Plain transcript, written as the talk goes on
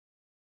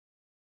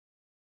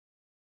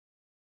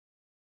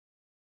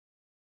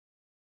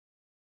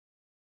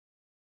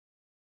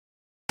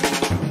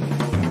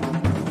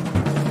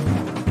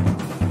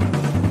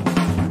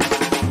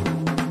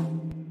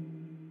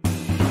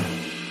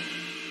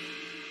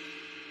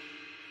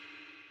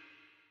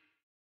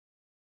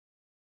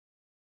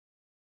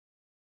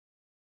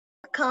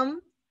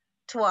Welcome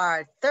to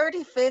our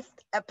 35th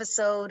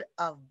episode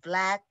of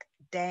Black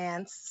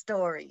Dance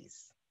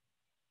Stories.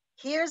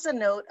 Here's a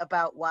note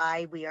about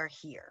why we are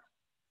here.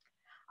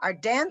 Our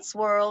dance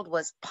world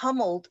was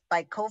pummeled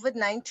by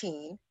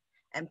COVID-19,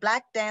 and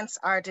Black dance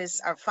artists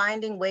are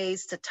finding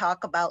ways to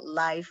talk about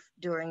life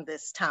during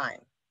this time.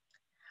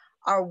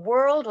 Our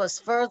world was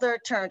further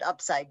turned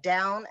upside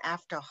down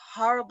after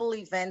horrible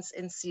events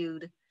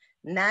ensued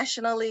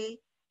nationally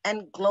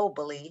and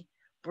globally,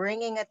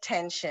 bringing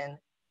attention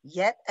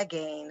yet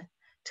again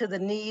to the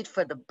need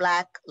for the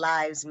Black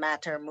Lives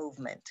Matter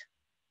movement.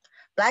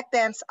 Black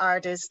dance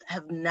artists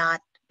have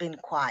not been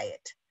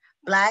quiet.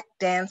 Black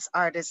dance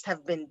artists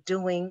have been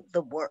doing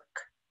the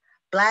work.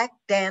 Black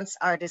dance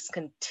artists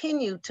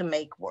continue to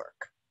make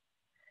work.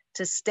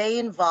 To stay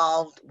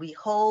involved, we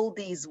hold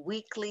these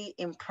weekly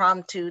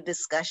impromptu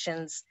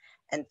discussions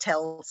and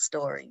tell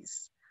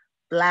stories.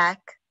 Black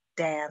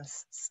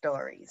dance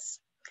stories.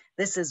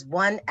 This is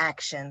one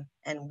action,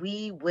 and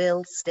we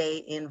will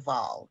stay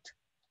involved.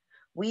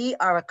 We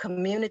are a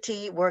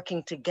community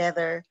working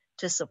together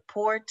to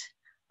support,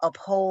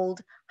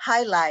 uphold,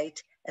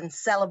 highlight, and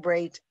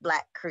celebrate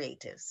Black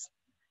creatives.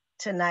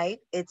 Tonight,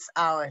 it's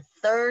our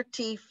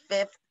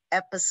 35th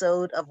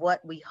episode of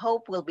what we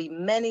hope will be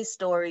many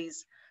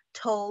stories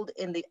told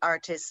in the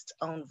artist's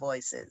own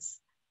voices.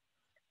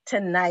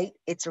 Tonight,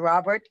 it's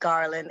Robert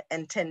Garland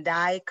and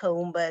Tendayi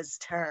Kuumba's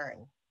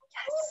turn.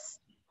 Yes.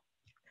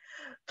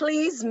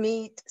 Please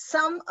meet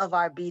some of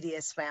our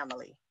BDS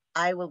family.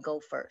 I will go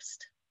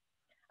first.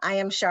 I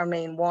am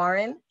Charmaine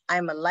Warren.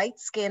 I'm a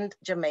light-skinned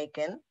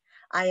Jamaican.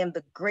 I am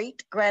the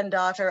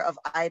great-granddaughter of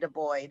Ida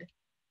Boyd,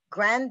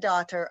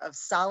 granddaughter of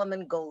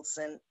Solomon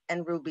Goldson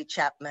and Ruby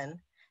Chapman,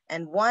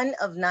 and one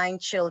of 9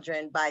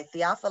 children by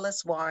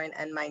Theophilus Warren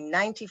and my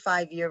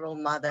 95-year-old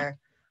mother,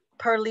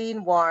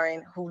 Perline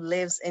Warren, who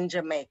lives in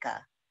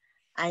Jamaica.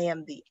 I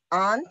am the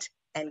aunt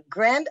and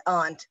grand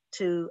aunt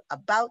to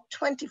about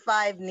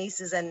 25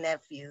 nieces and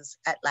nephews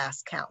at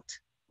last count.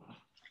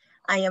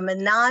 I am a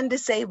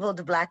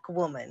non-disabled Black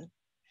woman.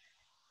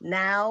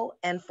 Now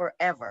and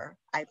forever,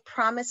 I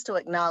promise to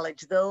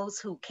acknowledge those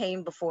who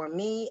came before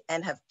me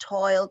and have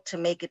toiled to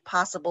make it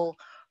possible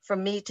for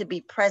me to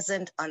be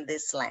present on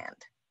this land.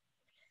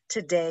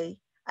 Today,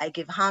 I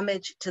give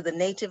homage to the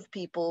Native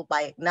people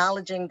by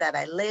acknowledging that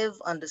I live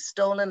on the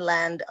stolen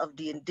land of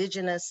the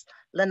indigenous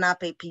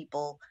Lenape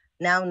people,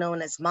 now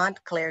known as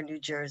Montclair, New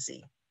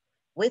Jersey,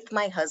 with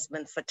my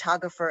husband,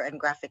 photographer and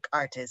graphic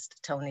artist,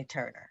 Tony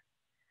Turner.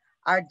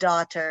 Our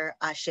daughter,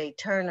 Ashe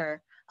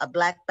Turner, a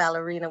Black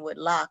ballerina with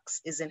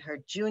locks, is in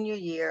her junior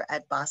year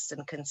at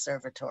Boston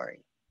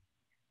Conservatory.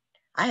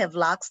 I have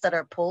locks that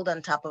are pulled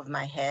on top of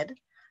my head.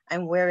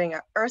 I'm wearing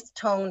an earth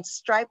tone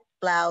striped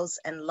blouse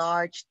and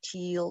large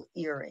teal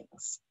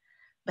earrings.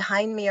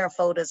 Behind me are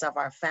photos of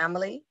our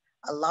family,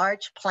 a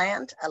large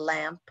plant, a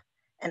lamp,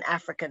 and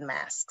African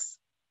masks.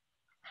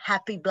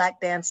 Happy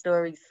Black Dance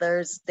Story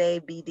Thursday,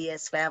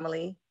 BDS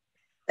family.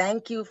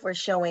 Thank you for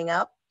showing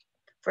up,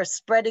 for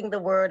spreading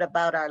the word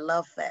about our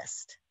Love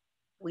Fest.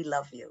 We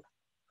love you.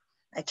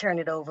 I turn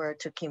it over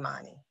to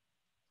Kimani.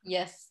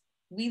 Yes,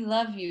 we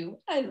love you.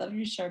 I love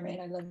you,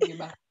 Charmaine. I love you,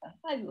 Martha.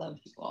 I love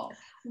you all.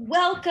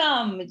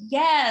 Welcome.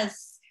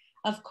 Yes.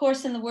 Of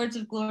course, in the words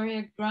of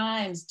Gloria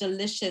Grimes,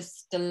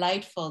 delicious,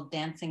 delightful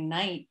dancing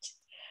night.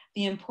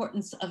 The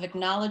importance of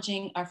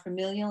acknowledging our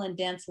familial and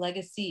dance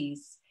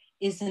legacies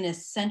is an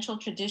essential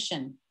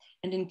tradition.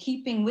 And in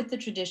keeping with the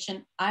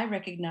tradition, I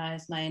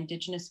recognize my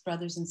Indigenous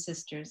brothers and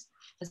sisters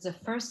as the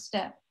first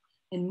step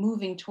in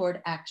moving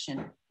toward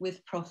action.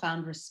 With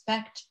profound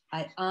respect,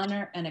 I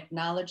honor and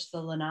acknowledge the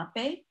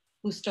Lenape,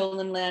 whose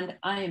stolen land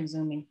I am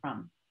zooming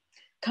from,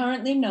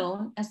 currently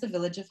known as the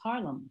village of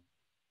Harlem.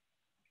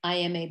 I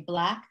am a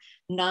Black,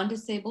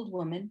 non-disabled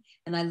woman,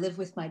 and I live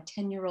with my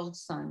 10-year-old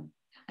son.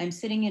 I'm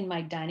sitting in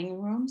my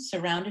dining room,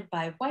 surrounded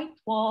by white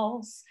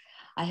walls.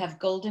 I have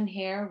golden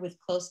hair with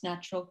close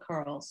natural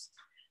curls.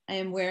 I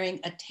am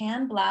wearing a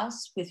tan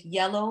blouse with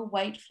yellow,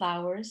 white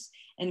flowers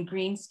and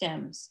green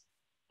stems.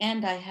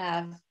 And I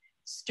have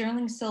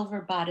sterling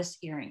silver bodice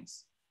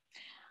earrings.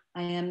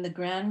 I am the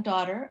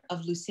granddaughter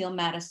of Lucille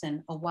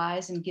Madison, a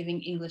wise and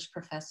giving English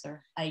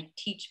professor. I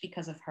teach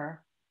because of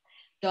her.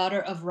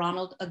 Daughter of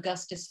Ronald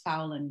Augustus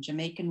Fowlin,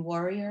 Jamaican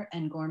warrior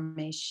and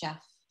gourmet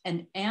chef,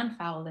 and Anne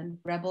Fowlin,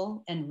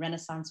 rebel and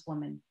Renaissance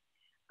woman.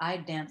 I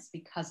dance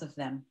because of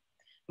them.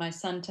 My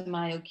son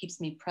Tamayo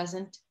keeps me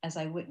present as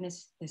I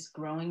witness this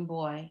growing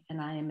boy, and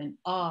I am in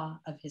awe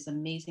of his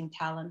amazing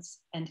talents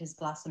and his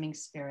blossoming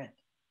spirit.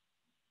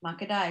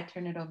 Makeda, I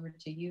turn it over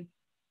to you.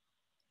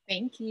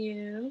 Thank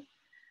you.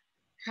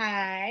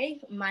 Hi,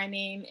 my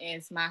name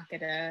is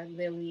Makeda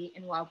Lily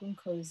and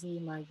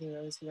Wabunkosi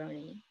Magirose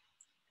Roni.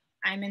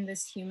 I'm in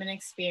this human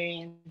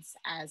experience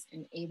as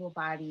an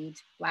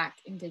able-bodied Black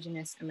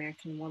Indigenous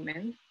American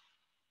woman,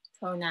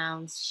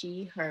 pronouns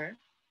she, her,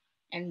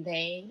 and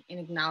they in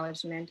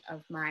acknowledgement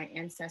of my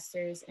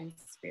ancestors and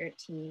spirit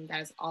team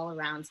that is all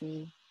around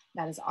me,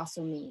 that is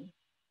also me.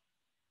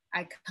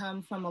 I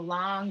come from a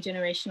long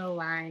generational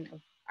line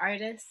of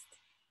artists,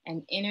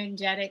 and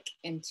energetic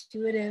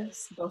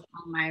intuitives, both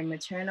on my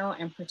maternal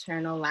and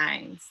paternal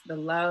lines, the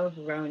Love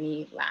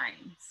Roni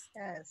lines.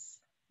 Yes.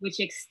 Which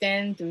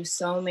extend through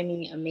so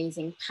many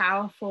amazing,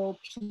 powerful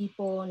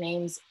people,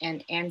 names,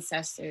 and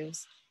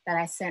ancestors that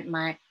I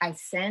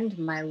send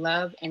my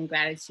love and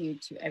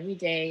gratitude to every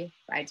day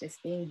by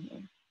just being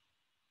here.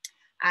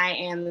 I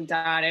am the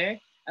daughter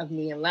of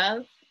Nia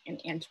Love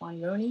and Antoine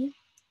Roni,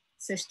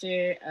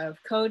 sister of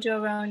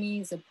Kojo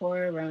Roni,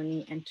 Zipporah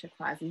Roni, and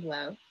Turquoise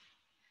Love.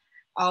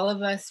 All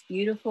of us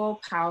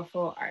beautiful,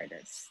 powerful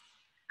artists.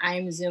 I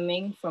am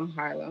zooming from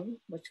Harlem,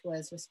 which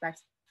was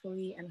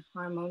respectfully and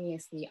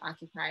harmoniously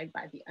occupied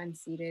by the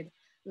unceded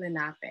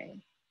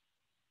Lenape.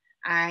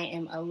 I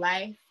am a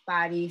life,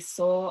 body,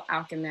 soul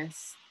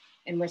alchemist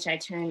in which I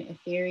turn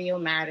ethereal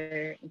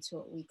matter into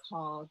what we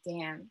call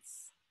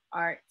dance,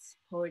 art,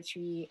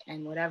 poetry,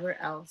 and whatever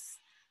else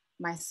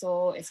my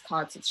soul is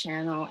called to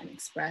channel and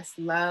express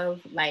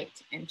love, light,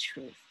 and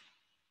truth.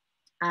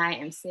 I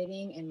am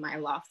sitting in my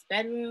loft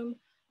bedroom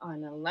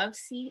on a love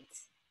seat.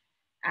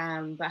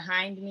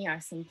 Behind me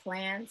are some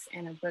plants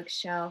and a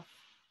bookshelf,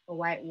 a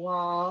white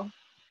wall.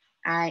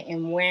 I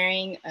am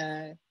wearing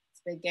a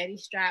spaghetti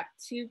strap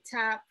tube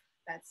top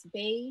that's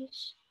beige.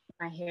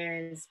 My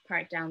hair is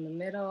part down the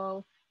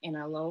middle in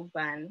a low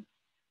bun.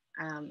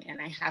 And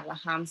I have a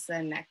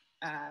Hamsa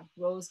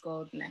rose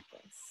gold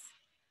necklace.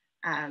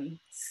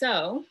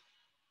 So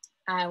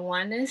I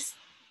want to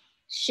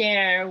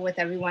share with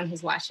everyone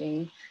who's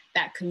watching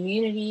that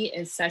community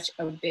is such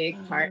a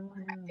big part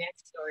of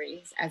dance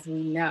stories, as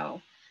we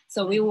know.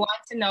 So we want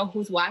to know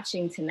who's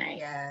watching tonight.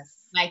 Yes.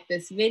 Like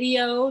this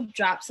video,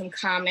 drop some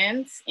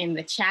comments in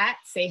the chat,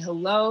 say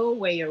hello,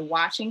 where you're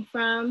watching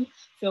from.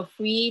 Feel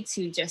free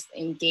to just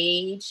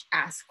engage,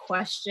 ask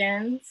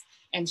questions,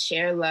 and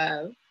share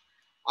love.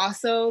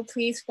 Also,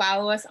 please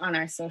follow us on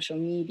our social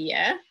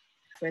media.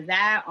 For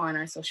that, on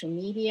our social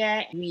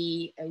media,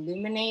 we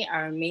illuminate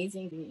our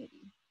amazing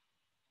community.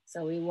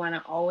 So we want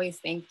to always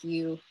thank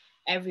you,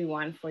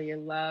 everyone, for your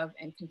love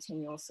and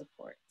continual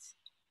support.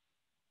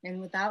 And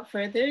without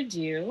further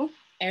ado,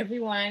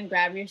 everyone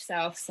grab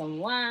yourself some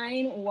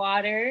wine,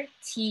 water,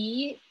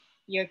 tea,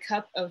 your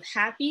cup of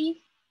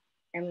happy,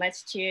 and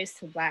let's cheers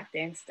to Black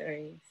Dance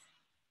Stories.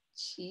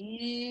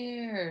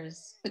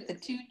 Cheers with the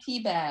 2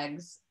 tea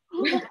bags.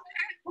 And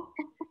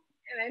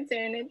I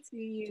turn it to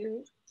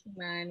you,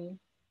 Kimani.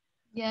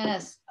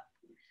 Yes.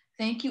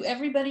 Thank you,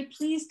 everybody.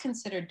 Please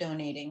consider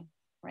donating,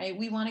 right?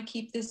 We want to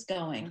keep this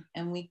going,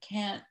 and we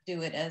can't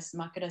do it, as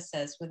Makeda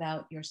says,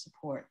 without your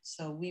support.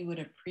 So we would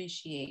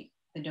appreciate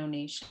the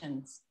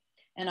donations.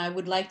 And I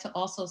would like to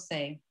also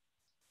say,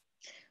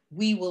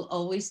 we will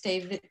always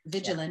stay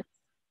vigilant.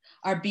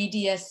 Our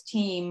BDS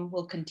team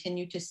will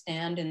continue to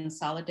stand in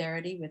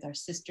solidarity with our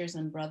sisters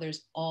and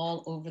brothers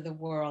all over the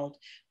world,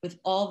 with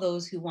all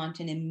those who want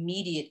an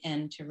immediate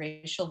end to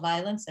racial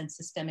violence and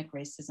systemic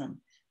racism.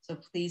 So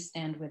please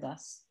stand with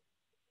us.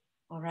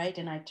 All right,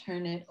 and I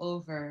turn it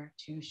over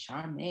to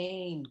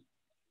Charmaine.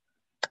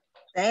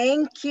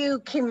 Thank you,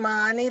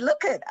 Kimani.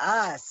 Look at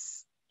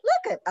us.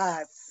 Look at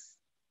us.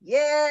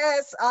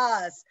 Yes,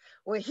 us.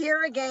 We're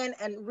here again,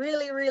 and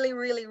really, really,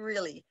 really,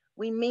 really,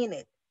 we mean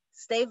it.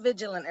 Stay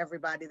vigilant,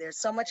 everybody. There's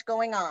so much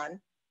going on,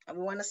 and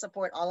we want to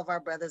support all of our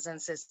brothers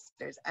and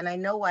sisters. And I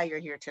know why you're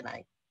here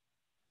tonight.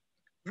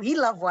 We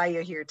love why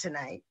you're here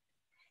tonight.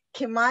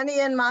 Kimani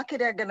and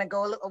Makeda are going to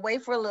go away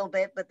for a little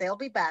bit, but they'll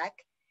be back.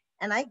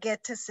 And I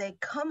get to say,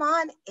 come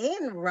on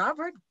in,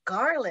 Robert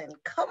Garland.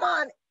 Come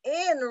on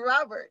in,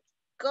 Robert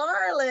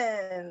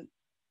Garland.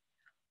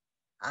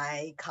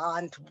 I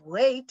can't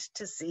wait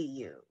to see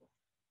you.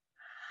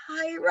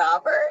 Hi,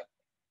 Robert.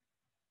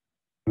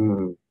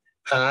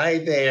 Hi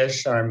there,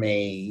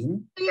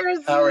 Charmaine.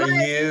 Here's How are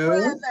my you?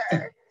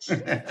 brother.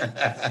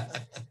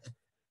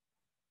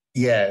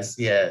 Yes,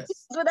 yes.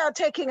 Without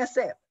taking a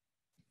sip.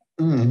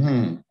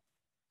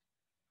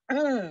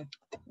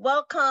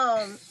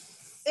 Welcome.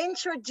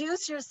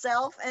 Introduce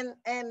yourself and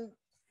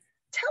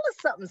tell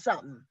us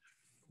something.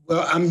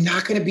 Well, I'm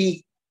not going to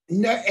be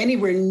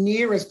anywhere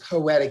near as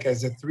poetic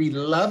as the 3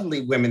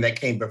 lovely women that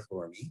came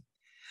before me.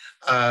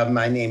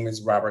 My name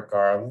is Robert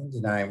Garland,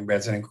 and I am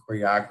resident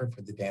choreographer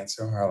for the Dance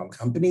of Harlem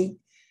Company.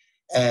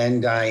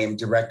 And I am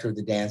director of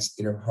the Dance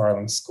Theater of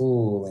Harlem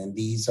School. And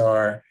these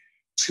are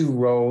 2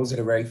 roles that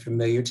are very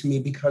familiar to me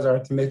because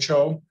Arthur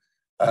Mitchell,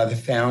 the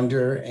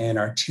founder and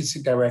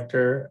artistic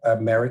director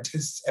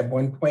emeritus at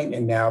one point,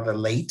 and now the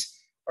late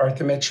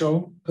Arthur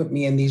Mitchell, put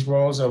me in these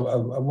roles a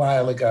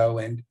while ago,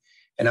 and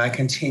I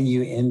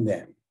continue in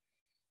them.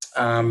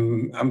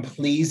 I'm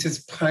pleased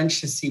as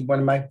punch to see one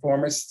of my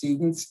former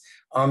students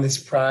on this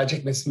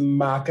project, Miss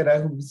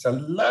Makeda, who's a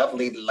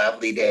lovely,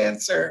 lovely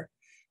dancer.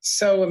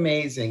 So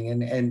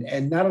amazing.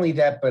 And not only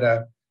that,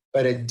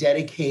 but a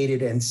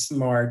dedicated and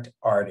smart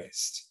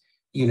artist,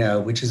 you know,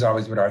 which is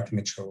always what Arthur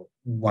Mitchell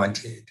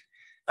wanted.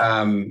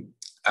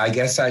 I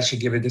guess I should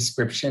give a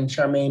description,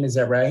 Charmaine, is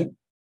that right?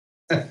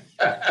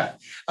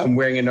 I'm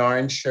wearing an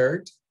orange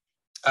shirt,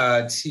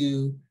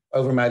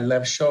 over my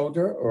left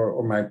shoulder,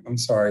 or my, I'm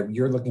sorry,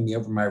 you're looking at me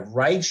over my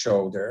right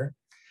shoulder.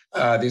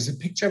 There's a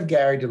picture of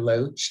Gary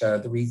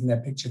DeLoach. The reason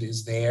that picture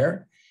is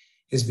there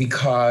is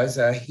because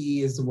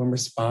he is the one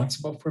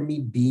responsible for me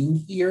being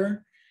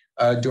here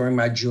during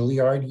my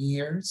Juilliard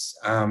years.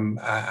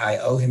 I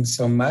owe him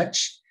so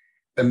much.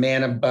 The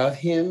man above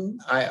him,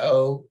 I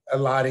owe a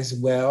lot as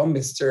well,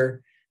 Mr.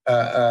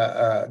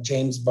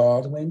 James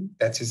Baldwin.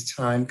 That's his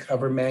Time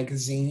cover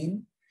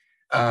magazine.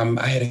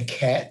 I had a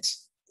cat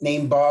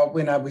named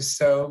Baldwin. I was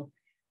so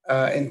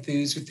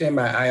enthused with him.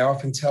 I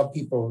often tell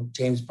people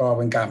James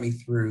Baldwin got me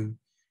through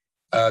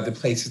the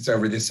place that's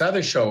over this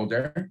other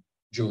shoulder,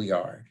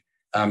 Juilliard.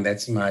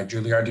 That's my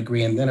Juilliard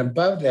degree. And then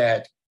above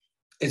that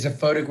is a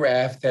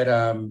photograph that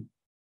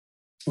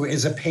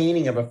is a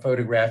painting of a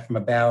photograph from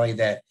a ballet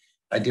that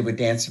I did with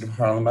Dancing of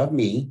Harlem of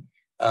me,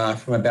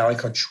 from a ballet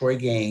called Troy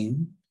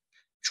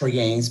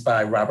Gaines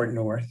by Robert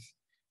North.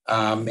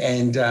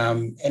 And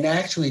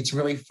actually, it's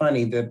really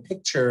funny. The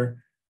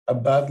picture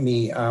above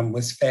me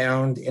was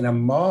found in a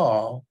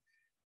mall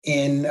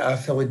in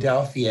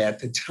Philadelphia. At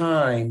the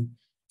time,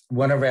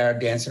 one of our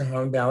Dancing of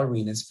Harlem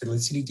ballerinas,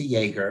 Felicity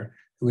DeJager,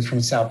 who was from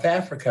South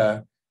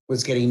Africa,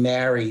 was getting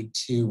married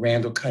to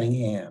Randall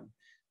Cunningham,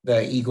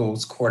 the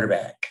Eagles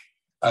quarterback,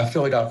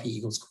 Philadelphia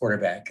Eagles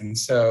quarterback. And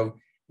so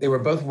they were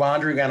both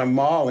wandering on a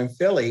mall in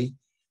Philly.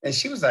 And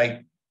she was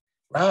like,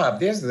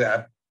 Rob,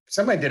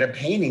 somebody did a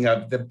painting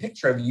of the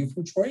picture of you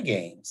from Troy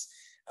Gaines.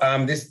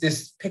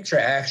 This picture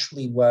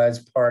actually was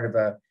part of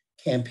a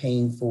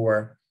campaign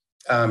for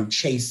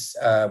Chase,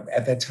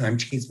 at that time,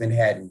 Chase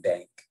Manhattan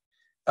Bank.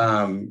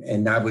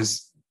 And I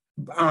was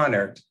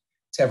honored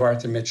to have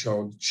Arthur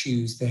Mitchell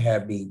choose to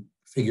have me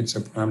figured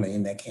so prominently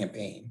in that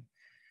campaign.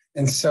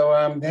 And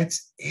so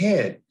that's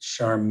it,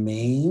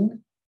 Charmaine.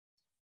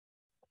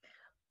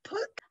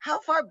 How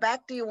far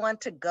back do you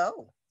want to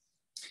go?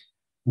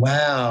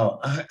 Wow,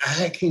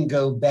 I can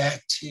go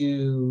back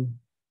to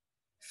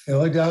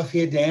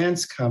Philadelphia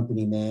Dance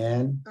Company,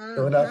 man. Mm-hmm.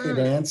 Philadelphia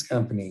Dance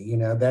Company. You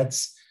know,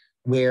 that's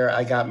where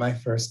I got my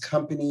first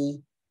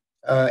company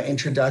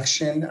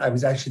introduction. I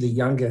was actually the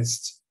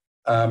youngest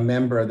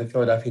member of the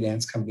Philadelphia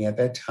Dance Company at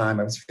that time.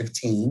 I was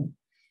 15.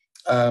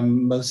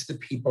 Most of the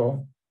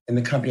people in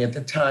the company at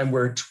the time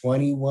were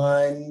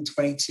 21,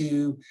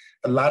 22.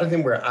 A lot of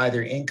them were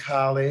either in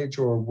college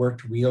or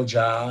worked real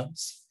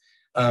jobs.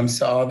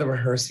 So all the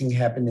rehearsing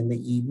happened in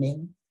the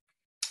evening.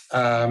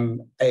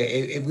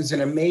 It was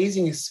an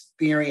amazing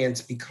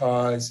experience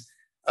because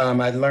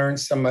I learned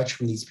so much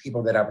from these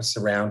people that I was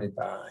surrounded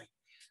by.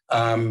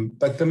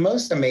 But the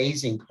most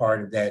amazing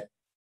part of that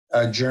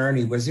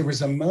journey was there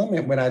was a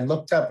moment when I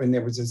looked up and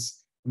there was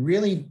this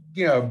really,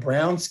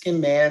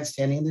 brown-skinned man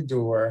standing in the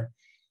door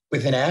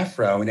with an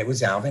afro, and it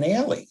was Alvin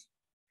Ailey.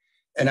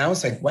 And I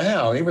was like,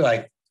 wow. They were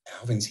like,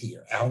 Alvin's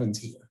here, and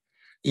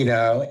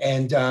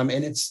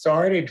it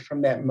started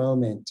from that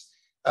moment,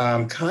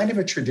 kind of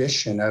a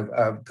tradition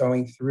of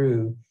going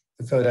through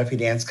the Philadelphia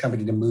Dance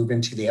Company to move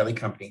into the Ailey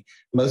Company.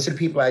 Most of the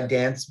people I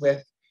danced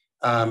with,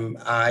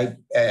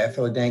 at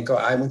Philadelphia,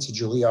 I went to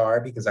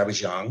Juilliard because I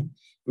was young.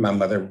 My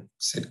mother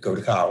said, go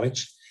to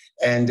college.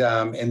 And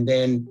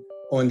then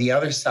on the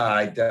other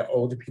side, the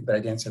older people that I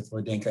danced at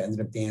Philadelphia ended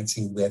up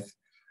dancing with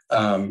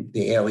the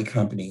Ailey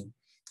Company,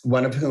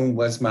 one of whom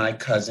was my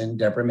cousin,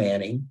 Deborah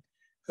Manning,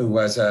 who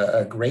was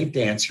a great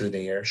dancer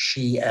there.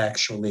 She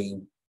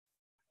actually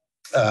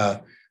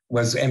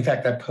was, in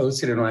fact, I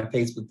posted it on my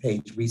Facebook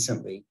page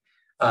recently.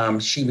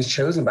 She was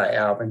chosen by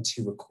Alvin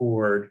to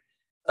record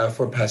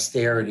for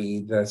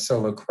posterity the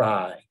solo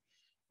Cry,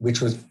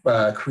 which was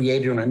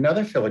created on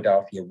another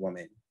Philadelphia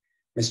woman,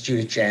 Miss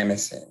Judith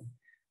Jamison.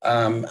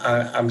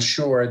 I'm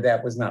sure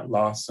that was not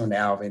lost on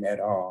Alvin at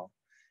all,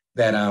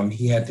 that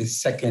he had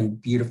this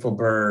second beautiful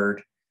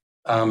bird,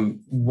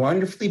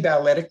 wonderfully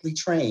balletically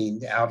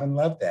trained. Alvin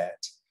loved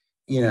that,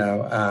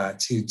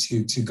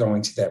 to go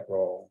into that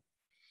role.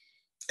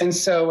 And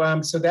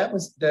so so that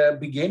was the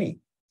beginning,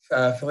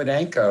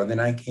 Philadelphia. Then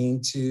I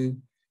came to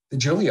the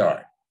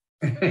Juilliard.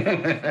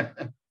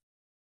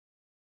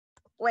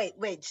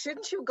 Wait,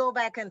 shouldn't you go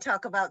back and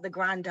talk about the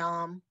Grand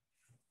Dame?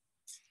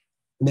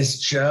 Miss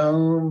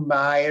Joan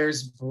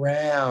Myers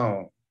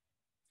Brown.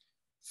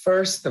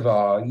 First of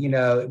all,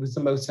 it was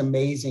the most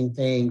amazing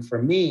thing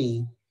for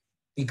me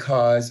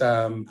because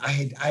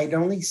I'd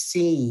only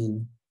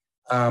seen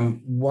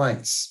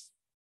once.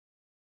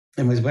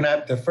 It was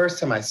the first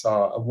time I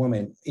saw a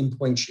woman in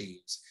pointe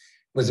shoes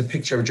was a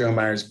picture of Joan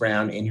Myers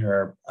Brown in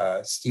her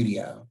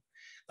studio.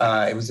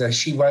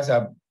 She was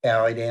a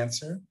ballet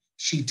dancer.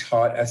 She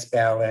taught us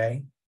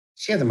ballet.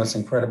 She had the most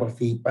incredible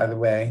feet, by the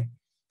way.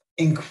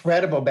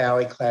 Incredible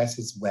ballet class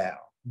as well.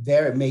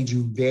 It made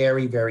you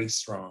very, very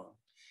strong.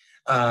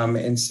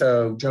 And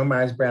so Joan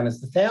Myers Brown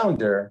is the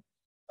founder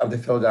of the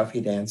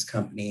Philadelphia Dance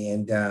Company.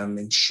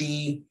 And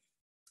she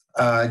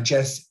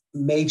just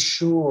made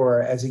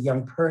sure as a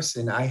young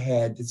person, I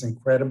had this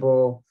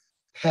incredible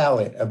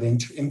palette of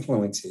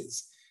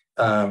influences.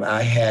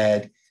 I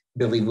had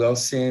Billy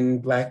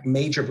Wilson,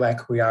 major Black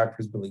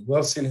choreographers, Billy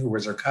Wilson, who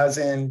was her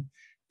cousin,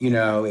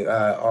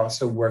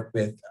 also worked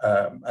with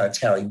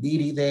Tally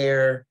Beatty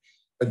there.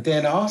 But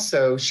then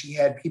also she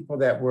had people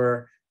that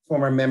were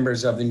former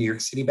members of the New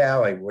York City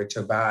Ballet, Roy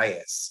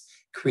Tobias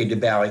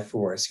created ballet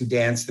for us, who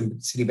danced in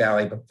the City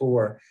Ballet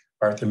before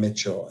Arthur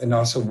Mitchell, and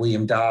also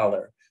William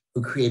Dollar,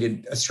 who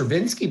created a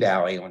Stravinsky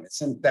ballet on it.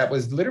 And that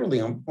was literally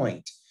on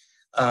point.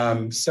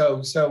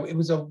 So it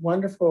was a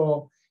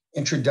wonderful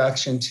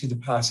introduction to the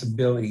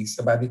possibilities.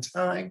 So by the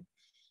time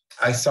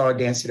I saw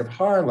Dance Theater of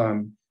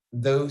Harlem,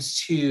 those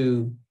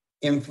two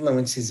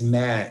influences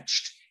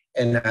matched.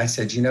 And I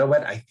said, you know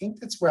what? I think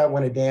that's where I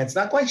want to dance.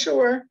 Not quite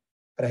sure,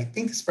 but I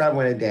think that's where I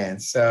want to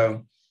dance.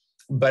 So,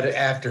 but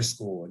after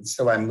school. And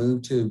so I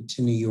moved to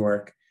New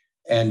York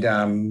and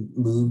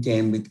moved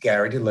in with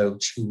Gary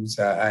DeLoach, who's,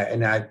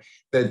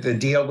 the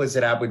deal was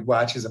that I would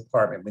watch his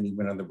apartment when he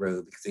went on the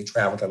road because they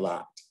traveled a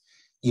lot,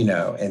 you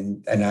know,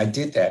 and I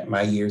did that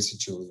my years at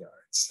Juilliard.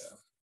 So,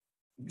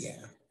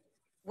 yeah.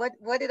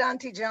 What did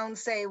Auntie Joan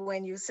say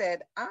when you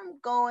said, I'm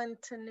going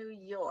to New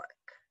York?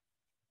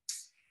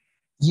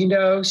 You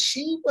know,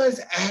 she was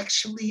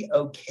actually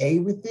okay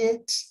with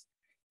it.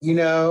 You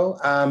know,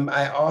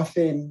 I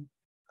often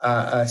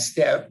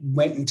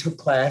went and took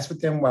class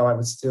with them while I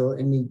was still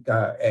in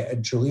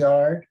at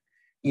Juilliard,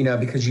 you know,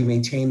 because you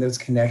maintain those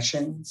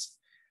connections.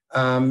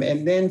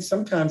 And then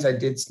sometimes I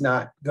did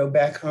not go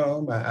back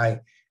home.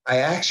 I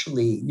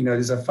actually, you know,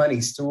 there's a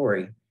funny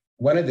story.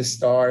 One of the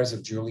stars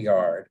of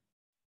Juilliard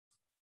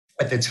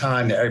at the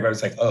time that everybody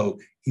was like, oh,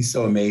 he's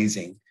so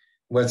amazing,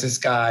 was this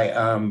guy,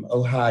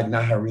 Ohad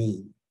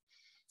Naharim.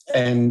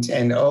 And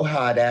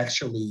Ohad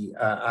actually,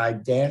 I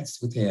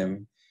danced with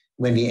him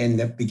when in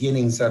the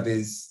beginnings of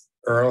his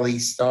early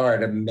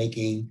start of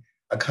making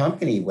a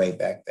company way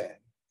back then.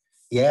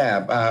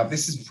 Yeah,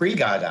 this is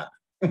pre-Gaga.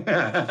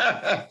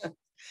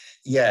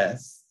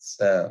 Yes,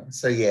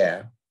 so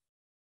yeah.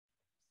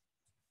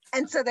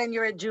 And so then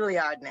you're at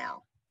Juilliard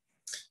now.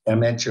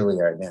 I'm at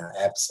Juilliard now,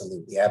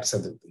 absolutely,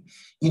 absolutely.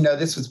 You know,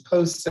 this was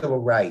post-civil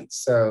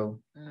rights, so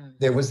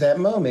there was that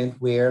moment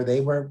where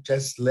they were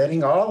just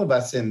letting all of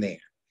us in there.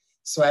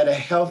 So I had a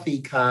healthy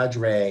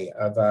cadre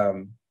of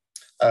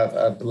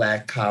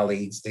Black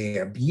colleagues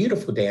there,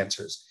 beautiful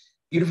dancers,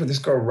 beautiful. This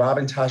girl,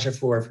 Robin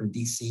Tajafour from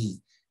DC,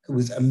 who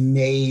was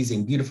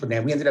amazing, beautiful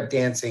dance. We ended up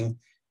dancing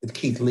with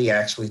Keith Lee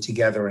actually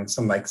together in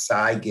some like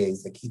side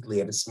gigs that Keith Lee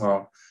had a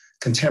small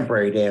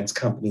contemporary dance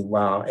company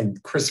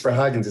and Christopher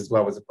Huggins as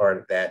well was a part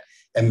of that,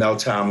 and Mel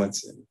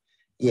Tomlinson.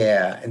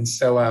 Yeah, and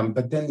so,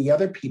 but then the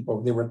other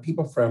people, there were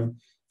people from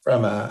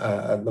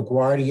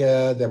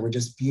LaGuardia that were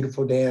just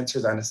beautiful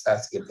dancers,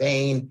 Anastasia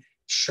Bain,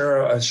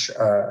 the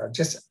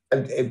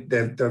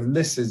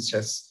list is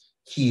just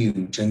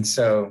huge. And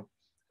so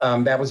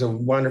that was a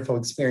wonderful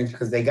experience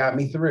because they got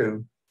me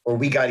through, or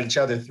we got each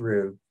other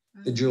through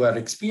the Juilliard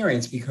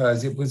experience,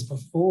 because it was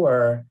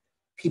before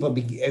people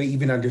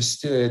even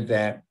understood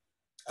that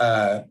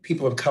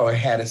people of color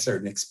had a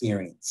certain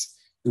experience.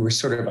 We were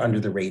sort of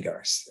under the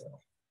radar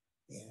still.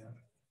 Yeah.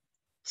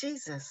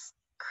 Jesus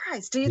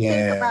Christ. Do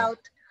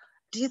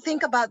you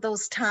think about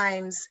those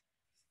times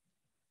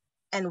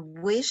and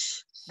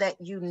wish that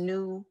you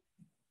knew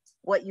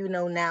what you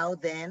know now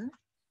then?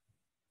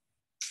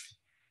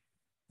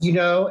 You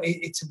know,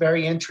 it's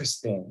very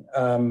interesting.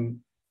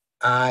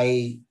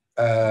 I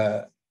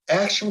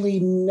actually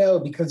no,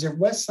 because there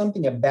was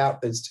something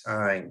about those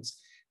times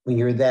when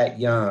you're that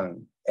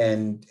young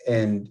and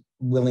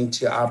willing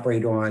to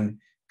operate on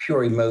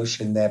pure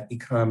emotion that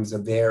becomes a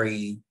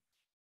very,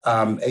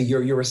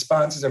 your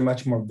responses are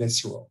much more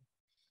visceral.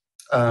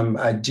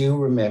 I do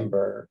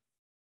remember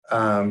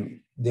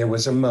there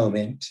was a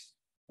moment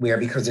where,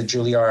 because at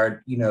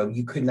Juilliard, you know,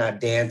 you could not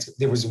dance.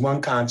 There was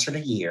one concert a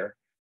year,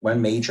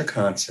 one major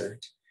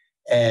concert,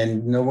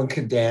 and no one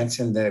could dance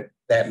in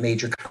that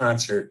major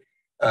concert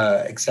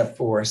except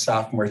for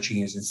sophomores,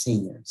 juniors, and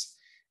seniors.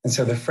 And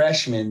so the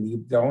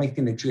freshmen, the only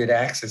thing that you had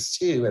access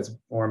to as a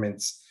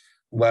performance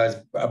was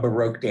a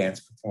Baroque dance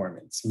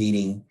performance,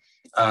 meaning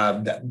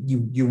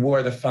you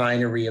wore the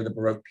finery of the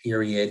Baroque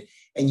period,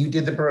 and you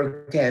did the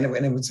Baroque dance,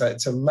 and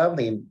it's a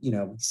lovely, you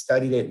know, we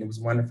studied it and it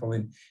was wonderful.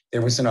 And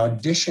there was an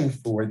audition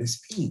for this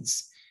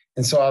piece.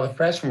 And so all the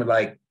freshmen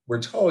were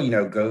told, you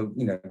know, go,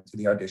 you know, to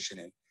the audition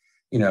and,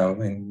 you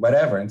know, and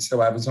whatever. And so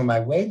I was on my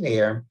way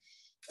there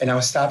and I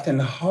was stopped in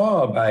the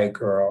hall by a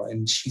girl,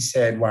 and she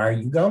said, why are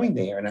you going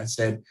there? And I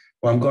said,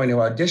 well, I'm going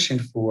to audition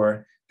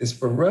for this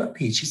Baroque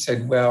piece. She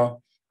said,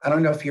 well, I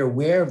don't know if you're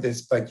aware of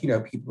this, but, you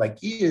know, people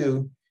like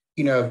you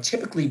know,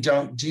 typically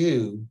don't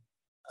do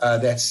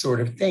that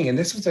sort of thing. And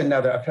this was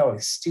a fellow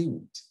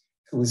student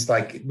who was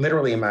like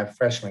literally in my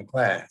freshman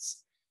class.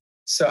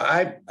 So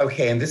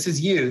and this is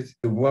youth,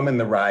 The Woman,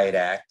 the Riot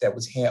Act, that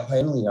was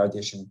handling the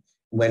audition,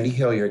 Wendy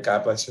Hilliard,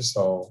 God bless her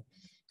soul.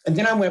 And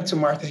then I went up to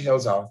Martha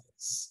Hill's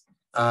office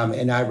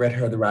and I read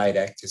her The Riot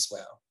Act as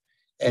well.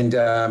 And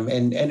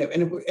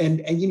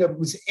you know, it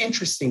was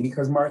interesting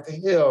because Martha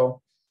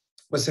Hill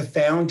was the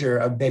founder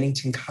of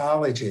Bennington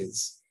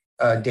College's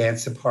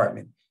dance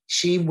department.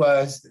 She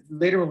was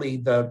literally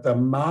the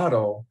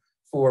model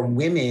for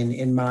women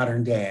in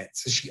modern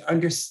dance. So she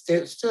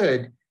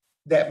understood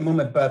that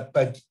moment,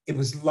 but it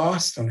was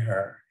lost on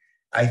her,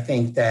 I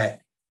think,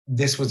 that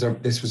this was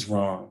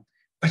wrong.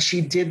 But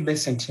she did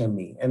listen to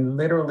me, and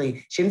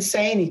literally, she didn't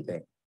say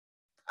anything.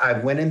 I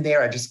went in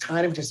there, I just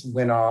kind of just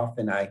went off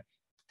and I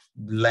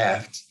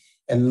left.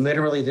 And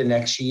literally the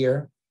next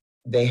year,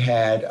 they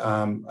had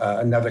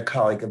another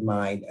colleague of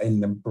mine in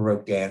the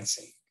Baroque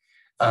dancing.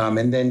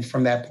 And then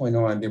from that point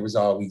on, there was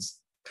always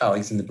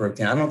colleagues in the Baroque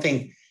dance. I don't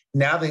think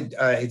now that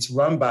it's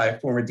run by a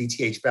former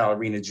DTH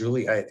ballerina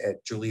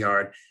at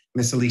Juilliard,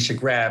 Miss Alicia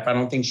Graff, I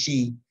don't think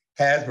she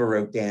has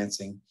Baroque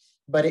dancing,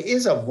 but it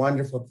is a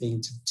wonderful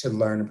thing to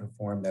learn and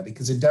perform that,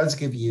 because it does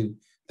give you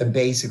the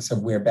basics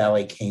of where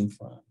ballet came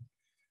from.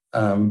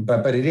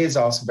 But it is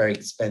also very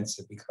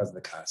expensive because of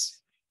the costume.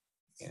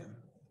 Yeah.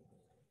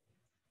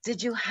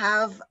 Did you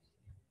have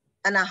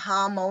an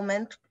aha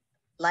moment,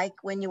 like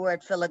when you were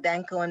at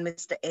Philadelphia and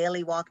Mr.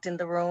 Ailey walked in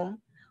the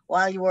room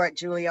while you were at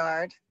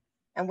Juilliard?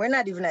 And we're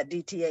not even at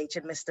DTH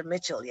and Mr.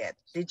 Mitchell yet.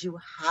 Did you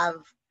have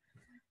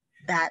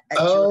that at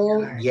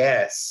Juilliard?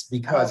 Yes,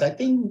 because I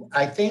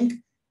think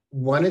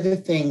one of the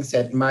things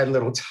that my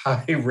little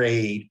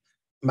tirade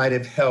might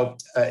have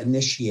helped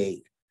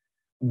initiate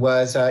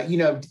was,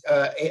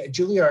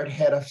 Juilliard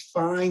had a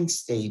fine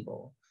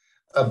stable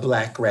of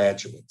Black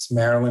graduates.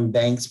 Marilyn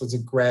Banks was a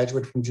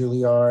graduate from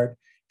Juilliard.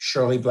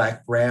 Shirley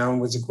Black Brown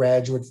was a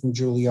graduate from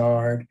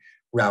Juilliard.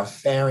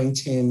 Ralph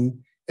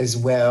Farrington as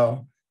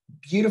well.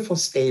 Beautiful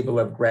stable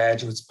of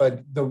graduates.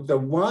 But the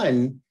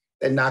one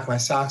that knocked my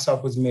socks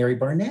off was Mary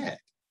Barnett,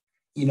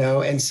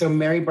 and so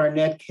Mary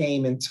Barnett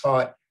came and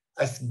taught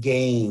us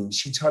games.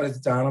 She taught us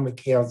Donald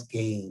McHale's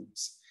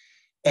games.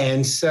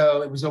 And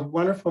so it was a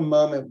wonderful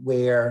moment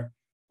where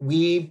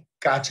we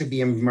got to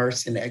be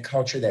immersed in a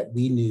culture that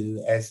we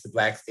knew as the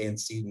Black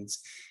dance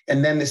students.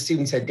 And then the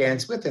students that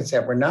danced with us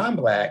that were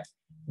non-Black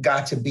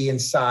got to be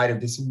inside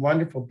of this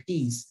wonderful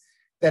piece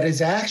that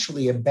is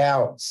actually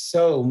about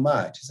so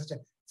much. It's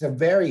a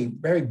very,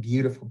 very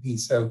beautiful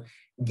piece. So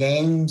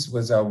games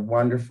was a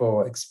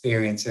wonderful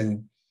experience.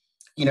 And,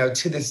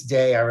 to this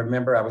day, I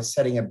remember I was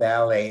setting a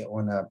ballet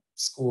on a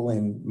school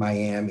in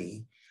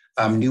Miami,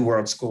 New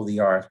World School of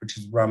the Arts, which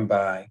is run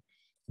by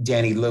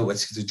Danny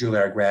Lewis, who's a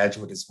Juilliard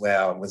graduate as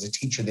well, and was a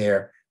teacher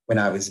there when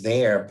I was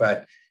there.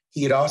 But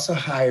he had also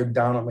hired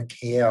Donald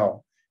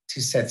McHale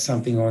to set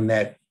something on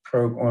that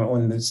program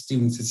on the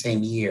students the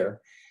same year.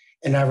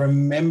 And I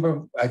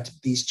remember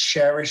these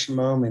cherished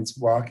moments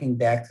walking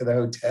back to the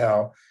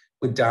hotel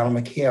with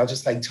Donald McHale,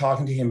 just like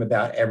talking to him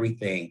about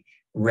everything,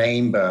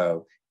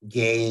 Rainbow,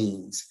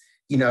 games,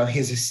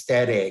 his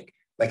aesthetic,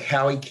 like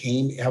how it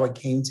came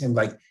to him.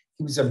 Like,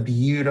 he was a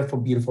beautiful,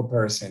 beautiful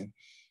person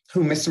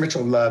who Mr.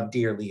 Mitchell loved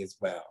dearly as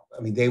well.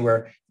 I mean, they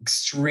were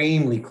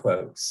extremely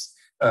close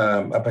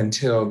up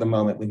until the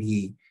moment when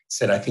he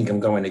said, I think I'm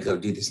going to go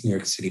do this New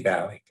York City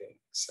ballet thing,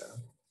 so.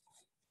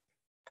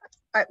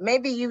 All right,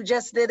 maybe you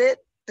just did it,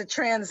 the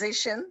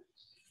transition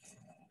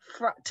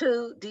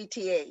to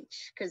DTH,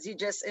 because you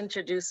just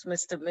introduced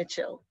Mr.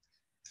 Mitchell.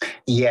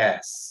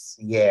 Yes,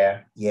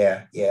 yeah.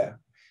 I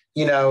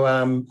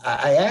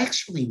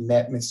actually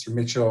met Mr.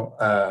 Mitchell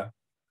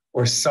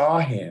or saw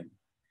him.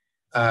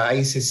 I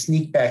used to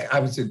sneak back. I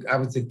was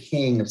the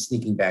king of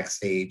sneaking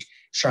backstage.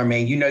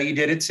 Charmaine, you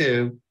did it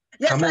too.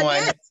 Yes, Come on,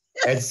 I did.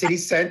 At City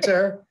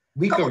Center,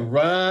 we could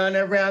run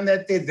around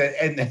that thing.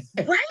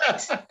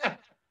 Right.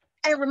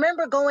 I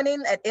remember going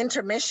in at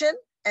intermission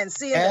and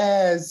seeing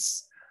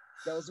yes.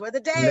 Those were the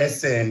days.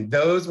 Listen,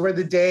 those were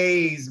the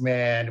days,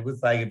 man. It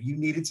was like, if you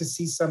needed to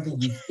see something,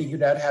 you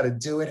figured out how to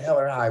do it, hell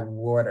or high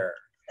water.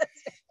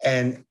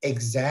 And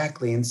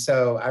exactly. And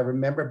so I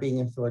remember being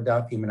in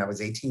Philadelphia when I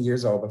was 18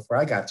 years old before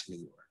I got to New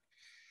York,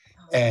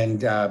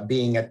 and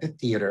being at the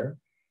theater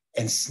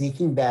and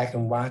sneaking back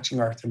and watching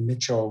Arthur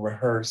Mitchell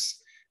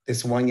rehearse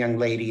this one young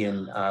lady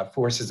in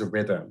Forces of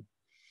Rhythm.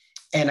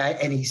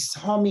 And he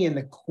saw me in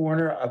the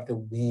corner of the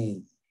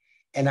wing.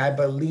 And I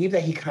believe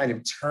that he kind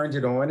of turned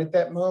it on at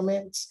that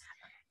moment,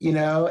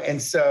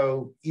 and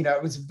so,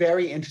 it was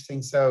very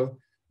interesting. So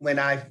when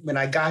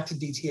I got to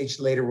DTH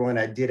later on,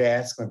 I did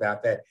ask him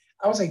about that.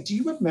 I was like, do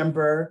you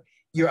remember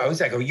I was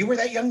like, oh, you were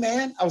that young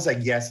man? I was like,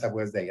 yes, I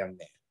was that young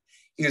man.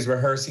 He was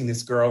rehearsing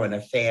this girl in a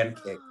fan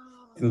kick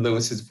in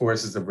Lewis's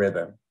Forces of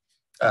Rhythm,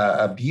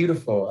 a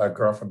beautiful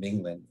girl from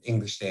England,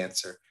 English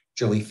dancer,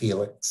 Julie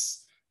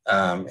Felix.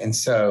 And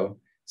so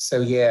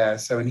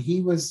and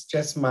he was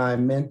just my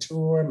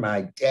mentor,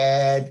 my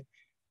dad,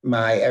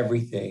 my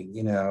everything,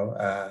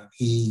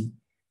 he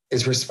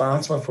is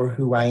responsible for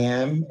who I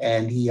am.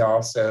 And he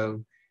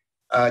also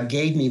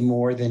gave me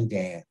more than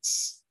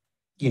dance,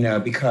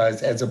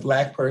 because as a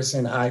Black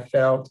person, I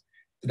felt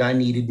that I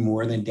needed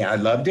more than dance.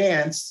 I love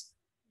dance,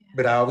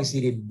 but I always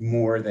needed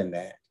more than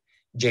that.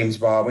 James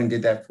Baldwin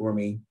did that for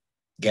me.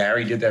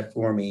 Gary did that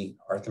for me.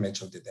 Arthur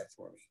Mitchell did that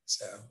for me.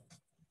 So,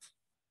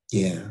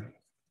 yeah.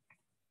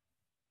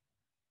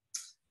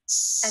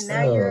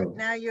 And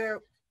now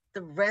you're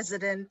the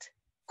resident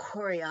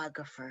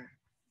choreographer.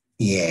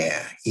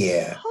 Yeah.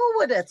 Who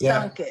would have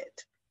thunk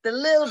it? The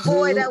little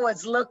boy that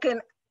was looking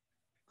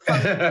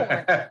from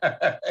the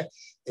corner.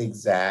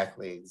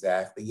 Exactly.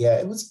 Yeah,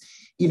 it was,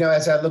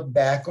 as I look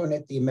back on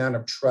it, the amount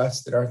of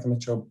trust that Arthur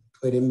Mitchell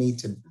put in me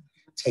to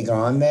take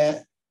on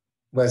that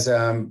was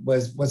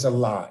a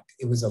lot.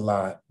 It was a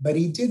lot. But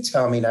he did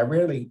tell me, and I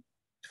rarely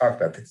talk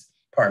about this,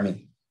 pardon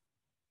me.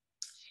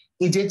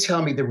 He did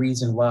tell me the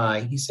reason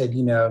why. He said,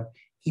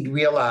 he'd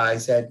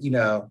realized that,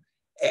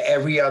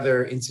 every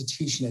other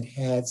institution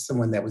had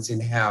someone that was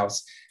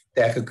in-house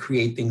that could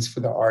create things for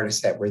the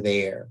artists that were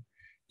there,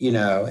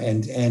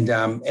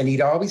 and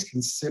he'd always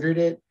considered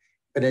it,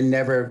 but had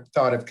never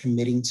thought of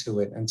committing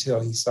to it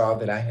until he saw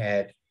that I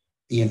had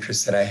the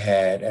interest that I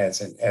had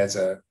as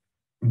a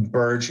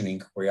burgeoning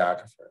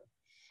choreographer.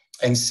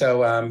 And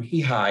so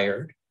he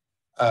hired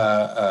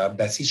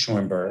Bessie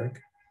Schoenberg,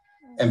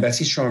 and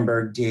Bessie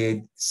Schoenberg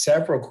did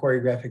several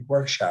choreographic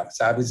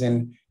workshops.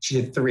 She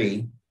did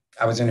 3.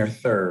 I was in her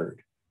 3rd.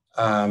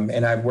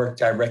 And I worked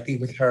directly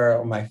with her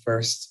on my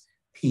first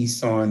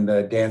piece on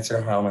the Dancer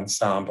Harlem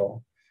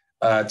Ensemble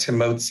to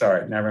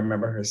Mozart. And I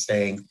remember her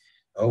saying,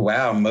 "Oh,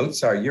 wow,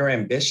 Mozart, you're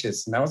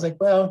ambitious." And I was like,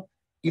 well,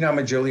 I'm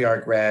a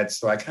Juilliard grad,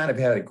 so I kind of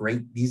had a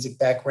great music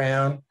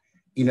background.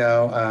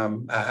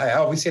 I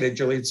always say that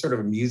Juilliard's sort of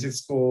a music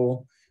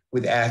school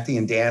with acting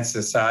and dance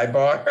as a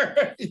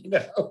sidebar,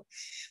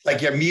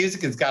 like your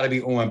music has got to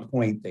be on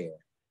point there.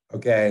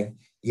 Okay.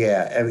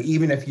 Yeah.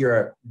 Even if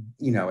you're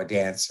a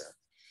dancer.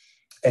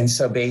 And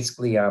so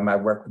basically I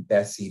worked with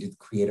Bessie to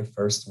create a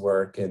first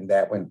work, and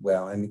that went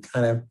well. And it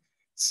kind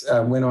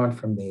of went on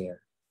from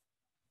there.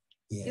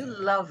 Yeah. You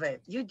love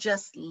it. You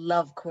just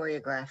love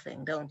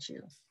choreographing, don't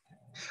you?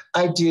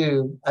 I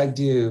do.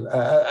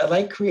 I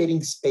like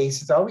creating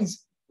spaces. I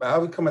always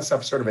call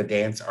myself sort of a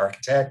dance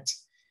architect.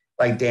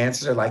 Like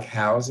dances are like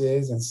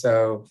houses. And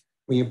so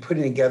when you're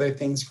putting together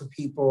things for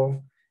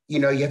people, you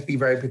have to be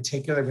very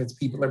particular because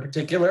people are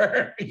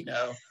particular,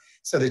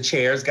 So the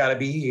chair's got to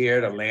be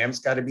here, the lamp's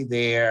got to be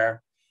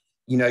there.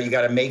 You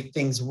got to make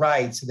things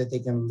right so that they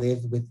can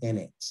live within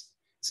it,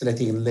 so that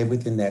they can live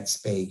within that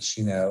space,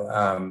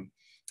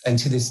 And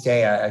to this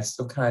day, I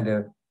still kind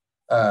of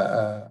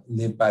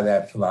live by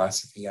that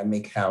philosophy. I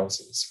make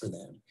houses for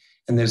them.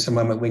 And there's a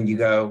moment when you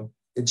go,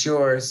 it's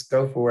yours,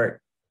 go for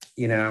it,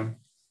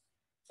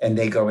 and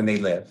they go and they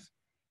live.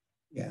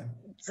 Yeah.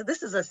 So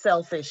this is a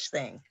selfish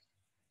thing.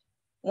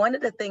 One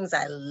of the things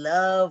I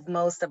love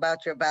most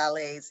about your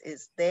ballets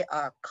is they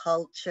are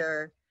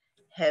culture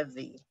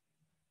heavy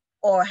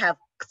or have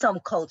some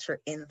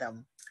culture in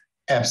them.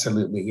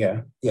 Absolutely.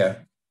 Yeah. Yeah.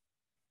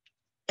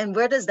 And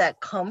where does that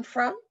come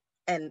from?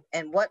 And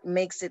what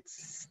makes it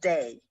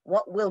stay?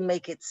 What will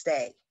make it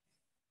stay?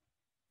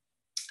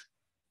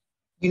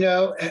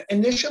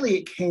 Initially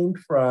it came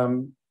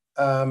from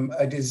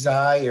a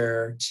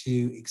desire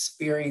to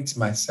experience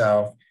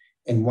myself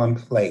in one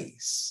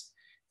place.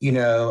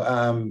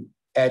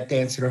 At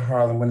Dance Theater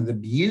Harlem, one of the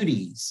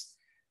beauties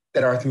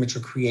that Arthur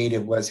Mitchell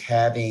created was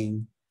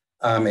having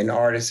an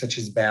artist such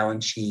as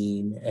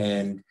Balanchine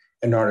and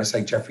an artist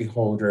like Jeffrey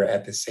Holder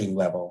at the same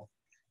level,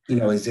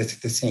 is just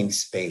at the same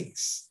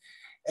space.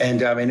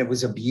 And it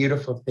was a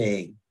beautiful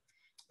thing.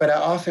 But I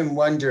often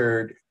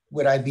wondered,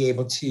 would I be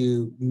able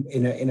to,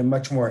 in a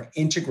much more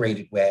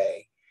integrated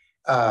way,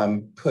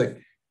 put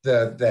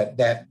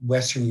that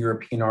Western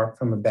European art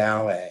from a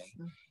ballet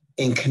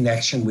in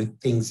connection with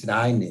things that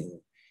I knew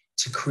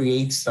to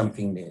create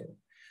something new.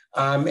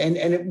 And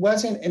it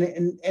wasn't,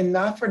 and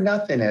not for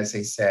nothing, as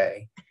they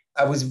say,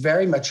 I was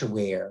very much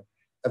aware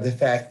of the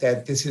fact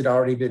that this had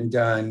already been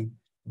done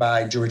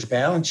by George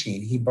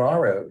Balanchine. He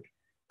borrowed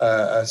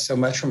so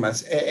much from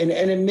us, and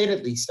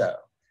admittedly so.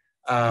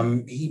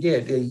 He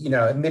did,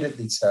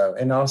 admittedly so.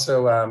 And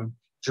also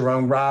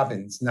Jerome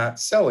Robbins, not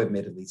so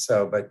admittedly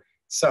so, but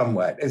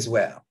somewhat as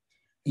well,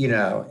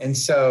 And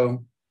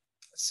so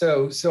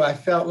I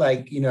felt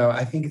like,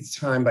 I think it's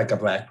time like a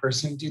Black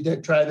person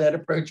to try that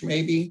approach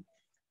maybe.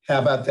 How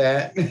about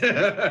that?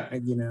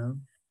 And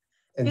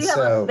do you have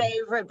a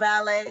favorite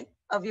ballet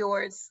of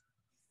yours?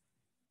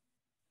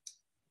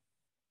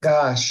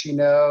 Gosh,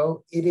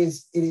 it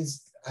is,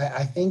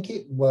 I think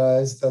it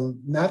was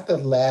not the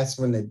last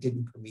one that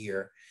didn't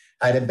premiere.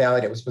 I had a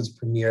ballet that was supposed to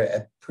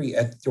premiere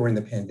during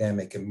the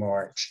pandemic in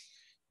March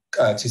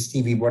to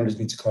Stevie Wonder's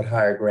music called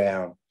Higher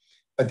Ground.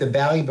 But the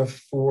ballet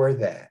before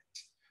that,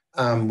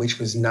 which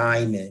was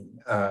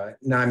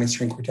Nyman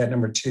String Quartet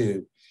No.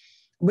 2,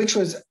 which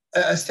was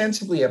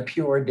ostensibly a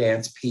pure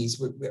dance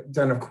piece,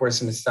 done, of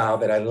course, in a style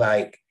that I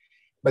like.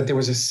 But there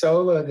was a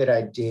solo that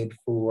I did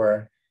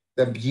for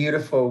the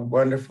beautiful,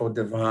 wonderful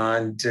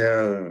Devon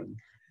Doan,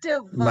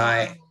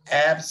 my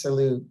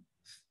absolute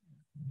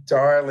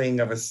darling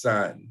of a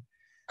son,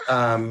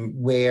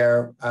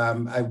 where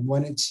I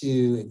wanted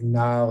to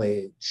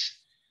acknowledge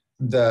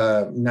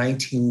the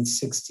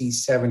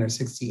 1967 or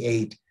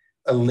 68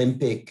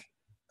 Olympic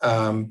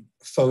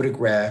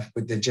photograph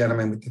with the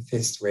gentleman with the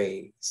fist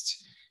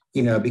raised,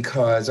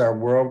 because our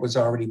world was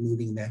already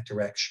moving in that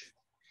direction.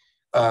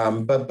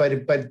 But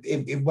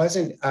it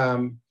wasn't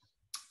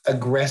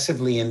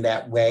aggressively in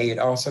that way. It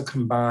also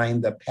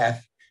combined the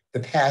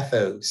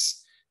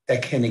pathos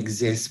that can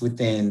exist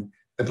within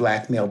the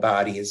Black male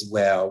body as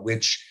well,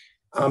 which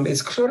is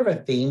sort of a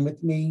theme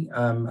with me.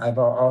 I've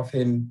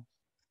often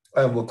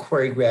will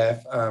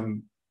choreograph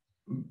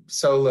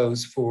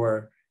solos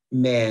for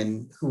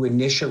men who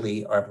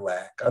initially are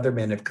Black. Other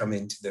men have come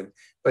into them,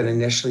 but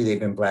initially they've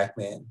been Black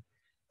men.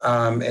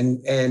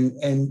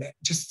 And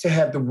just to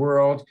have the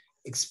world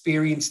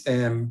experience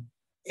them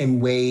in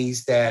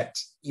ways that,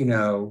 you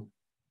know,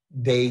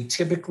 they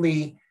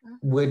typically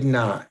would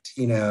not,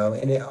 you know,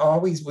 and it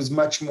always was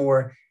much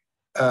more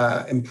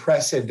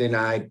impressive than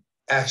I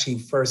actually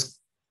first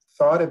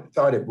thought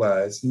it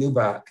was.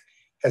 Nubach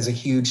has a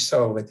huge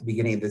solo at the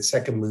beginning of the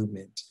second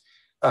movement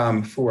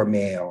for a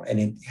male, and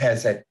it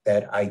has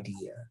that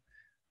idea.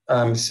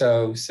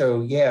 So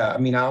yeah, I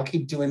mean, I'll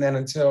keep doing that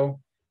until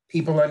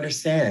people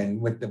understand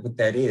what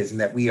that is, and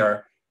that we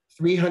are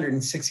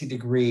 360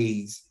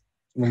 degrees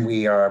when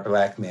we are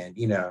Black men,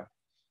 you know.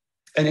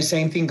 And the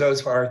same thing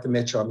goes for Arthur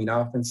Mitchell. I mean, I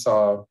often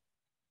saw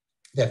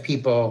that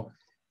people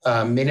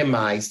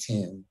minimized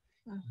him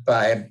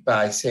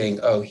by saying,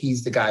 oh,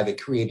 he's the guy that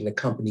created a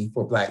company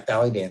for Black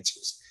ballet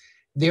dancers.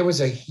 There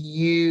was a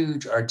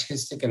huge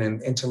artistic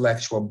and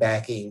intellectual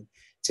backing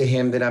to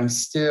him that I'm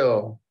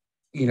still,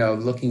 you know,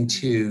 looking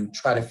to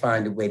try to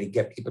find a way to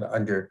get people to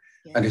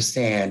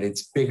understand.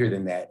 It's bigger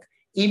than that.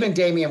 Even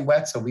Damien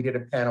Wetzel, we did a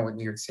panel with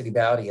New York City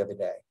Ballet the other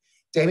day.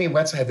 Damien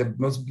Wetzel had the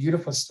most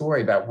beautiful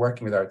story about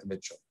working with Arthur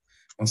Mitchell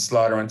on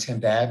Slaughter on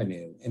 10th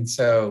Avenue. And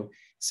so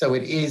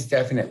it is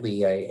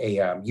definitely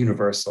a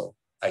universal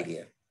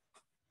idea.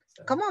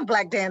 So. Come on,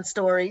 Black Dance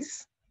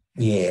Stories.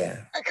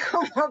 Yeah.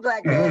 Come on,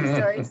 Black Dance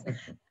Stories.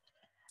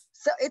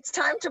 So it's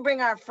time to bring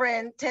our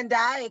friend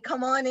Tendayi.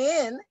 Come on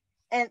in.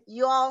 And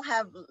you all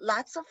have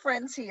lots of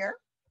friends here.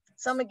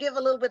 So I'm gonna give a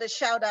little bit of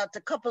shout out to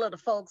a couple of the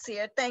folks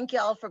here. Thank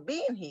y'all for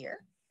being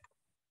here.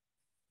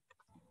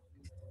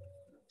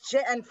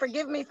 And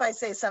forgive me if I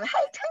say something.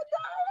 Hey,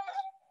 Tendayi!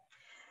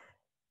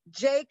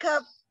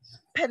 Jacob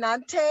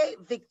Penante,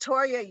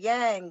 Victoria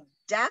Yang,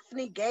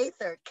 Daphne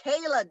Gaither,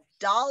 Kayla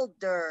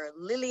Dalder,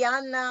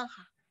 Liliana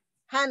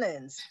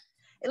Hannans,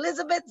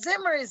 Elizabeth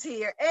Zimmer is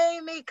here,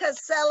 Amy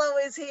Casello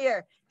is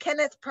here,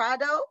 Kenneth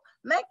Prado,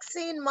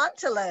 Maxine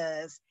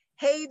Montelez,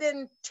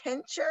 Hayden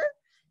Tencher,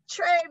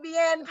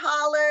 Trevian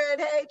Pollard,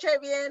 hey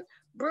Trevian,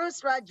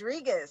 Bruce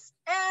Rodriguez,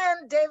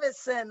 Ann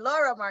Davidson,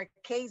 Laura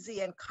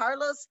Marchese, and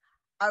Carlos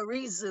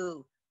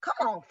Arizu.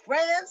 Come on,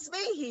 friends,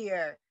 be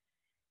here.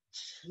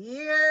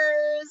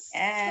 Cheers,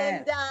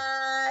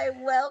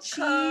 Tendayi,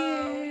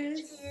 welcome.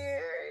 Cheers.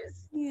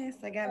 Yes,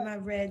 I got my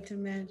red to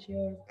match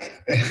yours.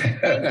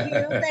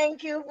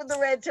 Thank you for the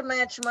red to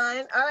match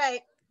mine. All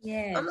right,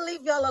 yes. I'm gonna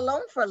leave y'all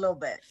alone for a little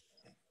bit.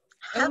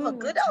 Have a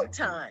good old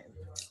time.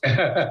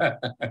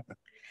 Hi.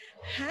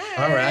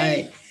 All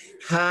right.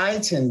 Hi,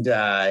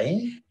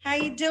 Tendayi. How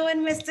you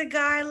doing, Mr.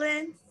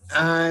 Garland?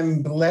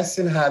 I'm blessed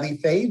and highly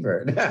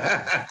favored.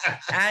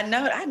 I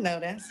know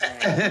that's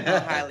right.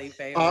 I'm highly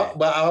favored.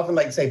 Well, I often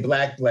like to say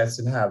Black, blessed,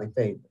 and highly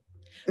favored.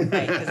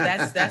 Right, because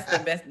that's the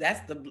best.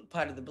 That's the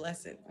part of the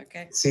blessing.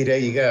 Okay. See, there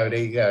you go.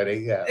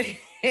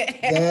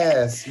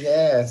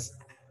 Yes.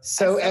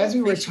 So as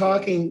we were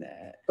talking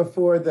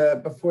before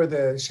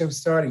the show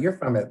started, you're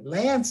from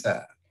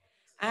Atlanta.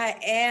 I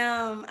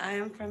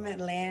am from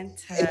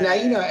Atlanta. And now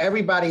you know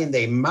everybody and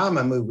their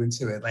mama moving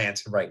to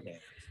Atlanta right now.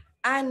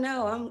 I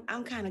know.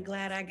 I'm kind of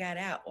glad I got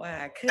out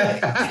while I could.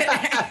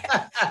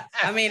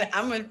 I mean,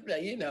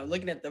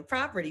 looking at the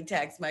property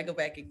tax, might go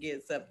back and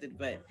get something,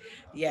 but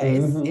yeah,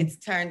 it's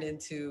turned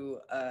into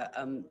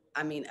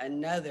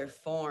another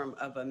form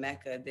of a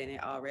Mecca than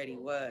it already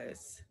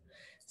was.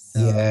 So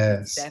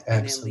yes,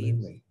 definitely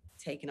absolutely.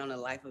 taking on a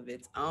life of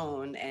its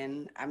own.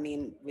 And I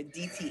mean, with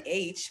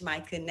DTH, my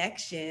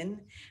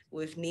connection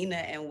with Nina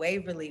and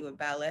Waverly with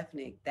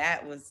Balethnic,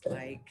 that was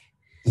like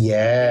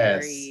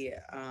very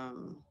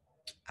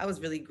I was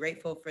really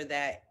grateful for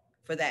that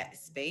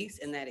space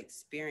and that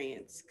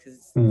experience,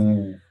 because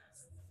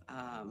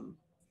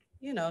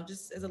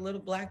just as a little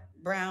Black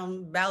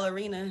brown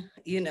ballerina,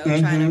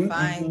 trying to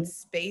find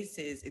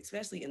spaces,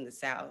 especially in the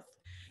South,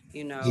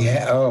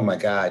 Yeah. Oh my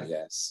God.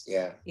 Yes.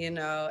 Yeah. And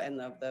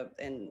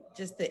and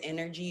just the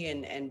energy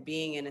and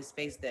being in a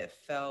space that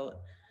felt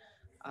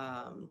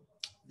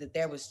that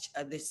there was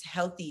this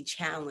healthy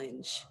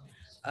challenge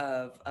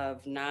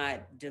of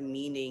not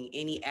demeaning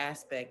any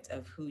aspect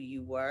of who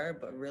you were,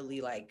 but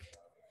really like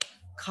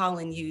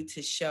calling you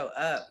to show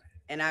up.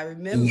 And I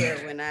remember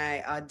when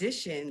I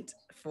auditioned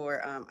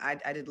for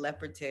I did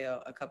Leopard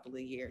Tail a couple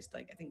of years,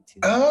 like I think 2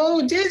 years.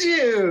 Oh, did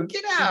you?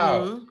 Get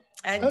out.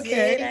 I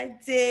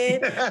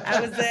did.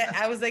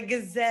 I was a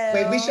gazelle.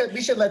 Wait,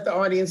 we should let the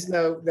audience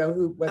know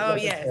what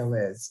Leopard Tail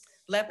is.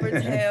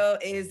 Leopard Tail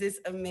is this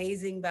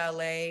amazing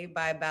ballet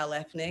by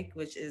Balethnic,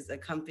 which is a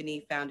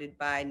company founded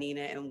by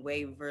Nina and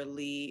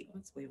Waverly.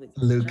 What's Waverly?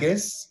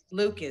 Lucas.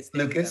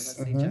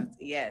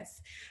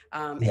 Yes.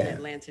 In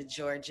Atlanta,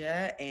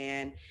 Georgia.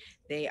 And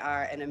they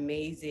are an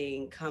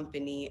amazing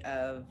company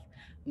of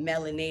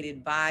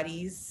melanated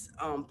bodies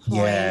on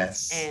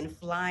point and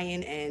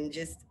flying, and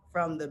just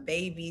from the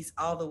babies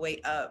all the way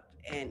up.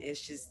 And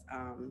it's just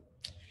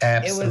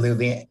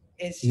absolutely.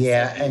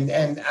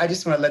 And I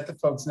just want to let the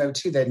folks know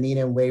too that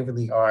Nina and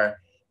Waverly are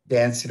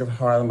Dance Center of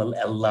Harlem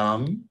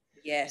alum.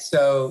 Yes.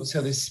 So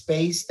the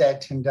space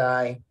that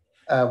Tendayi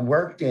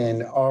worked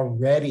in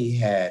already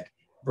had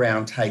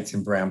brown tights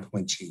and brown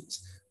point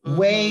shoes, Mm-hmm.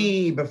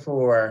 way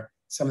before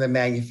some of the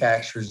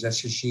manufacturers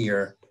just this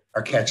year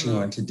are catching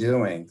Mm-hmm. on to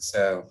doing.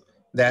 So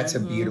that's a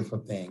Mm-hmm. beautiful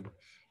thing.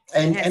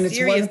 And has And it's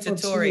serious wonderful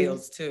too.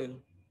 tutorials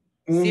too.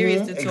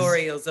 Serious Mm-hmm.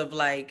 tutorials of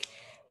like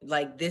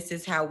this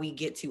is how we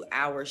get to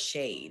our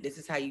shade. This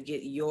is how you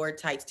get your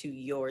tights to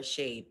your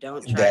shade.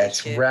 Don't try to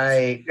That's shift,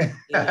 right.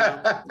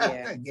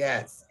 Yeah.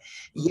 Yes.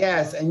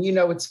 Yes. Mm-hmm. And you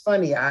know, it's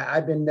funny.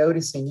 I've been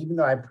noticing, even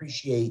though I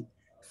appreciate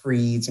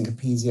Freeds and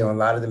Capezio and a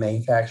lot of the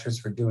manufacturers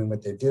for doing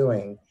what they're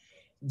doing,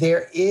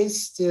 there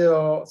is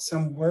still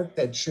some work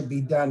that should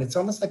be done. It's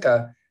almost like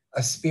a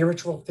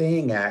spiritual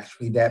thing,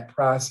 actually, that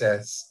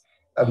process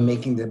of Mm.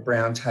 making the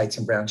brown tights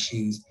and brown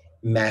shoes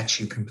match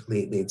you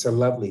completely. It's a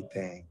lovely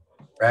thing,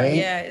 right?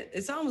 Yeah,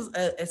 it's almost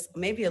it's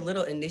maybe a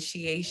little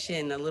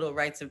initiation, a little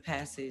rites of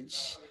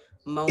passage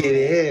It moment.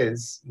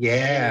 is.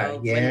 Yeah. When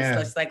it's Yeah.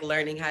 just like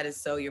learning how to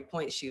sew your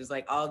point shoes,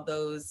 like all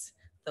those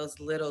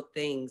little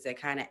things that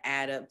kind of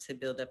add up to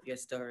build up your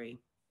story.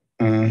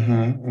 Yeah,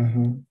 Mm-hmm,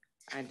 mm-hmm.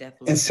 I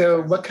definitely And so,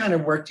 concur what with kind of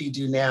that. work do you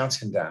do now,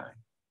 Tendai?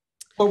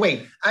 Well,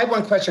 wait, I have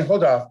one question.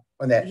 Hold off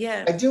on that.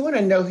 Yeah. I do want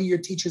to know who your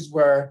teachers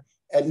were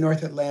at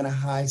North Atlanta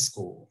High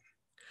School.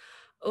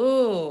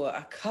 Oh,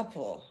 a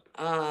couple.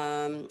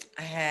 I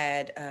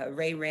had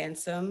Ray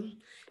Ransom.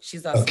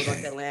 She's also North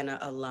Okay. Atlanta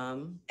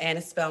alum and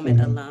a Spelman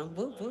Mhm. alum.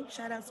 Whoop whoop!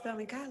 Shout out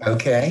Spelman College.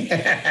 Okay.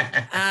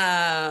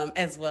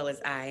 As well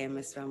as I am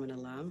a Spelman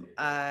alum.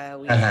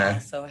 We Uh-huh.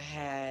 also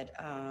had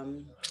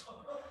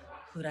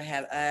who'd I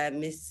have?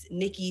 Miss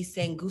Nikki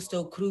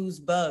Sangusto Cruz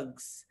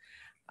Bugs.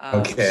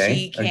 Okay.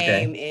 She Okay.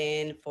 came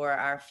in for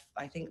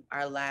I think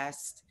our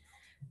last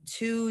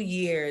 2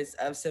 years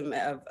of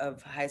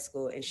of high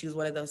school, and she was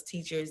one of those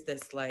teachers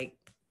that's like,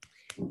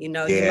 you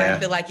might Yeah.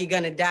 feel like you're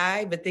gonna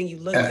die, but then you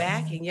look Uh,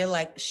 back and you're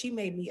like, she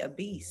made me a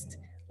beast.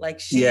 Like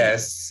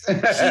yes.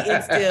 she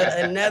instilled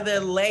another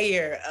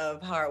layer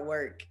of hard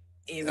work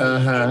in me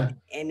Uh-huh.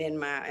 and in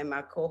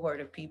my cohort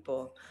of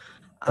people.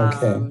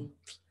 Okay. Um,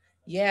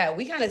 yeah,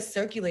 we kind of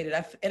circulated.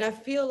 And I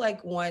feel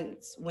like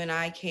once when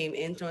I came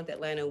into North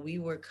Atlanta, we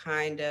were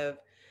kind of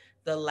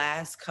the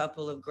last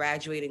couple of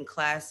graduating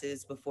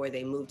classes before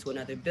they moved to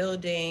another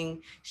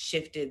building,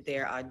 shifted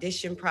their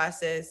audition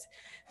process.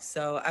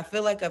 So I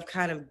feel like I've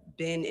kind of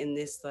been in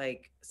this,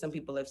 like some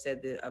people have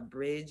said, a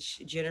bridge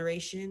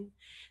generation,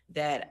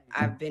 that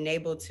I've been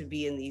able to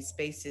be in these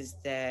spaces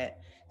that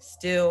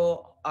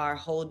still are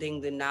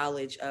holding the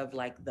knowledge of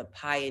like the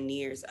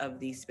pioneers of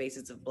these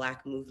spaces of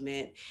Black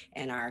movement,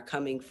 and are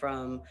coming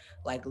from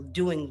like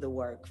doing the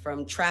work,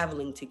 from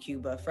traveling to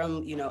Cuba,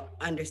 from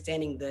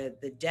understanding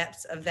the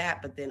depths of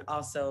that, but then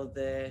also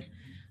the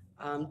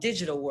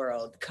digital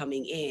world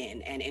coming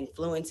in and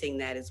influencing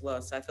that as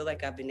well. So I feel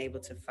like I've been able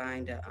to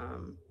find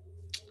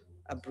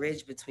a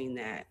bridge between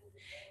that,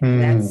 and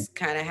Hmm. that's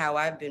kind of how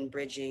I've been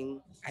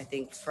bridging, I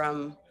think,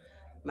 from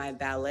my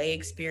ballet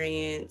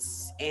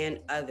experience and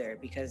other,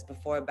 because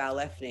before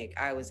Balletnik,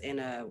 I was in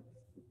a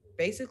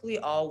basically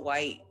all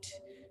white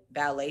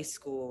ballet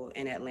school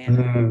in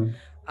Atlanta. Hmm.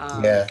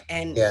 Yeah.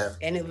 And Yeah.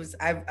 it was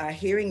I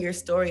hearing your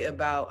story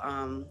about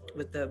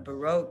with the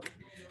Baroque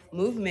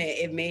movement,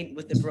 it made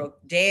with the Baroque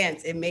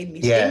dance, it made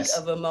me think Yes.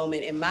 of a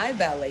moment in my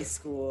ballet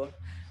school.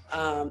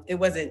 It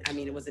wasn't, I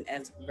mean, it wasn't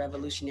as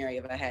revolutionary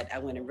if I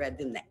went and read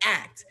them the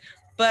act,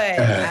 but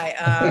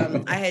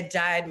Uh-huh. I had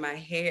dyed my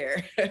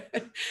hair.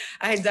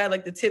 I had dyed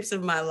like the tips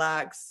of my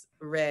locks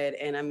red,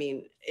 and I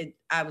mean,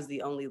 I was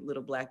the only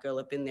little Black girl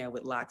up in there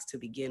with locks to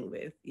begin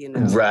with,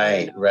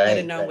 Right. let Right.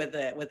 alone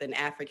Right. with an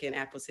African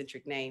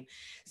Afrocentric name.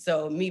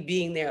 So me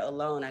being there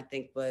alone, I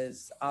think,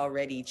 was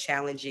already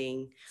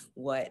challenging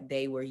what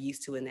they were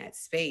used to in that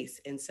space.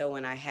 And so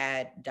when I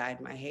had dyed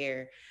my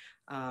hair,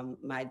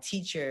 my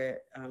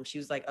teacher, she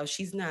was like, "Oh,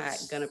 she's not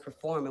gonna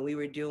perform," and we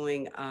were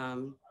doing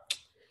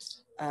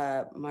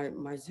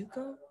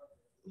Marzuko.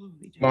 What were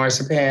we doing?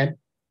 Marzipan.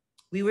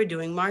 We were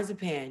doing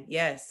marzipan.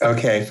 Yes,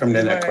 Okay, from the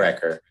we were.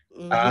 Nutcracker.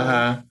 Mm-hmm.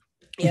 Uh-huh.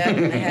 Yep,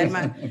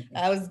 and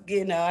I was,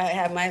 I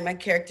had my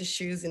character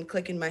shoes and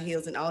clicking my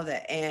heels and all of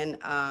that. And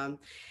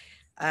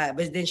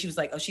but then she was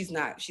like, "Oh, she's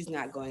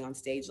not going on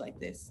stage like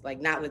this,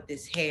 like not with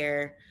this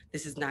hair.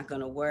 This is not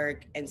going to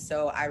work." And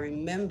so I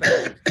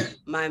remember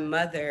my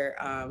mother.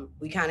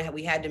 We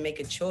had to make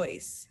a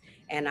choice,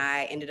 and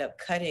I ended up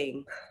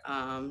cutting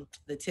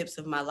the tips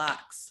of my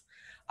locks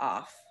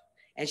off,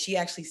 and she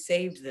actually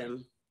saved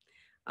them.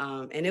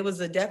 And it was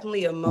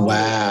definitely a moment.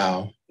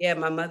 Wow. Yeah,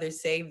 my mother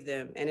saved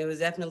them, and it was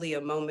definitely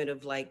a moment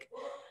of like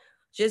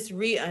just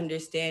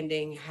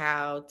re-understanding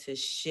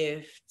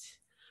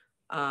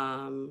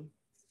um,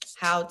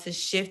 how to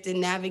shift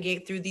and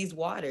navigate through these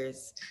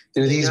waters,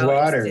 Through these and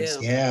waters.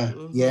 still, Yeah.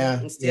 Yeah.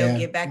 and still Yeah.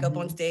 get back up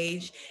on Mhm.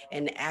 stage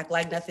and act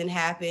like nothing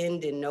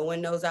happened, and no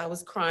one knows I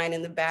was crying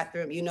in the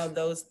bathroom.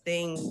 Those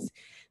things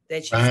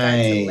that you start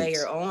to Right.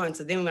 layer on.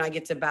 So then when I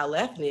get to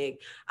Balletnik,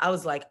 I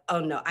was like, oh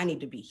no, I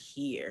need to be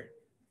here.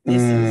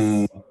 This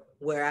Mm. is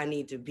where I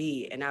need to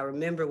be. And I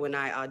remember when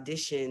I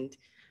auditioned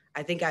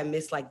I think I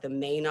missed like the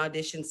main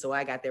audition, so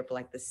I got there for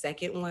like the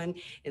second one,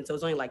 and so it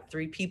was only like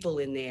 3 people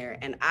in there.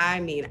 And I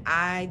mean,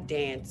 I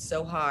danced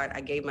so hard,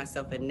 I gave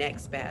myself a neck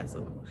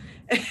spasm.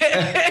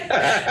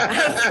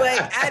 I was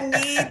like,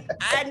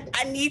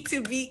 I need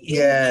to be in here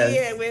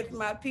Yes. with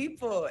my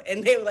people.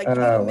 And they were like, give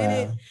me a Oh,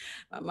 minute. wow.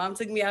 My mom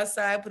took me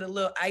outside, put a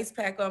little ice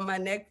pack on my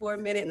neck for a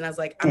minute, and I was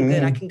like, I'm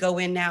good. I Mhm. can go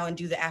in now and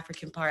do the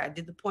African part. I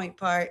did the point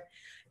part.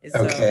 And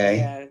so Okay.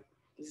 yeah,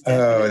 it's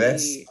Oh,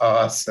 that's definitely,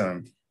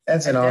 awesome.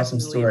 That's I an awesome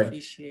definitely story.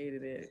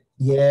 appreciated it.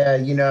 Yeah,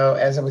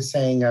 as I was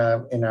saying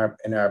in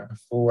our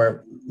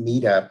before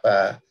meetup,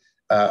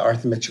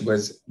 Arthur Mitchell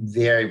was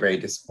very, very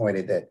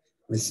disappointed that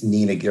Miss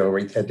Nina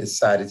Gilreath had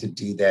decided to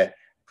do that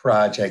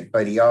project,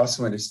 but he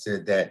also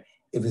understood that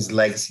if his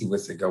legacy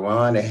was to go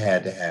on, it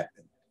had to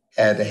happen.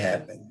 Had to Yeah.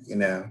 happen. It's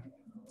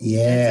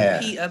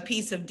Yeah. a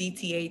piece of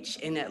DTH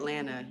in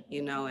Atlanta,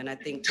 and I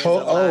think there's a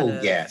lot Oh,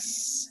 of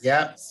yes.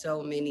 Yep.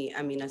 so many,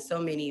 so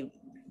many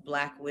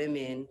Black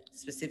women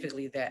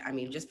specifically that,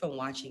 just from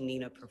watching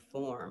Nina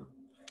perform,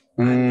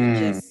 Mm,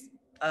 just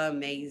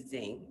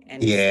amazing.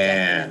 And it's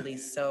yeah. definitely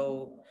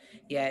so,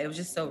 yeah, it was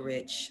just so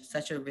rich,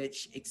 such a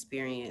rich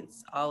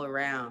experience all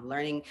around,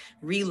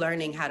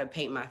 relearning how to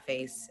paint my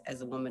face as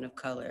a woman of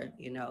color,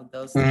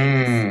 those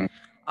things, Mm,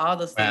 all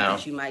those things wow.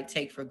 that you might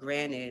take for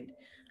granted.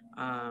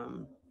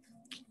 Um,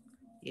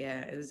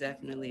 yeah, it was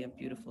definitely a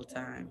beautiful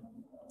time.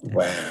 Definitely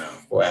Wow.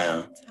 a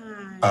Wow. beautiful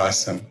time.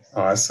 Awesome.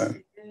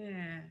 Awesome.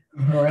 Yeah.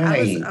 All I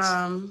was right.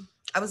 um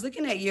I was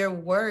looking at your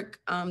work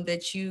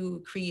that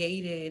you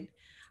created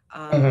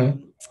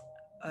Mm-hmm.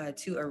 um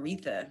to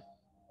Aretha.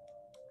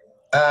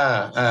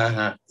 Uh-huh.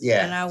 And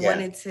Yeah,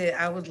 yeah.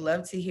 I would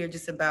love to hear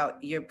just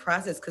about your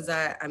process, because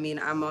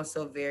I'm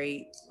also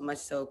very much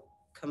so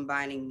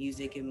combining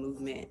music and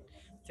movement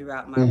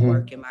throughout my Mm-hmm.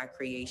 work and my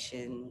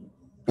creation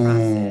Mm,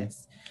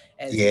 process,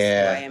 as just who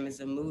I yeah. am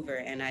as a mover.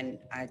 And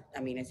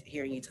it's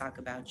hearing you talk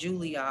about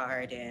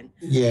Juilliard and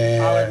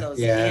all of Yeah, those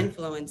yeah.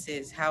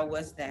 influences. How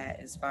was that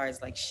as far as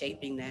like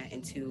shaping that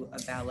into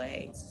a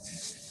ballet?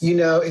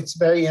 It's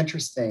very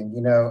interesting.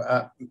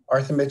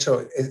 Arthur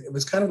Mitchell, it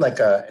was kind of like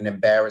an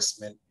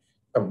embarrassment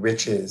of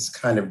riches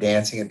kind of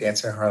dancing at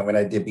Dancing in Harlem when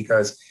I did,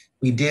 because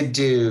we did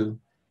do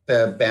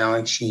the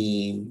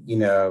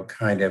Balanchine,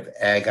 kind of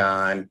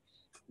Agon,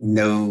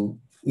 no,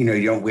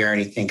 you don't wear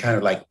anything, kind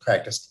of like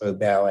practice flow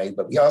ballet.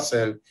 But we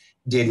also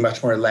did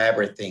much more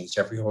elaborate things,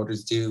 Jeffrey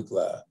Holder's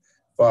Douglas,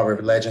 Fall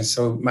River Legends.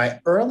 So my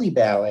early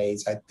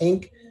ballets, I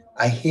think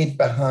I hid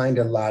behind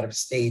a lot of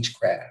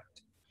stagecraft.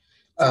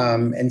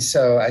 And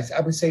so I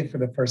would say for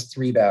the first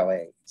three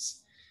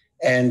ballets.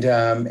 And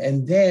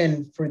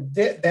then for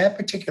that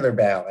particular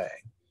ballet,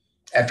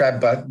 after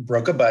I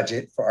broke a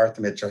budget for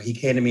Arthur Mitchell, he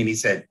came to me and he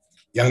said,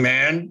 young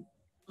man,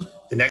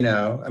 the next,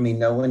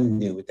 no one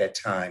knew at that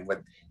time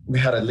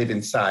how to live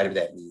inside of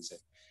that music.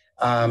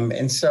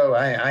 And so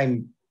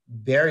I'm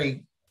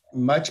very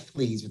much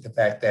pleased with the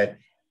fact that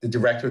the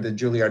director of the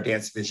Juilliard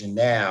Dance Division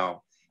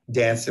now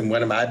danced in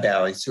one of my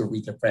ballets to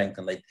Aretha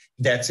Franklin. Like,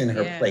 that's in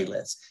her Yeah.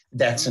 playlist.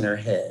 That's in her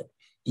head,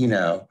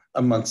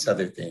 amongst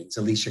other things,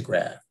 Alicia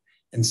Graff.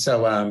 And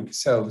so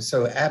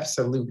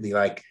absolutely,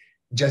 like,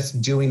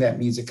 just doing that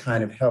music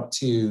kind of helped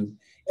to,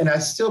 and I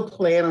still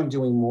plan on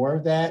doing more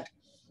of that.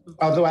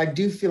 Although I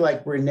do feel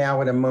like we're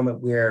now at a moment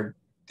where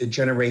the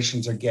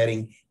generations are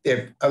getting,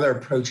 their other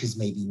approaches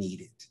may be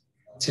needed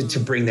to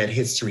bring that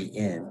history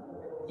in.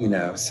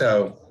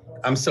 So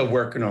I'm still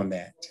working on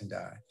that,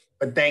 Tendai.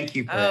 But thank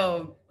you for that.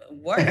 Oh,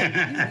 work.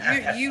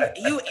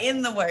 You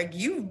in the work.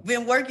 You've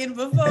been working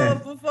before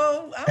I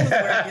was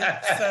working.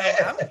 So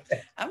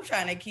I'm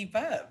trying to keep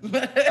up.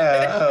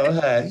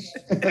 Hush.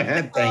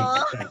 Thank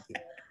you. Thank you.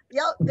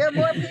 Yo, there are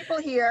more people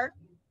here.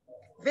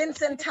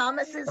 Vincent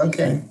Thomas is here.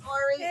 Okay.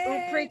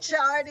 Ori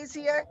Pritchard is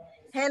here.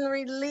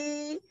 Henry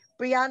Lee,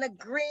 Brianna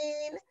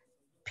Green,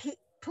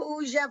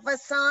 Pooja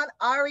Vasan,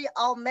 Ari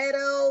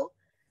Almedo,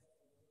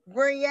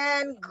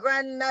 Brianne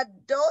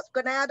Granados,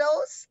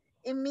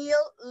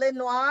 Emile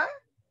Lenoir,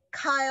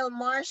 Kyle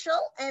Marshall,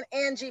 and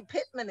Angie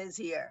Pittman is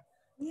here.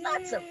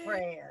 Lots of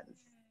friends.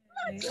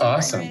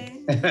 Awesome.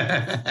 All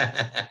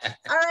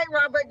right,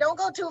 Robert, don't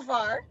go too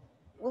far.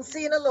 We'll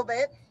see you in a little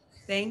bit.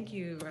 Thank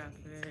you,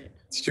 Robert.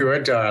 Sure,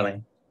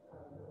 darling.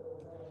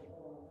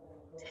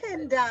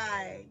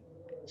 Tendai.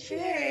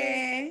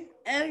 Cheers.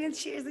 And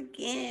cheers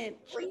again.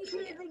 We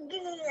cheers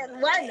again.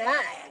 Why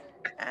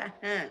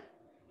not?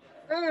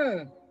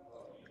 Uh-huh.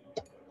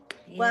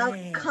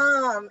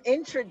 Welcome.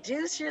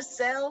 Introduce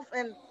yourself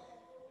and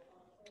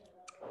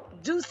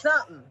do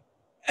something.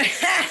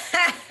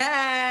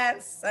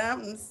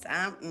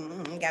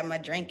 Something. Got my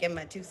drink and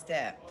my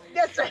two-step.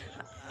 That's right.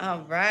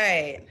 All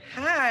right.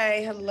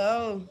 Hi.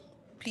 Hello,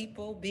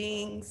 people,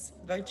 beings,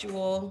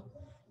 virtual,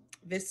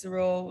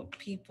 visceral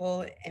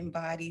people and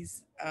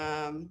bodies.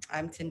 I'm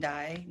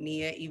Tendayi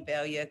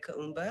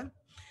Kuumba.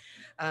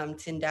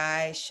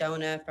 Tendai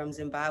Shona from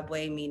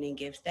Zimbabwe, meaning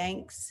give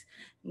thanks.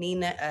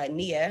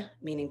 Nia,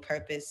 meaning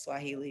purpose,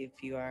 Swahili,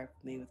 if you are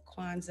familiar with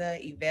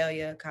Kwanzaa,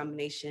 Evalia,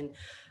 combination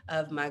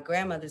of my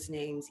grandmother's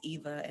names,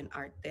 Eva and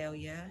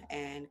Arthelia,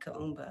 and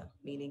Kuumba,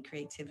 meaning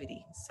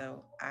creativity.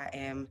 So I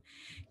am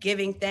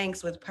giving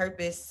thanks with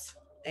purpose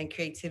and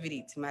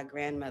creativity to my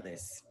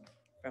grandmothers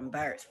from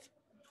birth.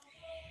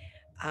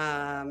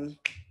 Um,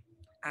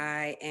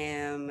 I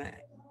am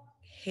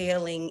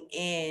hailing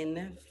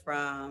in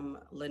from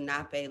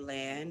Lenape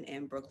land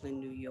in Brooklyn,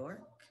 New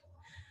York.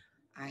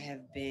 I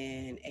have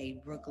been a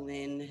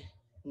Brooklynite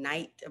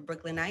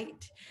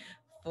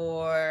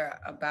for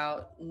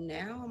about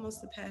now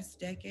almost the past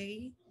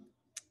decade.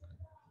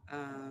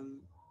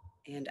 Um,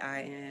 and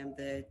I am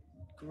the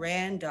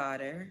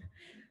granddaughter.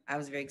 I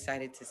was very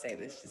excited to say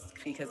this just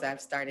because I've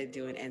started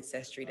doing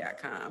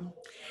ancestry.com,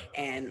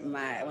 and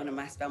my one of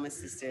my Spelman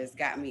sisters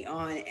got me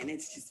on, and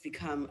it's just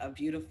become a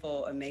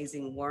beautiful,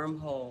 amazing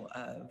wormhole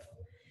of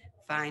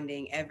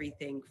finding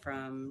everything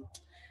from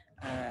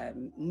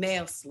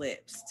mail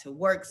slips to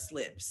work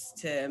slips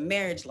to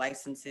marriage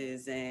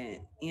licenses, and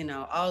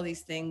all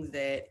these things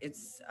that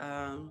it's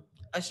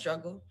a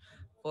struggle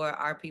for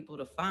our people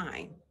to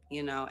find.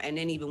 And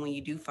then even when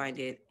you do find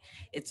it,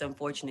 it's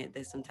unfortunate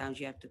that sometimes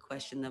you have to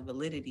question the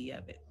validity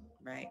of it,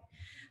 right?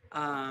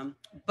 um,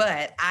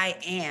 but I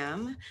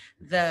am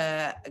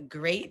the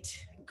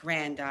great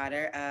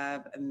granddaughter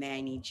of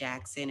Manny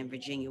Jackson and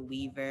Virginia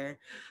Weaver,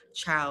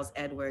 Charles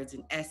Edwards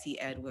and Essie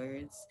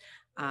Edwards,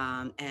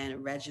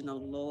 and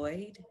Reginald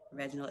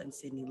and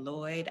Sidney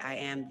Lloyd. I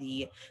am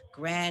the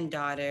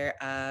granddaughter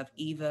of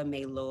Eva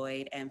May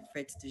Lloyd and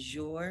Fritz de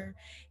Jour,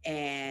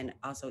 and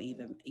also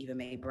Eva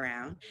May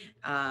Brown,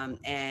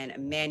 and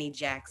Manny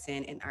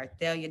Jackson and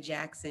Arthelia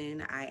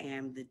Jackson. I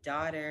am the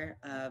daughter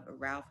of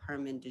Ralph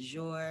Herman de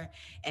Jour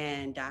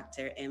and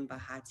Dr.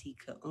 Mbahati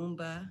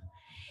Kuumba,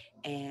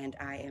 and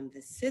I am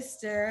the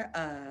sister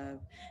of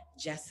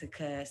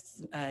Jessica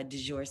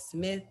DeJour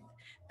Smith,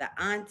 the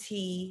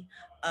auntie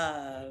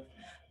of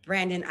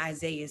Brandon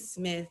Isaiah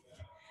Smith,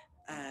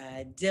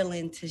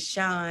 Dylan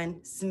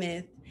Tashawn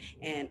Smith,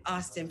 and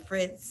Austin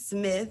Fritz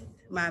Smith,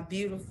 my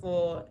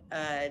beautiful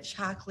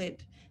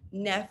chocolate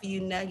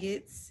nephew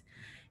Nuggets.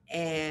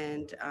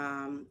 And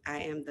I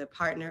am the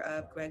partner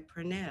of Greg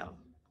Purnell.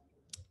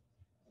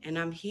 And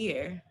I'm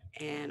here,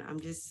 and I'm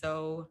just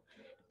so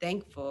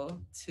thankful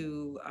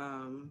to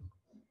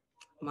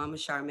Mama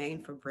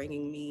Charmaine for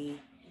bringing me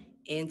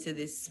into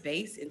this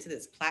space, into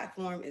this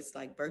platform. It's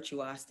like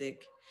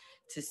virtuosic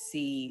to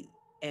see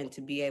and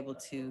to be able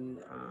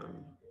to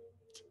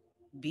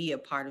be a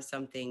part of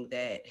something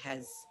that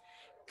has,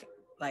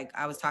 like,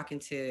 I was talking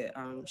to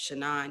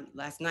Shannon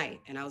last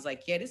night, and I was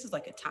like, yeah, this is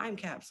like a time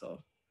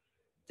capsule.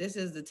 This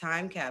is the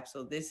time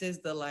capsule. This is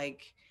the,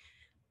 like,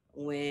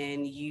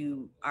 when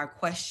you are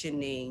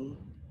questioning,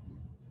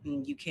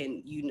 you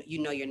can,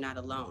 you're not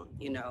alone,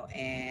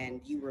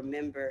 and you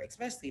remember,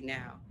 especially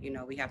now,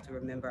 we have to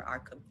remember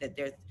that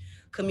there's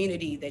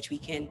community that we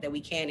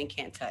can and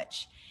can't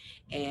touch.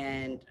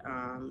 And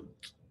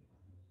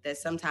that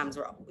sometimes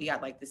we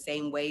got like the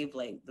same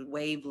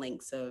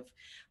wavelengths of,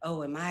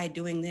 oh, am I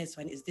doing this?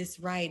 Is this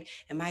right?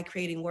 Am I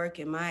creating work?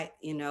 Am I,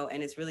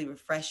 and it's really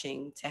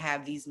refreshing to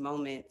have these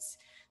moments,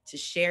 to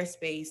share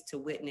space, to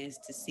witness,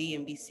 to see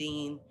and be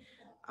seen.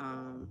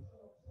 Um,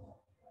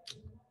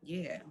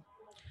 yeah,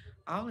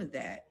 all of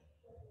that.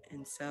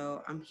 And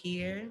so I'm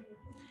here.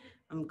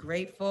 I'm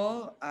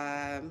grateful.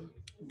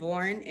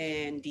 Born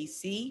in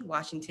DC,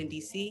 Washington,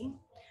 DC.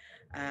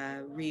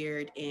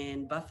 Reared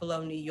in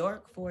Buffalo, New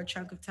York for a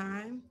chunk of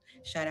time.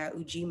 Shout out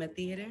Ujima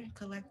Theater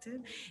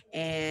Collective.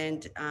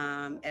 And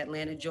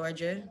Atlanta,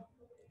 Georgia.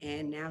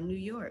 And now New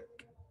York.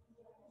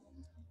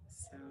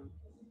 So,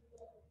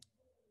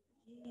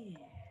 yeah.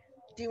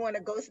 Do you want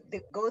to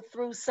go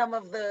through some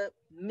of the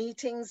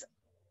meetings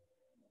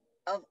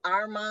of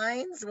our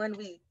minds when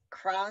we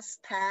cross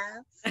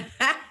paths?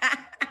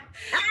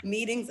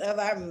 Meetings of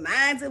our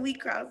minds and we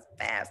cross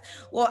paths.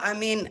 Well, I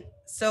mean,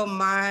 so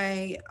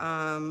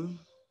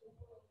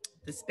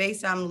the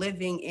space I'm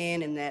living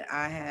in and that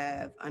I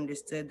have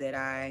understood that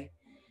I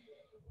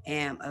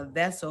am a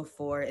vessel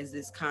for is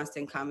this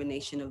constant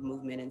combination of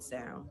movement and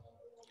sound.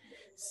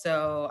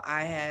 So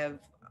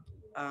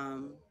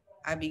um,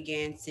 I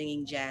began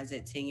singing jazz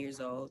at 10 years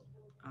old.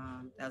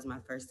 That was my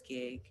first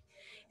gig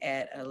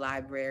at a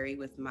library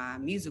with my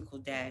musical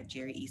dad,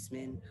 Jerry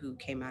Eastman, who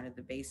came out of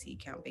the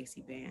Count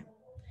Basie band.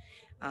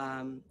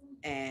 Um,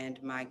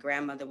 and my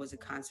grandmother was a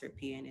concert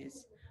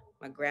pianist.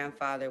 My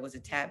grandfather was a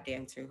tap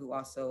dancer who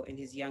also, in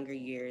his younger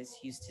years,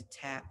 used to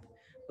tap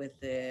with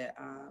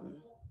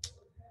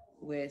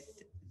with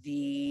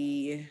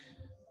the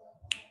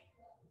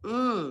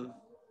mm,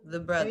 the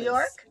New brothers,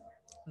 York?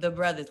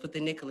 with the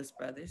Nicholas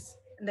brothers.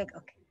 Nick,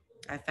 okay.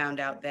 I found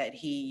out that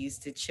he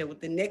used to chill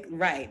with the Nick.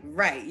 Right.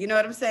 You know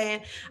what I'm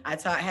saying?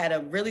 Had a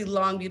really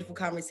long, beautiful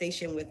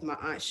conversation with my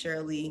Aunt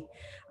Shirley,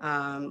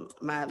 my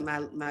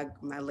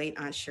late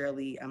Aunt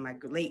Shirley, my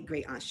late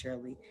great Aunt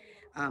Shirley,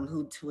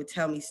 who would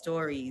tell me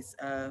stories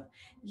of,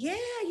 yeah,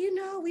 you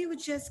know, we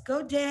would just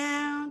go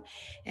down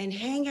and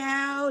hang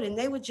out, and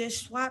they would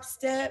just swap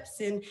steps,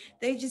 and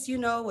they just, you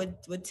know,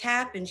 would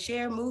tap and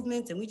share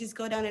movements, and we just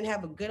go down and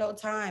have a good old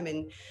time.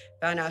 And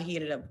found out he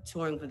ended up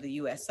touring for the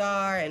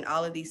USR and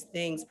all of these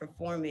things,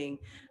 performing,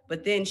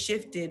 but then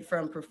shifted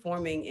from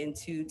performing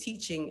into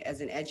teaching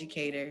as an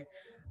educator.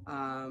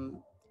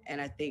 And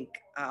I think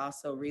I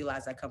also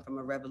realized I come from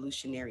a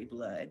revolutionary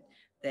blood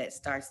that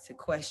starts to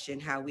question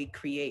how we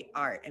create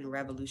art and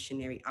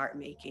revolutionary art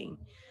making,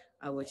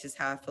 which is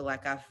how I feel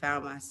like I've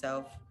found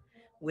myself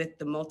with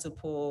the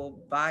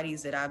multiple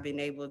bodies that I've been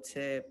able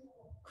to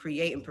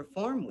create and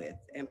perform with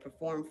and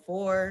perform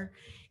for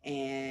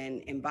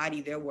and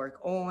embody their work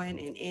on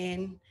and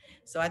in.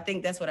 So I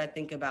think that's what I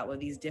think about with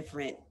these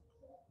different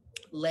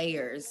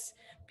layers,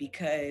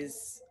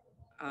 because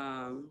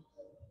um,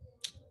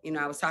 you know,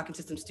 I was talking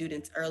to some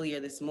students earlier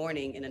this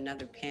morning in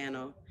another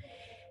panel,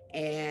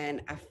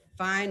 and I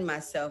find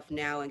myself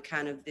now in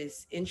kind of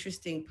this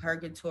interesting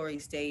purgatory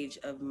stage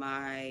of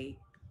my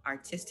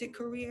artistic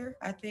career,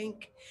 I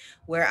think,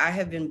 where I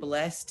have been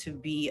blessed to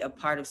be a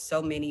part of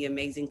so many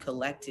amazing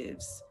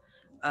collectives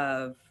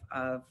of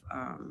of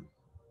um,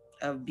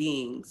 of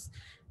beings,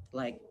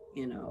 like,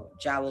 you know,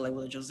 Jawole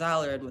Will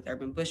Josallard with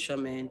Urban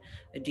Bushwoman,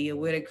 Adia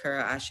Whitaker,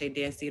 Ashe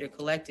Dance Theater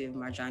Collective,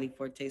 Marjani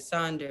Forte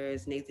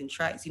Saunders, Nathan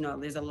Trice. You know,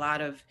 there's a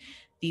lot of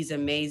these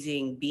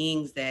amazing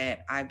beings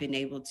that I've been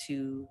able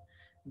to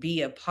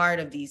be a part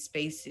of these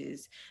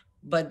spaces.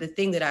 But the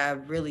thing that I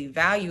really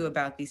value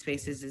about these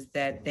spaces is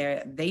that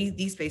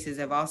these spaces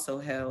have also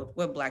held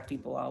what Black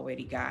people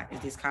already got, is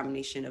this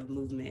combination of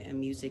movement and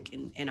music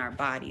in our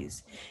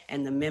bodies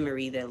and the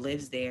memory that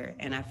lives there.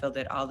 And I felt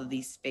that all of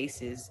these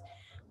spaces,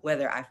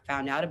 whether I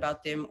found out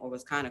about them or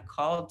was kind of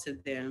called to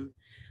them,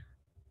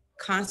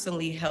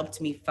 constantly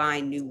helped me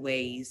find new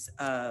ways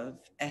of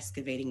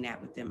excavating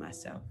that within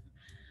myself.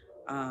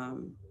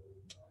 Um,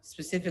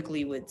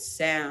 Specifically with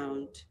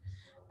sound,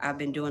 I've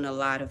been doing a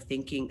lot of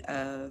thinking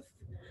of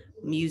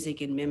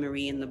music and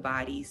memory in the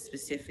body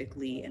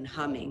specifically, and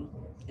humming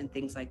and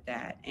things like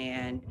that.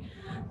 And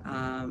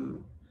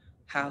um,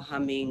 how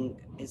humming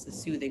is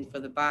soothing for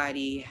the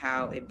body,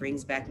 how it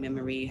brings back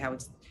memory,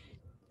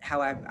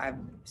 how I've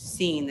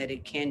seen that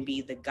it can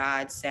be the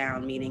God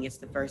sound, meaning it's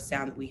the first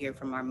sound that we hear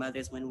from our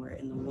mothers when we're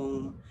in the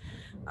womb,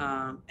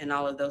 and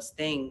all of those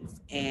things.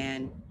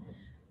 And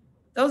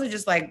those are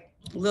just like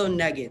little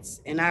nuggets.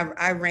 And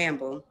I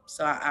ramble,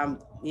 so I'm,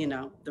 you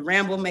know, the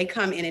ramble may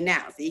come in and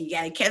out. So you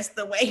gotta catch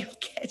the wave,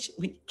 catch it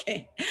when you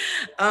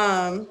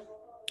can.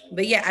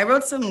 But yeah, I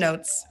wrote some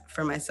notes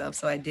for myself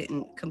so I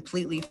didn't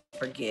completely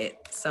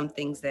forget some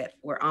things that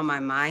were on my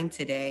mind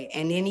today.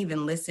 And then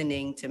even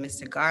listening to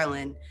Mr.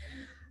 Garland,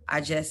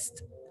 I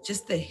just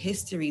the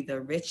history, the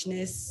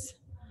richness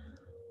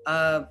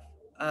of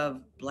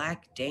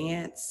Black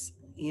dance,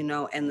 you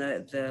know, and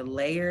the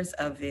layers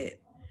of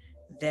it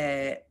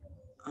that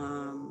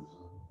um,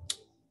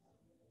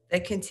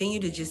 that continue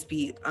to just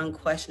be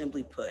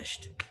unquestionably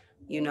pushed,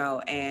 you know,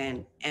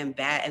 and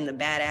bad, and the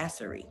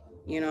badassery,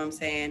 you know what I'm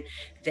saying,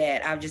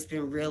 that I've just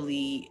been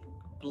really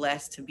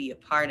blessed to be a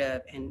part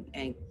of, and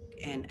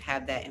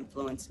have that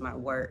influence my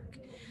work.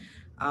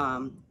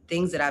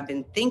 Things that I've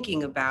been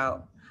thinking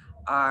about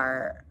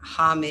are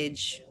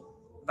homage,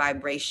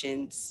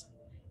 vibrations,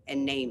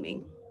 and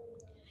naming.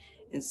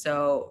 And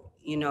so,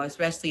 you know,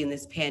 especially in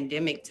this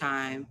pandemic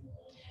time,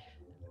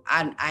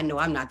 I know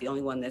I'm not the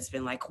only one that's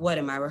been like, what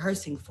am I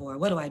rehearsing for?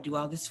 What do I do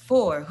all this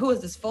for? Who is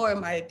this for?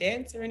 Am I a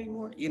dancer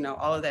anymore? You know,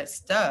 all of that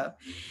stuff.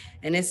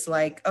 And it's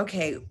like,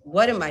 okay,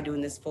 what am I doing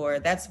this for?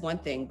 That's one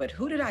thing. But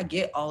who did I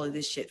get all of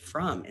this shit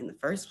from in the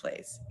first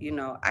place? You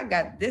know, I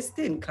didn't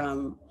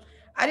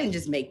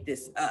just make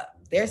this up.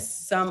 There's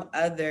some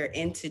other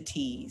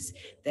entities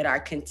that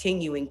are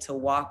continuing to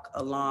walk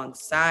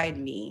alongside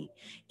me,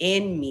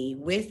 in me,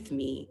 with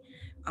me,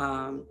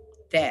 um,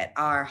 that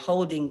are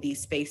holding these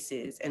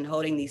spaces, and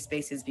holding these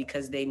spaces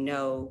because they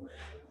know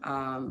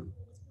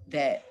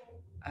that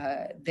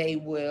they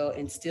will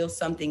instill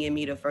something in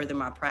me to further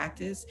my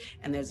practice.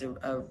 And there's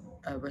a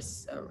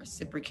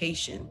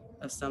reciprocation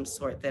of some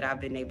sort that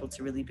I've been able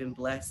to really been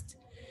blessed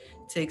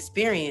to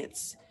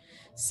experience.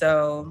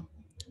 So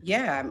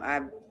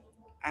yeah,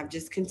 I've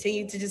just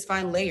continued to just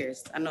find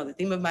layers. I know the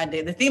theme of my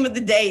day, the theme of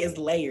the day is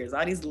layers,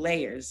 all these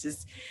layers,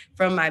 just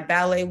from my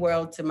ballet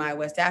world to my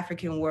West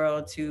African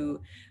world to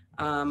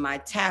my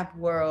tap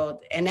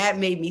world. And that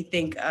made me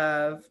think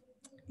of,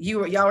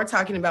 y'all were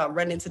talking about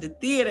running to the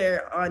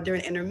theater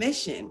during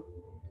intermission.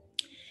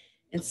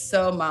 And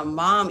so my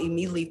mom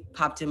immediately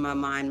popped in my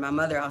mind. My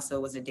mother also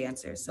was a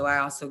dancer. So I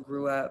also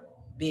grew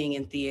up being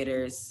in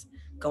theaters,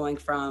 going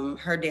from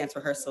her dance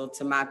rehearsal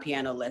to my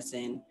piano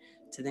lesson,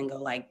 to then go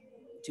like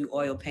do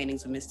oil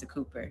paintings with Mr.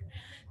 Cooper.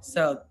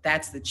 So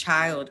that's the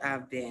child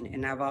I've been.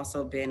 And I've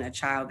also been a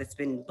child that's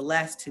been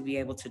blessed to be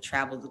able to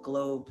travel the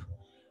globe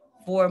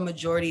for a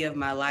majority of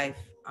my life.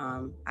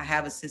 I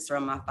have a sister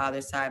on my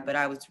father's side, but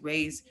I was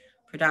raised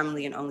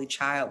predominantly an only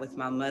child with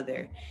my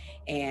mother,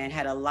 and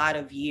had a lot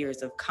of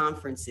years of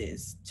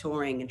conferences,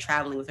 touring and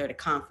traveling with her to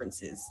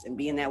conferences, and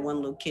being that one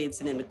little kid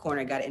sitting in the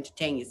corner, got to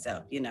entertain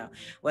yourself,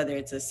 whether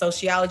it's a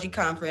sociology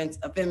conference,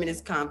 a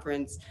feminist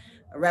conference,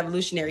 a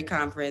revolutionary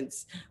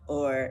conference,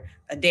 or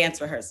a dance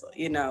rehearsal,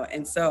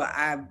 And so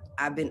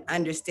I've been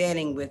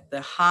understanding with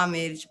the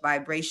homage,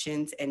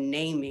 vibrations, and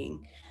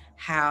naming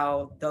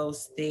how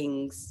those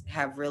things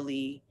have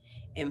really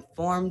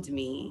informed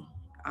me,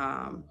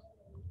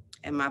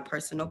 in my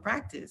personal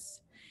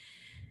practice.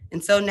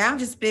 And so now I've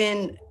just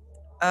been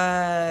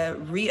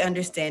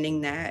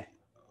re-understanding that,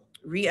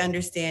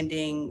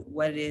 re-understanding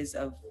what it is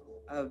of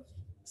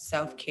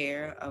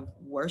self-care, of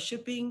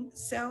worshiping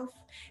self.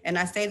 And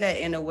I say that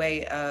in a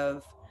way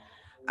of,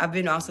 I've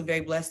been also very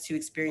blessed to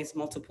experience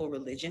multiple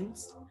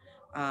religions,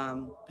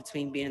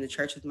 between being in the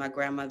church with my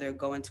grandmother,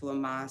 going to a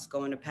mosque,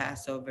 going to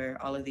Passover,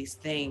 all of these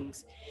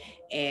things.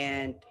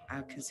 And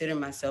I consider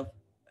myself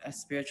a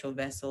spiritual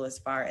vessel as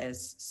far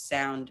as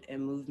sound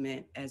and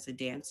movement as a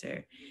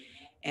dancer.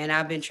 And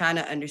I've been trying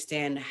to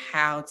understand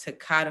how to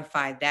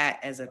codify that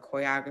as a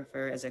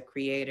choreographer, as a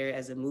creator,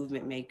 as a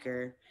movement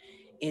maker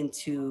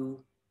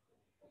into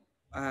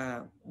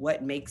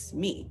what makes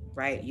me,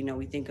 right?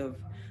 We think of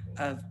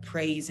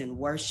praise and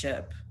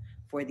worship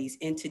for these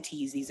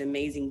entities, these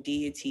amazing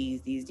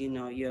deities, these,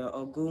 your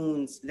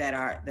oguns that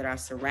are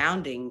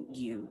surrounding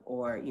you,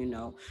 or,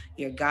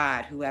 your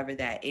God, whoever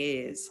that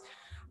is.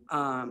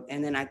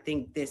 And then I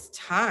think this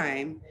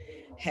time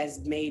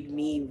has made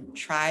me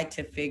try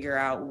to figure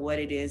out what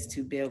it is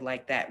to build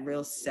like that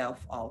real self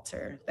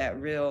altar, that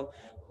real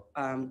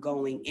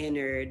going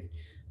inward.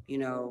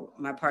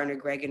 My partner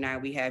Greg and I,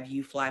 we have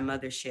You Fly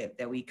Mothership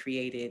that we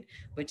created,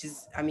 which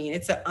is, I mean,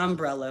 it's an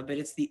umbrella, but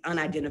it's the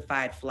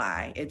unidentified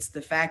fly. It's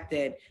the fact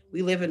that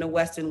we live in a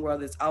Western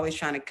world that's always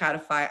trying to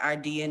codify our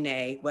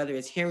DNA, whether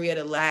it's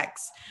Henrietta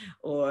Lacks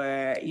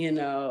or,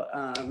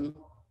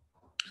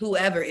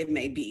 whoever it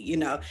may be,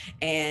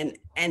 and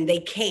they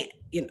can't,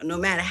 no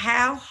matter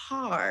how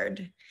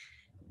hard,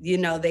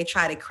 they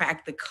try to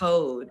crack the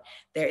code.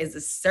 There is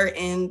a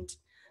certain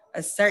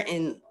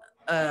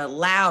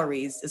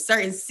Lowry's, a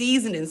certain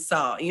seasoning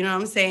salt, you know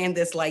what I'm saying?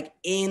 That's like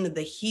in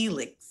the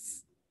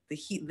helix,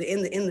 in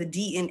the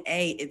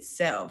DNA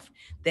itself,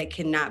 that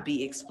cannot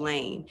be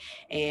explained.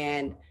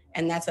 And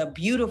that's a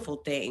beautiful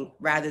thing,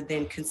 rather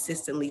than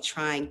consistently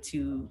trying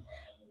to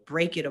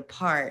break it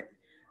apart.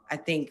 I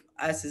think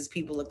us as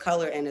people of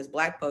color and as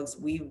Black folks,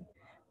 we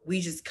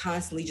just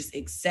constantly just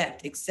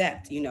accept, we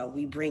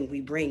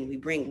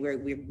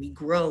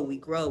grow,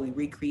 we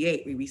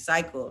recreate, we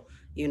recycle,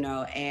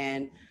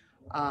 and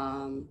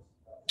um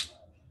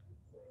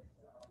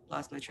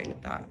lost my train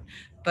of thought.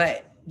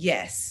 But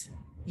yes,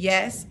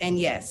 and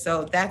yes.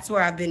 So that's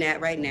where I've been at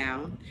right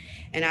now.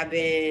 And I've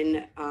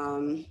been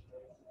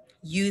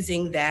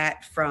using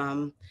that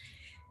from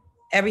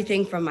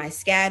everything from my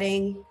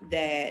scatting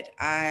that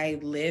I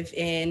live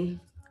in.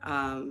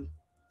 Um,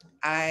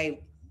 I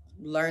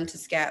learned to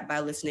scat by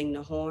listening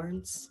to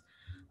horns.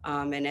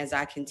 And as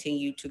I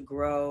continue to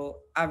grow,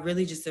 I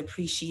really just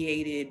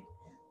appreciated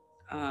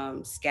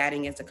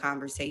scatting as a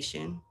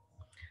conversation.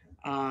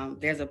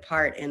 There's a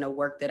part in a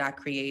work that I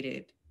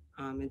created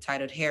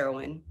entitled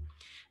Heroin,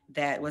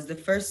 that was the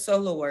first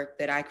solo work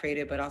that I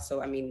created, but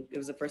also, I mean, it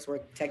was the first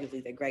work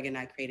technically that Greg and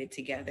I created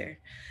together.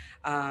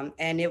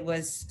 And it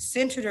was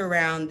centered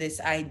around this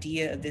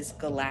idea of this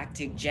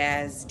galactic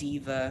jazz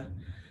diva,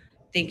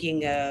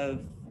 thinking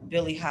of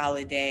Billie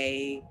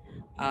Holiday,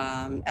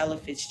 Ella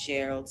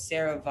Fitzgerald,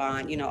 Sarah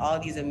Vaughan, all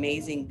these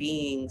amazing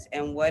beings,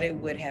 and what it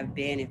would have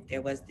been if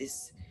there was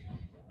this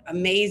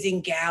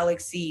amazing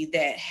galaxy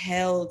that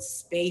held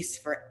space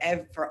for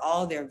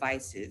all their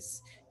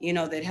vices,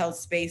 that held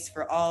space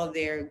for all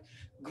their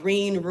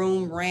green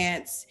room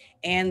rants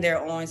and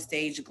their on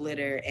stage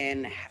glitter,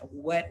 and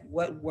what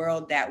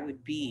world that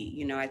would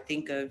be. I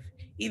think of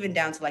even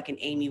down to like an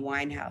Amy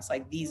Winehouse,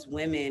 like these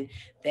women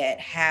that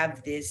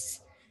have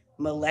this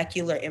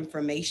molecular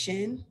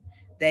information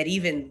that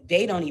even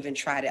they don't even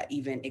try to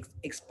even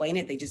explain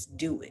it, they just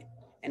do it,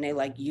 and they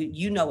like,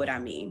 you know what I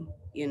mean.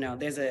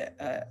 There's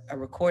a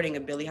recording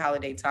of Billie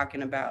Holiday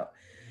talking about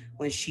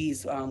when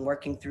she's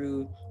working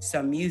through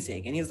some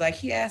music, and he was like,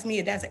 he asked me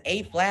if that's an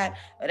A flat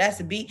or that's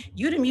a B.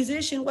 You the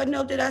musician, what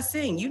note did I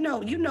sing? You know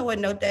what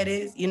note that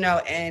is.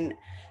 And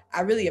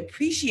I really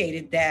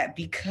appreciated that,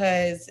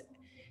 because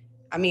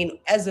I mean,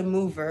 as a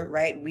mover,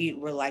 right? We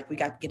were like, we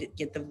got to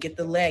get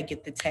the leg,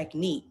 get the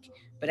technique.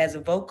 But as a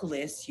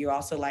vocalist, you're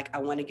also like, I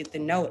want to get the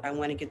note, I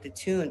want to get the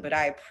tune. But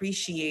I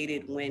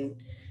appreciated when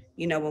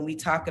we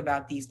talk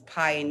about these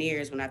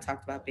pioneers, when I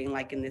talked about being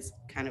like in this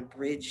kind of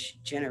bridge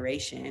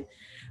generation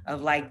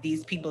of like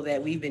these people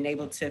that we've been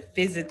able to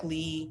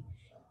physically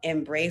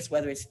embrace,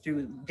 whether it's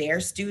through their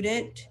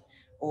student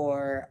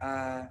or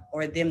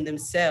them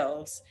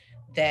themselves,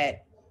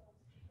 that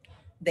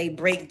they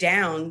break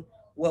down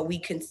what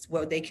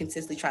they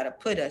consistently try to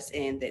put us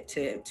in, that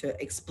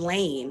to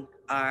explain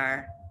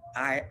our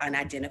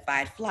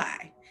unidentified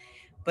fly.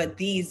 But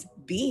these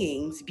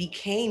beings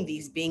became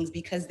these beings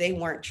because they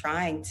weren't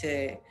trying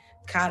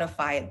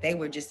codify it. They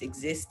were just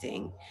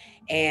existing.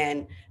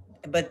 And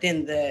but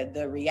then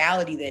the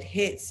reality that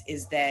hits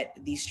is that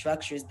these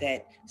structures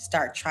that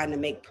start trying to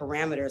make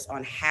parameters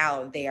on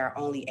how they are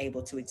only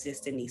able to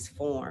exist in these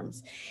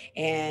forms,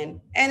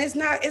 and it's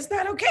not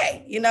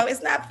okay,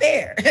 it's not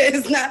fair.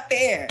 It's not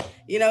fair,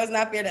 it's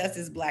not fair to us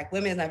as Black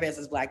women, it's not fair to us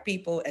as Black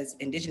people, as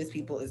Indigenous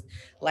people, is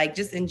like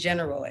just in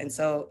general. And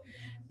so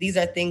these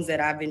are things that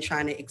I've been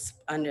trying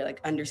to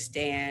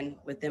understand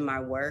within my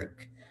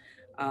work.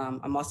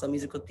 I'm also a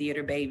musical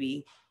theater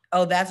baby.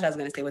 Oh, that's what I was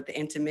gonna say with the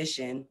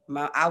intermission.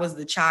 I was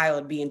the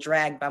child being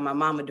dragged by my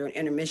mama during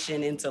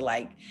intermission into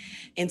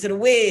the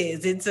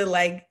whiz, into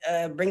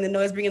bring the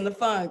noise, bring in the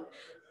funk,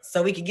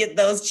 so we could get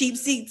those cheap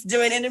seats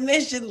during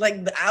intermission.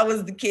 I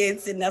was the kid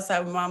sitting outside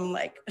with mom,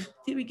 like,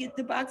 did we get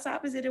the box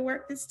office? Did it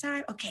work this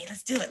time? Okay,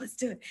 let's do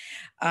it.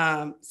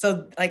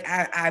 So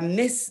I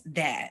miss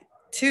that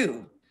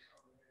too.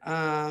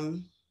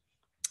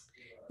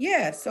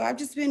 Yeah, so I've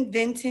just been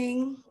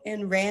venting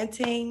and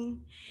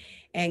ranting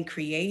and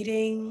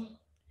creating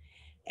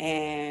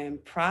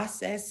and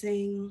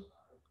processing,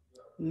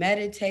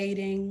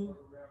 meditating,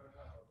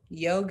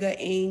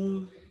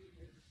 yoga-ing,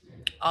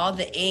 all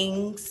the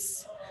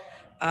ings.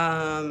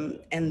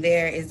 And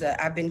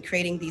I've been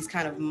creating these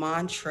kind of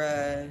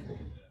mantra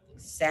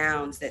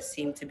sounds that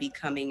seem to be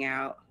coming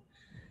out.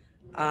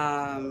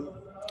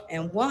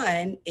 And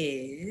one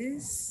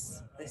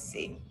is, let's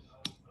see.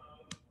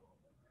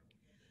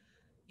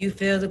 You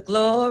feel the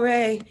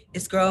glory,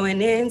 it's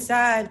growing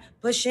inside,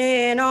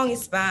 pushing on your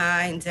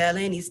spine,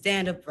 telling you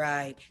stand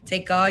upright.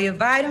 Take all your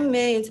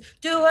vitamins,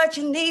 do what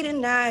you need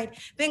tonight.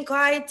 Been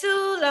quiet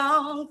too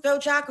long, throat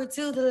chakra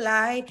to the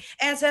light.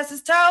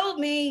 Ancestors told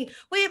me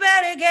we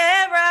better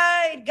get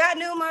right. Got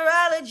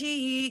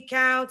numerology,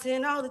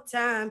 counting all the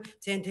time,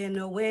 tinting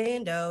the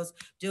windows,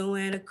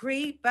 doing a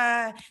creep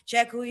by.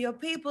 Check who your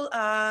people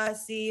are,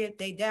 see if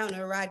they down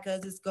to ride,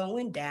 cause it's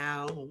going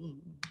down.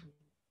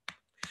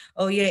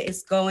 Oh yeah,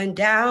 it's going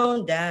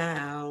down,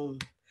 down.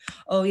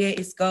 Oh yeah,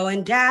 it's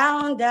going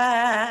down,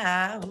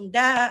 down,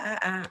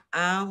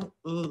 down.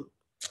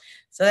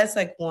 So that's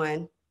like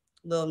one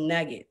little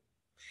nugget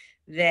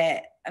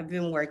that I've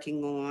been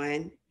working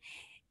on.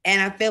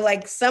 And I feel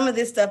like some of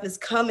this stuff is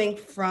coming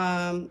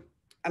from,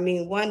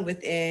 one,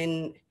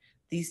 within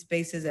these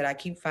spaces that I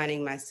keep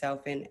finding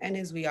myself in, and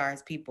as we are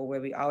as people,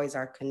 where we always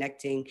are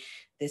connecting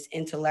this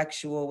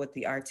intellectual with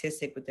the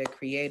artistic, with the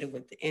creative,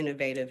 with the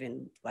innovative,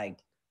 and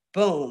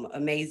boom,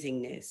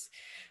 amazingness,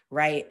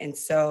 right? And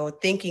so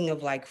thinking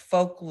of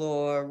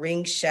folklore,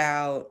 ring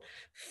shout,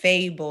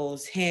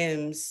 fables,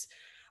 hymns,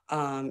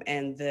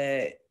 and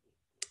the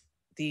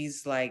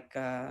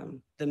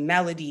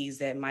melodies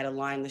that might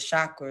align the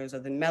chakras, or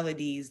the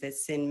melodies that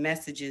send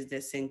messages,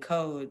 that send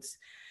codes.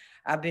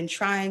 I've been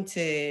trying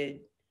to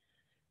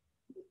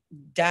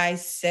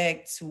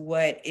dissect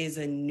what is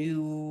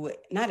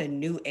not a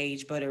new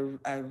age, but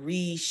a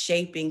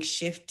reshaping,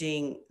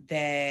 shifting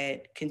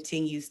that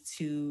continues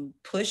to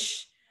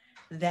push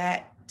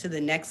that to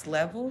the next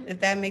level, if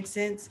that makes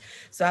sense.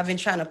 So I've been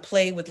trying to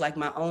play with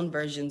my own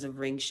versions of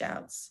ring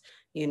shouts,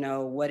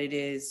 what it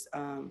is.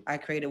 I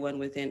created one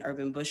within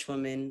Urban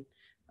Bushwoman,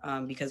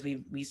 because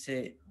we've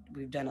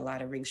done a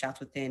lot of ring shouts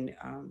within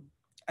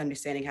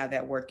understanding how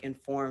that work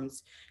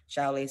informs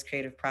Shaolei's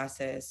creative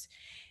process.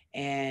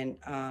 And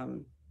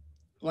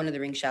one of the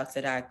ring shouts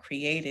that I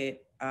created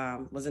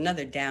was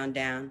another down,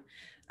 down.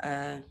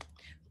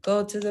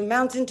 Go to the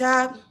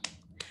mountaintop,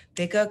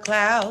 pick a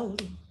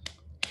cloud,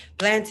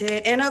 plant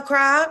it in a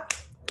crop,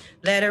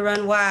 let it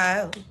run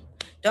wild.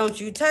 Don't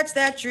you touch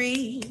that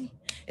tree,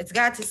 it's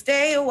got to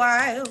stay a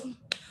while.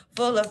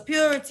 Full of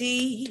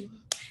purity,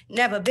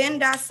 never been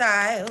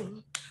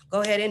docile.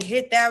 Go ahead and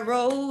hit that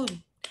road,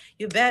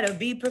 you better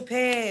be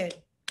prepared.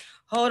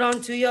 Hold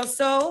on to your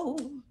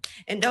soul,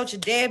 and don't you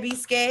dare be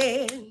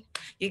scared.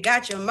 You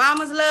got your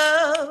mama's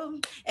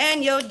love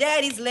and your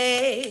daddy's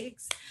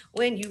legs.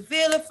 When you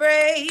feel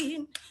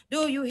afraid,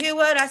 do you hear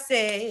what I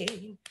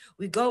say?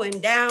 We going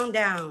down,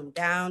 down,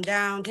 down,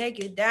 down. Take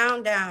it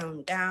down,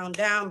 down, down,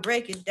 down.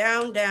 Break it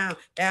down, down,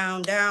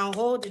 down, down.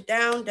 Hold it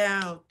down,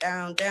 down,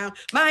 down, down.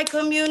 My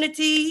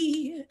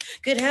community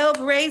could help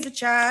raise a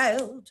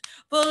child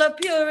full of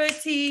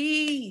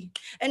purity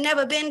and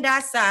never been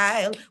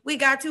docile. We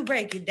got to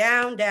break it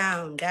down,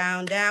 down,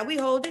 down, down. We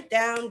hold it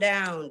down,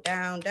 down,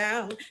 down,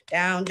 down,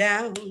 down,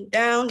 down,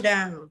 down,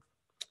 down.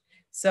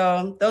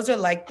 So those are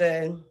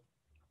the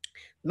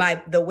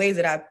ways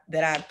that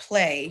I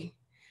play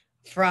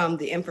from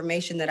the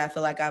information that I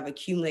feel like I've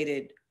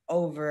accumulated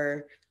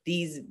over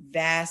these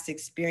vast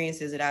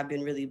experiences that I've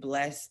been really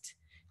blessed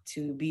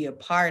to be a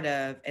part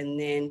of. And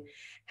then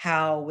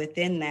how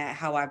within that,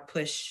 how I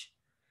push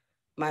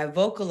my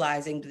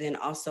vocalizing, but then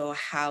also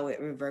how it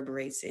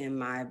reverberates in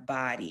my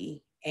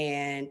body.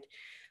 And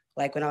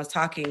when I was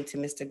talking to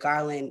Mr.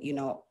 Garland,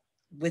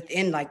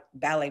 within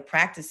ballet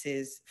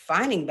practices,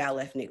 finding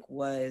ballet ethnic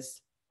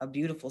was a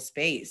beautiful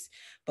space,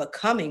 but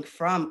coming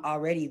from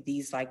already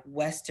these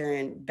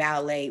Western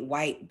ballet,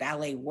 white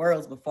ballet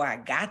worlds before I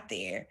got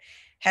there,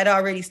 had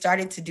already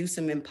started to do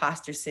some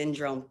imposter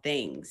syndrome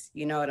things.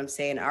 You know what I'm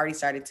saying? I already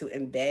started to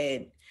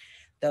embed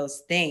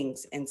those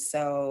things. And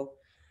so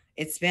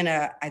it's been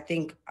I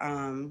think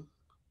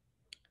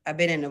I've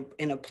been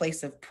in a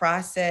place of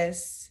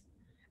process,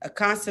 a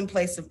constant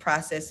place of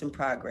process and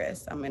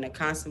progress. I'm in a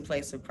constant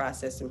place of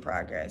process and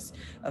progress,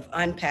 of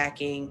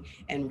unpacking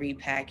and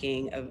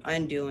repacking, of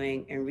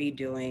undoing and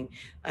redoing,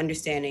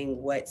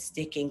 understanding what's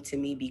sticking to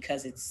me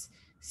because it's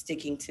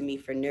sticking to me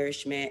for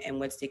nourishment, and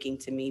what's sticking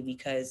to me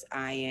because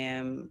I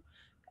am,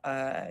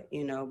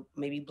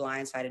 maybe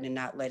blindsided and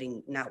not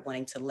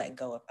wanting to let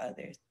go of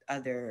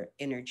other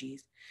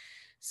energies.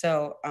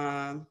 So,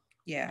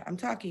 yeah, I'm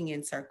talking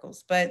in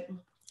circles, but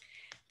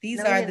these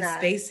No, are you're the not.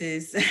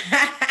 spaces.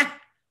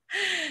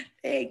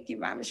 Thank you,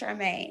 Mama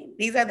Charmaine.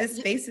 These are the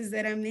spaces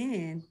that I'm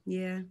in.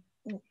 Yeah.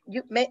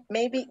 You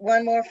maybe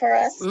one more for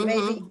us,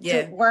 maybe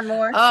Yeah. one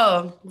more.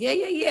 Oh,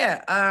 yeah.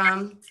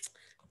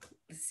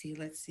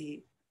 Let's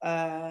see.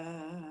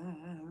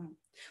 Well,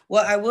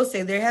 I will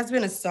say there has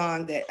been a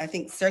song that I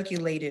think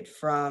circulated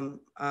from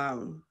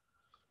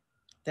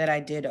that I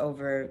did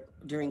over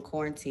during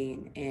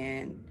quarantine,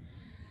 and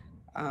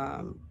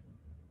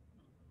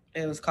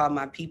it was called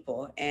My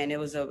People, and it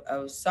was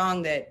a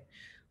song that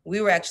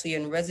we were actually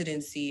in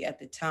residency at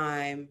the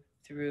time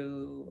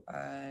through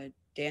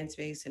Dance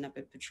Base and up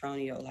at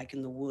Petronio, like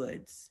in the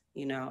woods,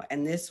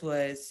 and this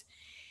was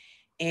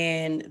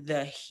in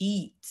the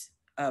heat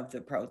of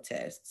the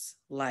protests,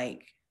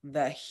 like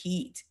the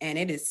heat. And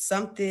it is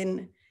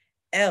something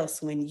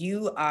else when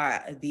you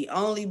are the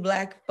only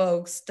Black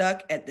folks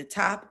stuck at the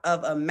top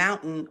of a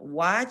mountain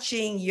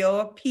watching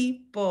your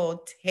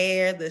people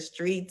tear the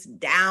streets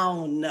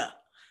down.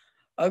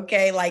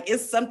 Okay, like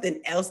it's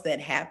something else that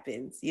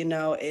happens, it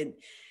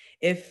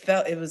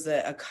was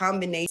a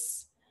combination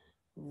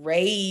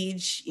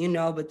rage,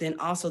 but then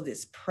also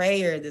this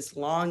prayer, this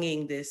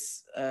longing,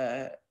 this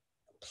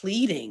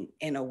pleading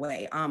in a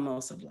way,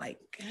 almost of like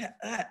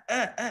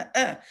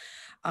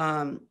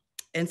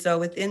and so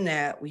within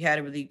that, we had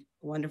a really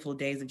wonderful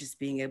days of just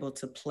being able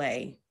to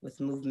play with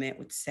movement,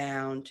 with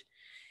sound.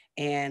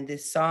 And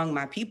this song,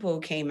 My People,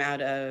 came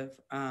out of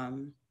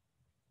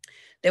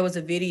there was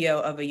a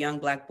video of a young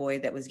Black boy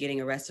that was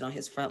getting arrested on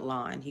his front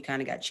lawn. He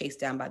kind of got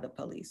chased down by the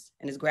police,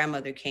 and his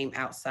grandmother came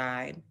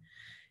outside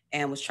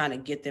and was trying to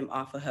get them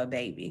off of her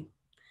baby.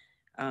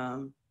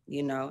 And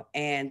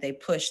they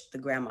pushed the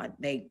grandma.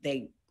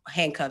 They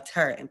handcuffed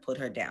her and put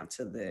her down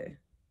to the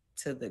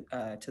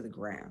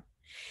ground.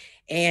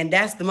 And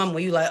that's the moment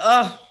where you're like,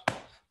 oh,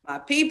 my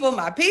people,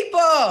 my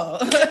people,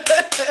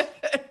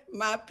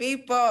 my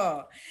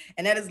people.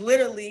 And that is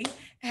literally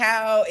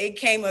how it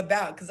came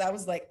about. Because I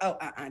was like, oh,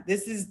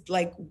 this is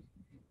like,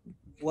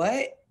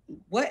 what,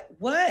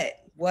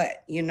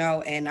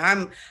 and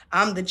I'm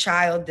the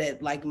child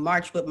that like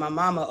marched with my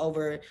mama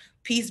over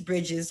peace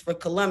bridges for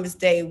Columbus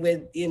Day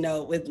with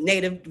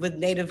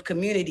native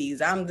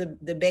communities. I'm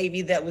the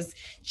baby that was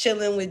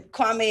chilling with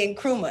Kwame and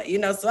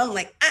Nkrumah, so I'm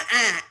like,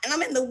 and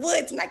I'm in the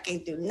woods and I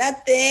can't do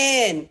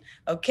nothing.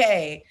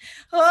 Okay.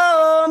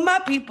 Oh, my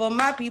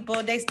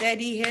people, they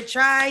steady here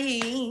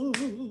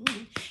trying.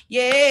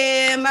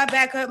 Yeah, my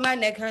back hurt, my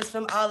neck hurts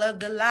from all of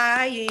the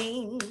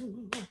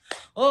lying.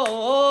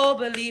 Oh,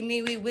 believe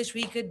me, we wish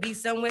we could be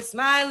somewhere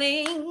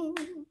smiling.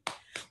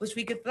 Wish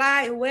we could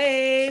fly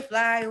away,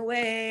 fly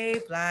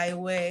away, fly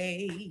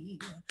away.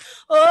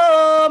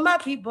 Oh, my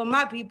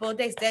people,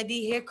 they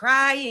steady here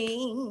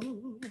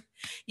crying.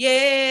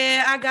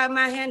 Yeah, I got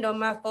my hand on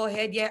my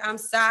forehead, yeah, I'm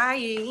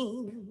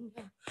sighing.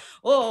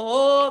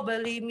 Oh,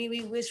 believe me,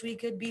 we wish we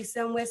could be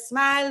somewhere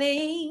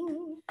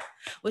smiling.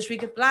 Wish we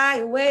could fly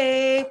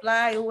away,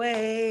 fly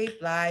away,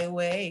 fly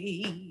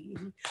away.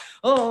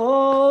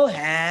 Oh,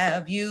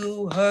 have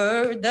you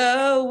heard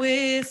the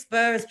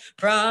whispers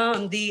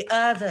from the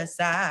other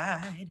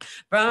side?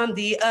 From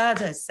the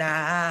other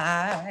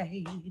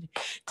side.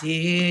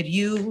 Did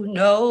you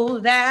know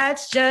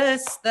that's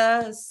just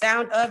the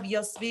sound of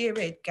your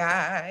spirit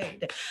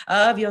guide?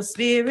 Of your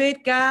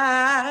spirit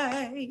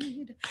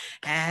guide.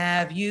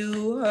 Have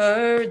you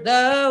heard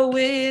the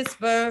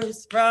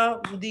whispers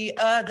from the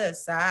other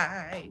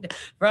side?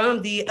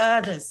 From the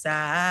other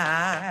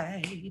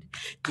side.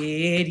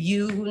 Did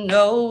you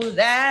know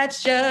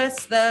that's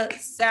just the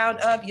sound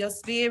of your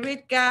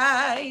spirit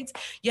guides?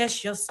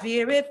 Yes, your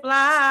spirit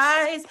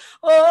flies.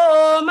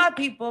 Oh, my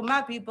people,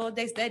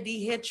 they steady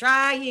here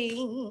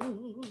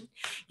trying.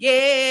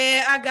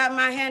 Yeah, I got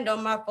my hand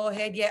on my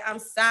forehead, yeah, I'm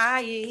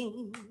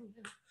sighing.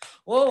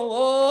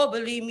 Oh,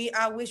 believe me,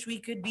 I wish we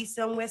could be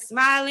somewhere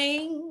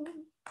smiling.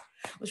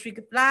 Wish we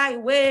could fly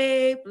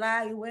away,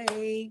 fly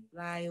away,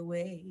 fly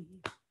away.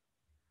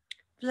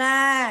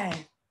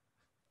 Fly.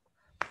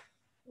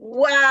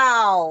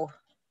 Wow.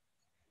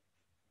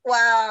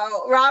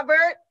 Wow.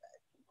 Robert,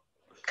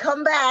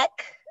 come back.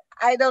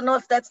 I don't know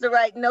if that's the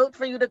right note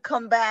for you to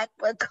come back,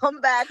 but come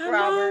back, Come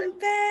Robert. on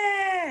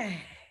back.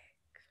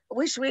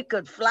 Wish we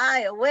could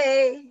fly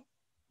away.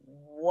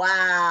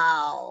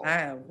 Wow.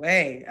 Fly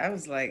away. I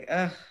was like,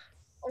 ugh.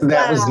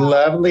 That was Wow.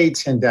 lovely,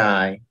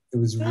 Tendai. It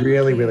was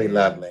really, really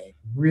lovely.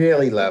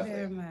 Really Thank you lovely.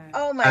 very much.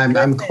 Oh my I'm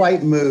goodness.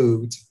 quite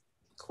moved.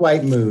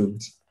 Quite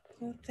moved.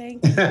 Well,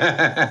 thank you.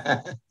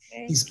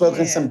 He's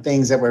spoken some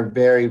things that were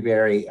very,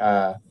 very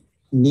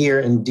near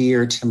and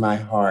dear to my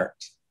heart.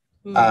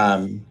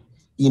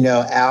 You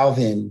know,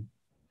 Alvin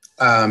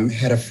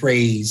had a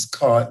phrase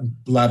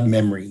called blood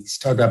memories,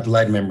 talk about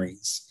blood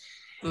memories.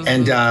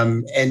 And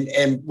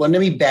well,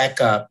 let me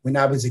back up. When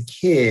I was a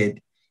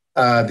kid,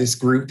 this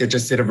group that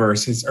just did a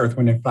verses, Earth,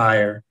 Wind, and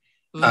Fire,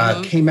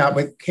 came out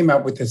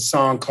with a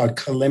song called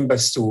Kalimba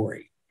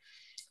Story.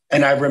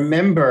 And I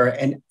remember,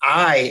 and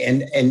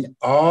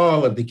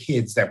all of the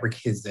kids that were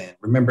kids then,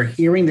 remember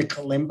hearing the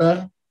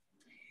kalimba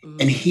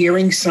and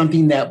hearing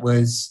something that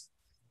was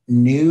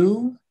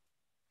new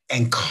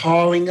and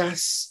calling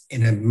us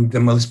in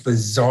the most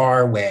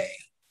bizarre way.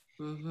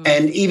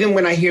 And even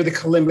when I hear the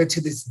kalimba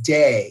to this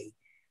day,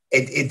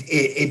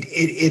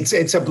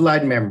 it's a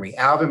blood memory.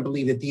 Alvin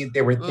believed that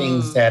there were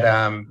things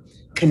that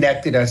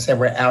connected us that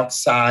were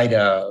outside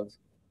of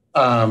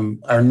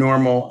our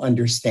normal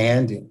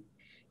understanding.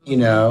 You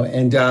know,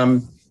 and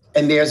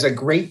there's a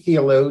great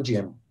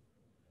theologian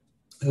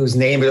whose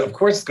name, of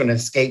course, is going to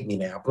escape me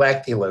now,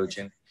 Black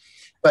theologian,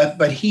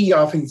 but he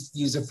often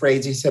used a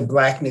phrase. He said,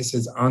 "Blackness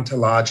is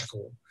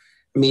ontological,"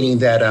 meaning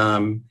that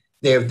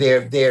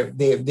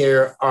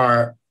there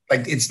are,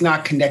 like, it's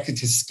not connected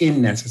to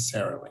skin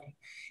necessarily.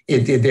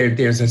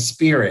 There's a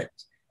spirit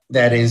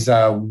that is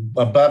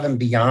above and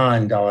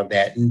beyond all of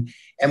that.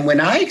 And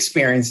when I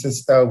experienced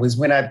this, though, was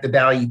when the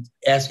Valley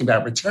asked me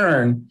about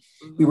return.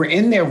 We were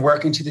in there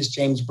working to this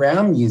James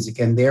Brown music,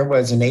 and there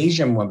was an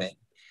Asian woman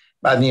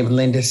by the name of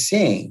Linda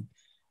Singh.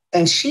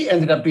 And she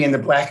ended up being the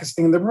blackest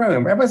thing in the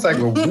room. Everyone's like,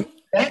 well, where did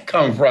that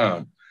come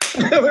from?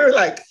 We were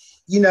like,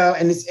 you know,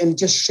 and it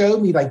just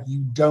showed me, like, you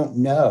don't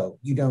know.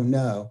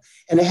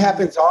 And it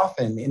happens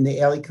often in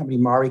the LA company.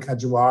 Mari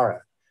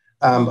Kajiwara,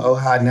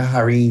 Ohad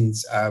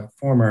Naharin's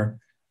former,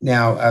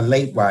 now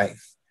late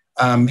wife,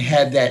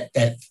 had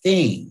that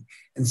thing.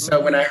 And so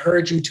when I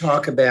heard you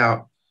talk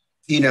about,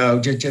 you know,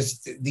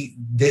 just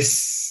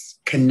this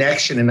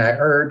connection, and I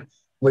heard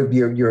with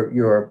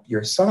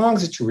your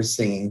songs that you were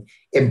singing,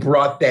 it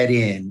brought that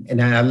in,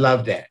 and I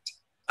love that.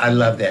 I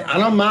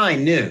don't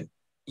mind new,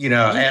 you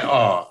know, at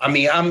all. I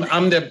mean,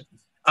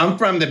 I'm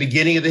from the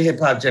beginning of the hip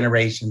hop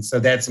generation, so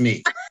that's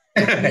me.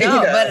 No, you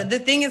know? But the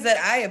thing is that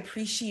I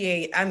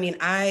appreciate. I mean,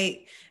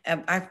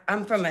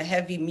 I'm from a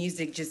heavy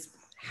music just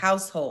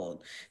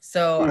household.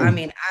 So I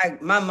mean,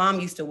 my mom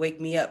used to wake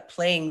me up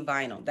playing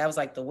vinyl. That was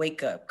like the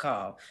wake up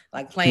call,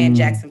 like playing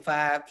Jackson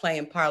 5,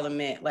 playing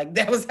Parliament. Like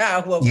that was how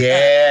I woke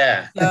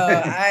up.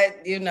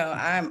 So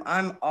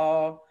I'm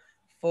all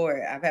for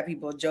it. I've had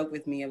people joke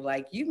with me of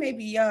like, you may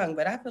be young,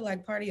 but I feel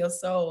like part of your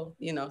soul,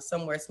 you know,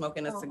 somewhere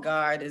smoking a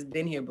cigar has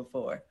been here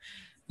before.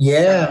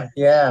 Yeah,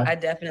 so I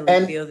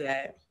definitely feel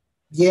that.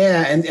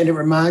 Yeah, and it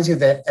reminds you of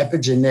that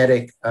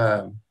epigenetic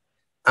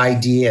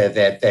idea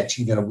that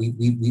you know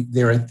we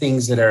there are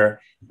things that are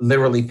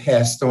literally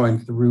passed on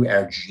through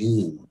our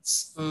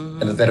genes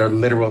that are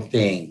literal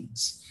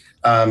things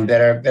that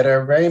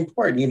are very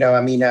important. You know,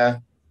 I mean,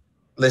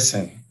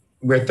 listen,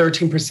 we're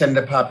 13% of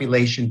the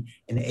population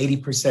and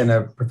 80%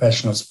 of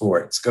professional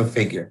sports. Go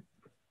figure.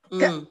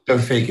 Go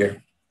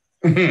figure.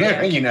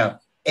 You know,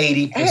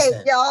 80%.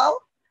 Hey, y'all,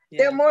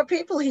 there are more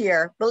people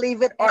here.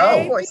 Believe it or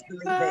of course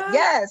believe it.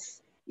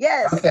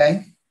 Yes.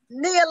 Okay.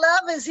 Nia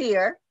Love is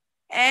here.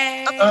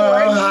 Hey.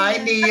 Oh, hi,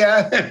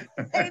 Nia.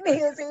 Hey,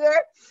 Nia's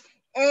here.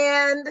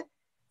 And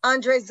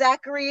Andre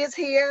Zachary is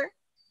here.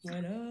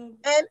 And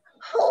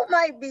who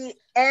might be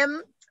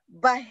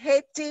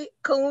Baheti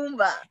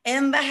Kuumba?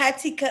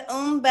 Baheti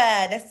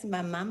Kuumba. That's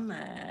my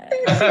mama.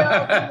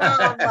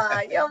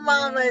 Your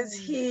mama is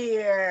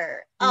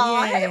here.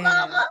 Oh, hey,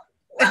 mama.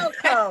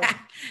 Welcome.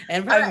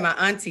 And probably my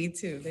auntie,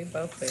 too. They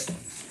both there.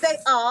 Hey,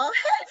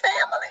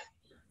 family.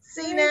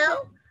 See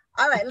now?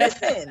 All right,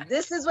 listen,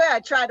 this is where I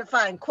try to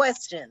find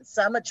questions.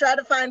 So I'm going to try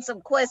to find some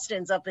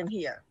questions up in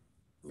here.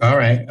 All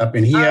right, up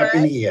in here.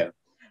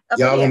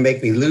 Y'all going to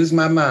make me lose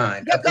my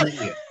mind. Up in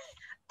here.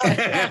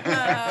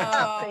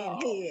 Up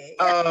in here.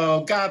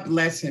 Oh, God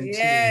bless him,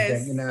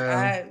 yes, too. You know.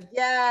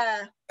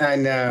 I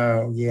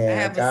know. Yeah. I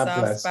have God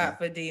a soft spot him.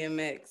 for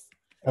DMX.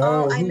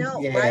 Oh, I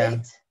know,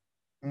 right?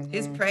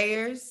 His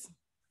prayers.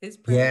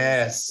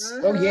 Yes.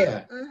 Oh,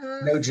 yeah.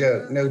 No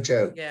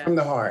joke. Yeah. From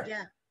the heart.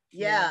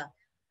 Yeah.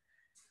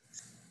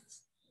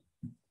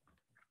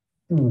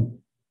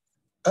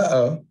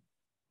 Uh-oh.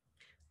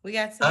 We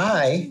got some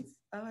questions.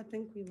 I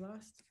think we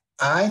lost.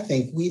 I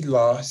think we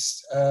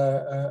lost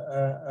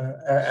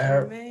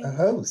our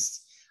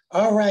host.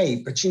 All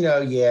right. But, you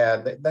know,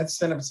 let's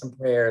send him some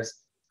prayers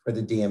for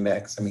the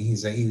DMX. I mean,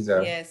 he's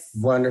a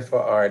wonderful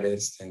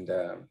artist and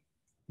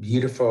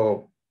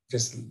beautiful,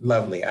 just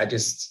lovely. I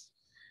just,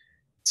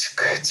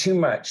 too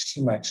much,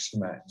 you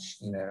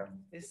know.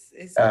 It's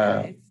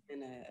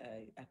been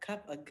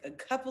a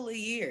couple of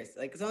years.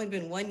 Like, it's only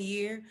been 1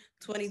 year,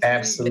 2020.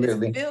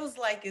 Absolutely. But it feels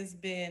like it's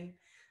been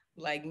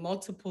like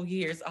multiple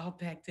years all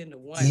packed into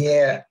one.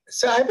 Yeah.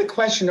 So I have a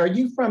question. Were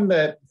you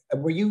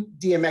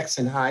DMX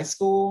in high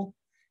school?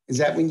 Is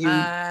that when you?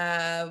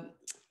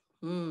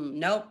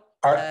 Nope.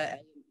 Are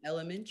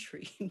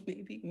Elementary,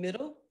 maybe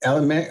middle.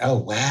 element? Oh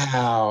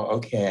wow.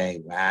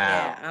 Okay.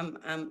 Yeah, Wow.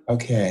 I'm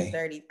Okay.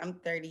 30. I'm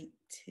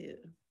 32.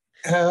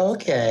 Oh,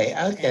 okay.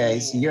 Okay.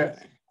 So you're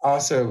Yeah.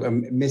 also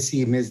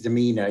Missy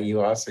Misdemeanor.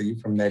 You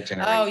from that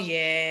Oh generation.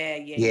 yeah,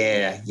 yeah, yeah, yeah.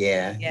 Yeah.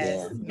 Yeah.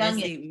 Yes, Yeah.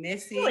 Young and you were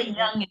Missy.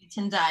 young and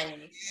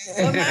Tendayi.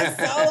 But my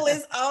soul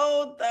is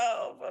old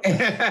though.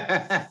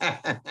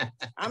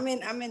 I'm in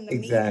the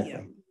Exactly.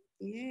 medium.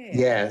 Yeah.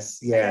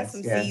 Yes. I got Yes.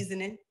 some Yes.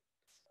 seasoning.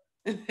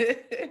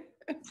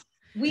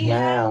 We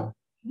have Wow.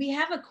 we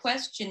have a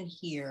question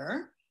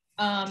here,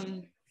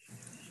 and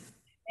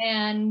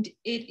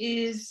it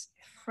is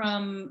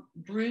from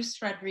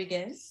Bruce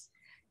Rodriguez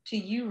to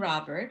you,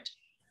 Robert.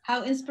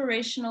 How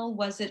inspirational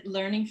was it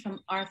learning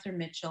from Arthur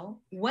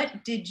Mitchell?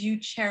 What did you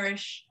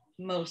cherish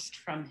most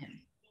from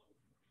him?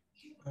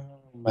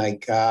 Oh my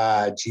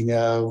God.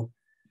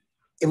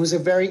 It was a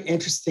very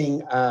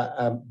interesting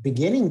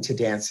beginning to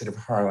Dance of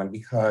Harlem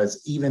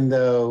because even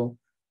though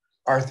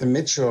Arthur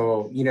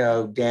Mitchell,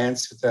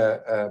 danced with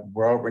a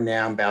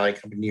world-renowned ballet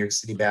company, New York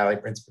City Ballet,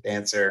 principal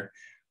dancer,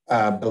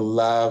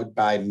 beloved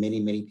by many,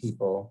 many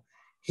people.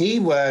 He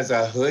was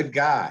a hood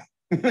guy.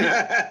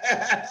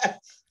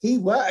 He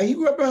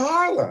grew up in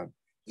Harlem,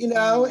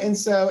 and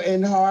so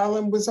and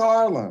Harlem was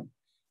Harlem,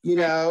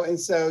 and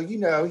so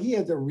he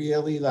had to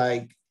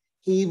really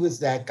he was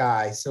that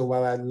guy. So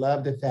while I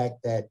love the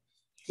fact that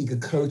he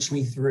could coach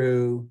me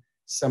through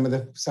some of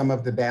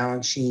the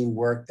balancing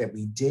work that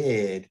we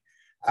did,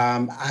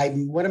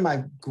 one of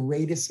my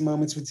greatest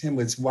moments with him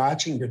was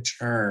watching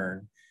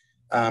Return,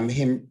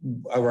 him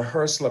a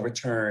rehearsal of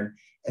Return,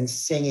 and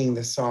singing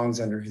the songs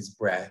under his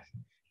breath.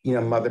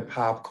 Mother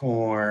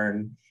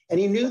Popcorn, and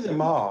he knew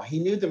them all. He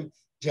knew them.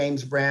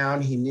 James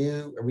Brown. He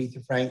knew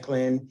Aretha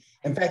Franklin.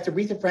 In fact,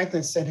 Aretha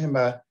Franklin sent him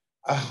a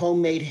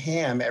homemade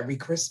ham every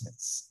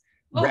Christmas,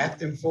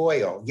 wrapped in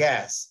foil.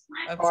 Yes,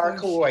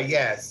 parkour.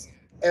 Yes,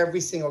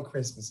 every single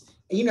Christmas.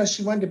 And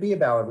she wanted to be a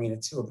ballerina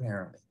too,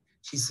 apparently.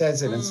 She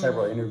says it in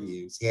several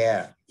interviews.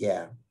 Yeah,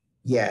 yeah,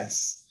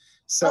 yes.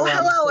 So,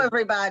 hello,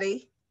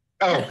 everybody.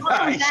 Oh,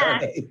 hi,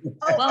 Charmaine.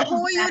 Oh,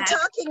 who are you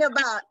talking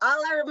about?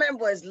 All I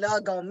remember is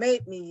 "Love Gonna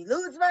Make Me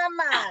Lose My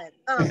Mind."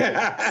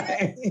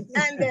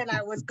 And then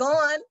I was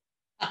gone.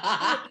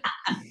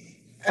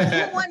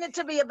 Who wanted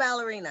to be a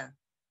ballerina?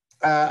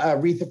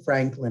 Aretha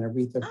Franklin.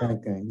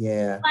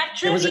 Yeah. Black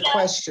There was a trivia.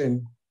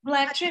 question.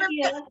 Black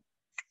trivia.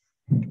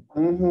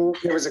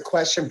 There was a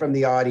question from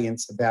the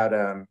audience about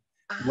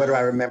what do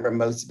I remember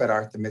most about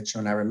Arthur Mitchell,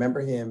 and I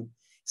remember him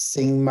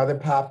singing Mother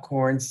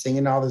Popcorn,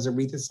 singing all those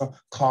Aretha songs.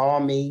 Call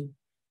Me.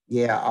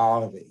 Yeah,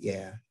 all of it.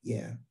 Yeah,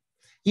 yeah.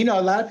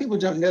 A lot of people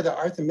don't know that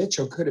Arthur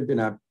Mitchell could have been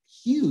a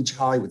huge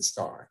Hollywood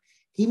star.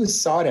 He was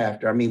sought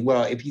after. I mean,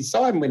 well, if you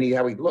saw him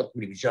how he looked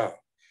when he was young,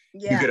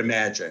 you could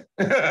imagine,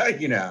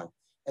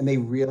 And they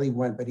really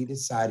went, but he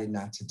decided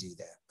not to do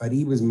that. But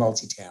he was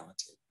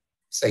multi-talented.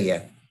 So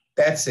yeah,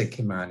 that's it,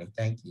 Kimani.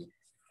 Thank you.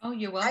 Oh,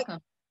 you're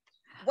welcome.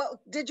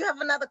 Well, did you have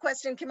another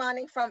question,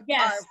 Kimani, from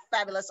our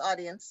fabulous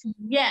audience?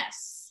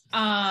 Yes.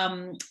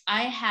 I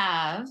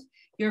have,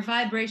 your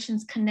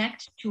vibrations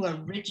connect to a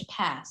rich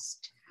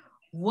past.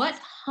 What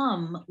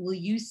hum will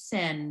you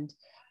send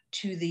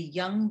to the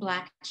young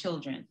Black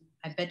children?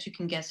 I bet you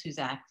can guess who's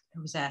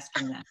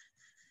asking that.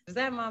 Is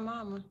that my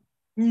mama?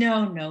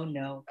 No.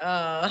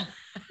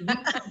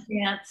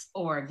 Dance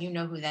org. You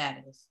know who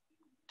that is.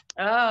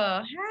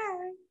 Oh,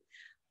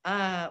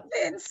 hi.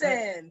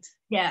 Vincent.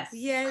 Yes.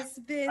 Yes,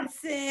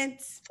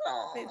 Vincent.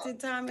 Aww.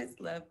 Vincent Thomas.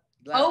 Love.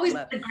 Always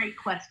the great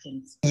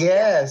questions.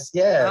 Yes.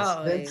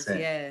 Always, Vincent.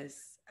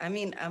 yes. I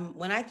mean,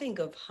 when I think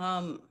of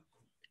hum,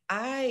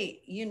 I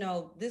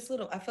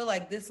feel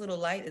like this little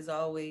light is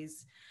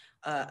always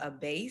a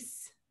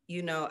base.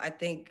 I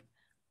think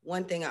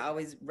one thing I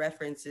always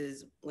reference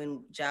is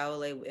when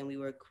Jowle and we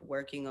were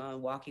working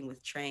on Walking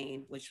with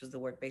Train, which was the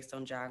work based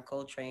on John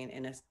Coltrane,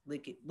 and us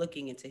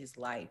looking into his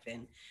life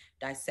and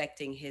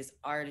dissecting his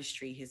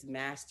artistry, his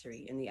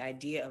mastery, and the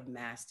idea of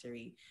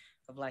mastery.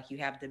 Of you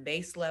have the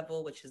base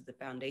level, which is the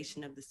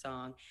foundation of the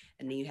song,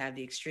 and then you have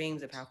the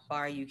extremes of how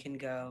far you can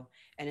go,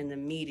 and in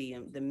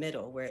the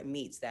middle where it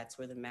meets, that's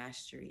where the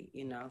mastery,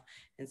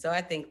 And so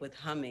I think with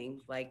humming,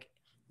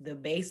 the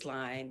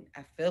baseline,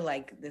 I feel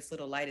like This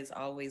Little Light is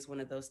always one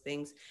of those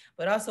things,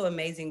 but also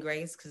Amazing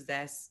Grace, because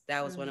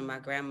that was one of my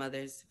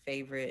grandmother's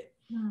favorite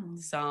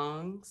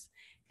songs,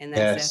 and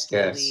that's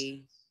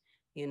definitely,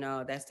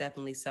 that's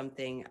definitely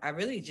something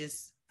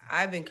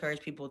I've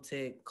encouraged people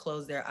to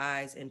close their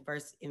eyes and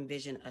first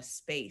envision a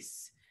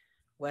space,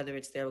 whether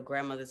it's their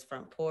grandmother's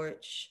front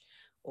porch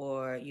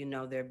or,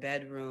 their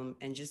bedroom,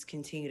 and just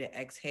continue to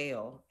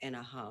exhale in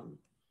a hum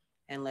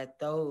and let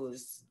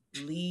those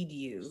lead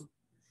you.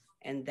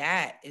 And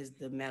that is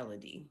the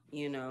melody,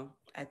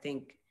 I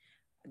think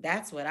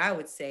that's what I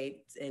would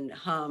say, and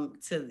hum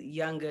to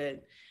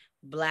younger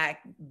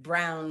Black,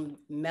 brown,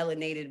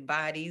 melanated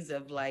bodies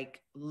of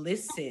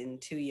listen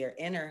to your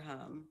inner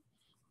hum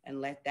and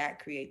let that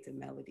create the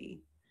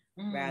melody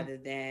rather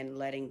than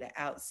letting the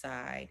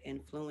outside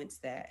influence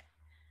that.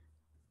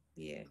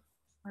 Yeah.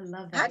 I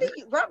love How that. do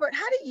you, Robert,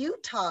 how do you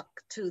talk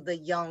to the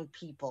young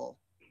people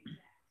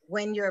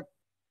when you're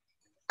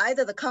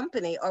either the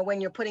company or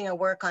when you're putting a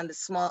work on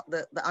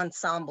the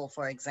ensemble,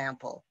 for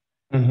example?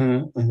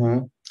 Mm-hmm,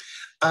 mm-hmm.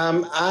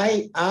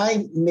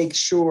 I make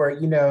sure,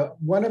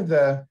 one of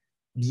the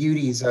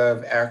beauties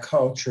of our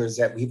culture is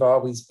that we've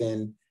always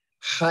been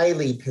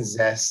highly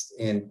possessed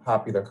in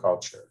popular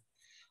culture.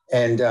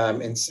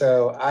 And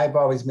so I've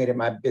always made it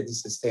my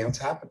business to stay on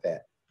top of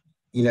that,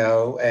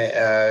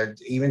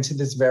 even to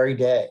this very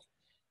day,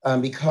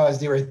 because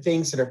there are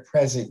things that are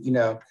present.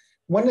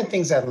 One of the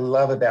things I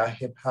love about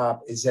hip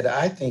hop is that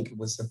I think it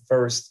was the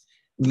first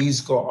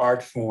musical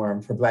art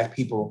form for Black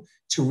people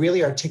to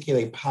really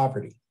articulate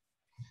poverty.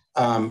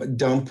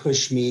 Don't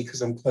push me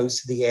because I'm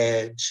close to the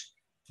edge.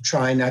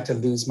 Trying not to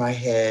lose my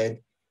head.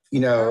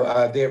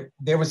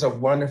 There was a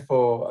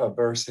wonderful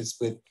verses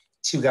with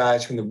two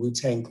guys from the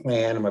Wu-Tang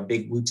Clan. I'm a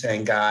big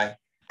Wu-Tang guy.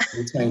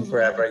 Wu-Tang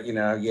forever.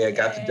 Yeah,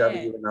 got the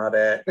W and all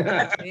that.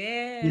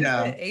 Yeah, you it's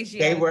know, the they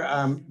Asiatic.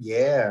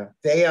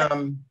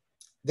 were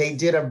they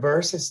did a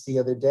versus the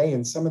other day,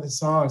 and some of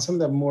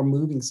the more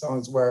moving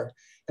songs were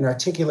an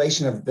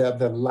articulation of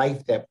the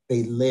life that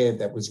they lived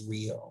that was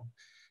real.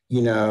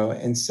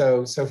 And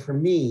so for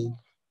me,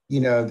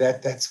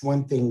 that's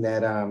one thing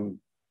that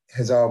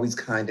has always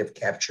kind of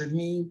captured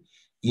me,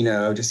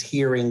 just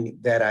hearing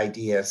that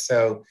idea.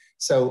 So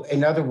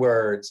in other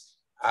words,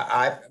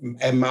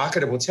 and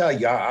Makata will tell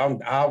you,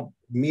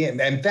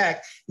 in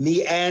fact,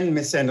 me and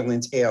Miss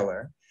Endelyn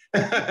Taylor,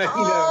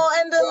 Oh,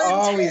 and we're the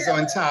always Taylor.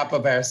 on top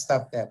of our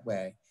stuff that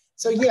way.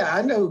 So yeah,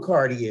 I know who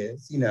Cardi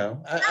is, I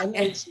know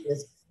who she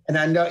is. And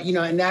I know,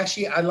 and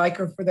actually I like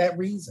her for that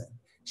reason.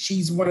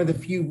 She's one of the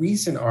few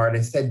recent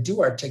artists that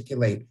do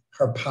articulate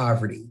her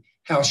poverty,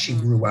 how she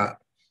grew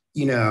up,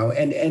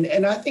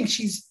 and I think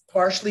she's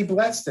partially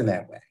blessed in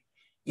that way,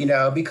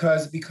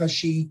 because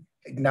she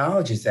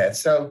acknowledges that.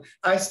 So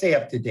I stay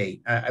up to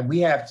date.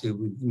 We have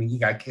to. I mean, you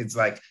got kids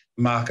like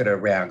Makata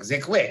around because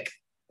they're quick.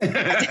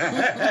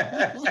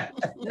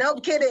 No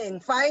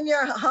kidding. Find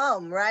your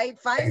hum, right?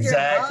 Find your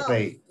hum.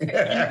 Exactly.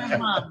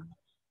 Mom.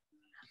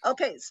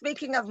 Okay,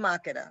 speaking of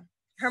Makata,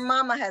 her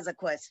mama has a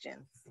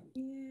question.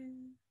 Yeah.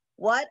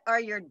 What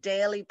are your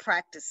daily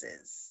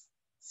practices,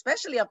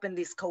 especially up in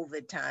these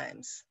COVID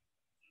times?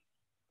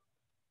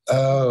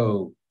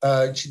 Oh,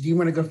 do you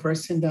want to go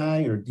first,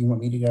 Tendai, or do you want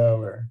me to go?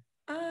 Or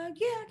Yeah,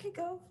 I could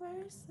go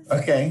first.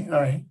 okay, all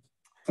right.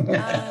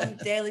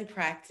 Daily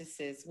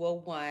practices. Well,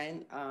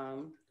 one,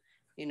 I'm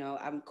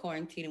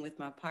quarantining with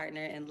my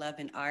partner in love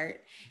and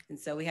art. And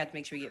so we have to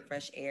make sure we get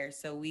fresh air.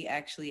 So we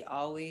actually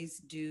always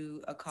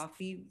do a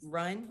coffee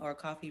run or a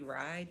coffee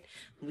ride.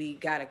 We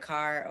got a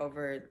car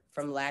over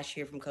from last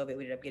year from COVID.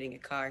 We ended up getting a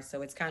car.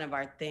 So it's kind of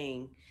our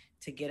thing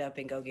to get up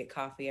and go get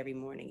coffee every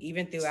morning.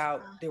 Even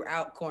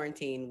throughout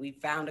quarantine, we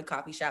found a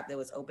coffee shop that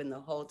was open the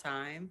whole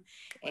time.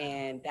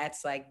 And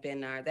that's like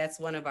that's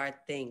one of our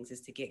things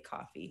is to get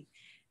coffee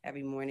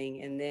every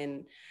morning. And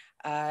then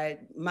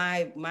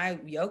my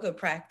yoga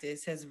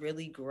practice has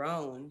really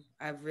grown.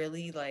 I've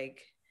really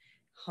like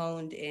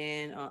honed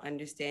in on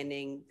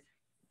understanding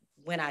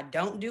when I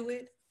don't do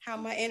it, how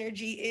my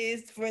energy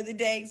is for the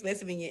day,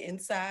 especially when you're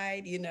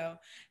inside.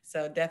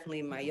 So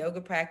definitely my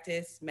yoga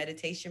practice,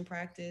 meditation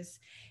practice,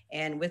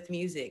 and with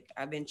music,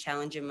 I've been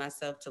challenging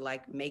myself to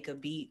like make a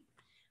beat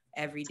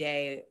every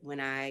day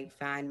when I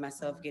find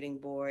myself getting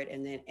bored,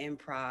 and then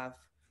improv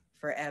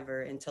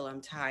forever until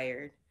I'm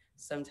tired.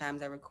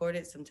 Sometimes I record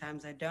it,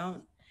 sometimes I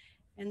don't,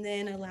 and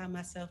then allow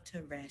myself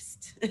to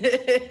rest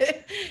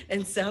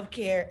and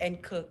self-care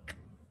and cook.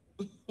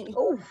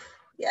 Oh,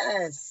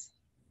 yes.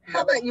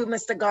 How about you,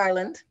 Mr.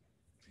 Garland?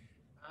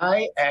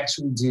 I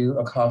actually do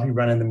a coffee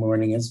run in the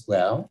morning as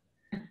well.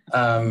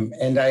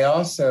 And I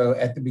also,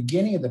 at the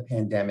beginning of the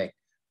pandemic,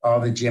 all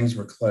the gyms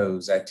were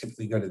closed. I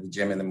typically go to the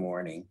gym in the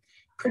morning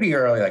pretty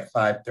early, like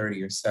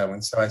 5:30 or so.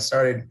 And so I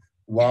started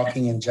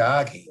walking and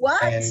jogging.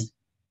 What? And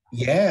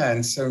yeah,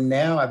 and so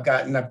now I've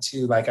gotten up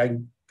to like, I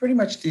pretty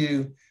much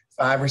do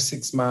 5 or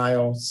 6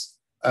 miles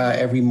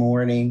every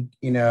morning,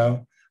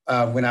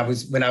 when I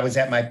was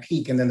at my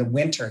peak, and then the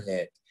winter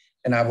hit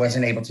and I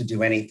wasn't able to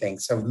do anything.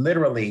 So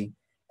literally,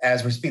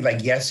 as we're speaking,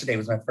 like yesterday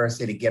was my first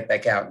day to get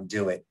back out and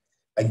do it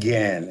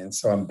again. And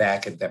so I'm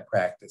back at that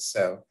practice.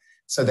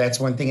 So that's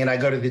one thing. And I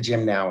go to the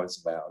gym now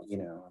as well.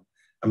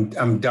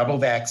 I'm double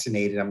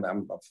vaccinated.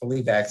 I'm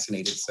fully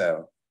vaccinated.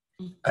 So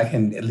I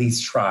can at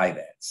least try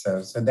that.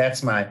 So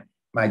that's my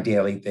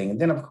daily thing.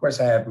 And then of course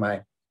I have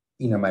my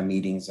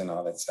meetings and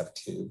all that stuff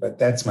too, but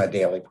that's my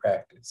daily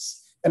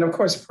practice. And of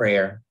course,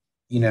 prayer,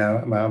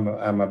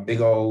 I'm a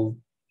big old,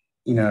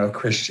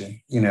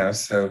 Christian,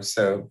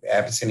 so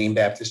Abyssinian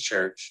Baptist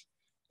Church,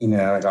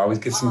 I'd always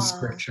get some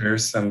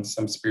scriptures, some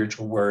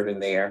spiritual word in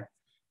there,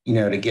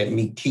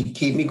 to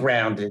keep me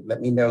grounded,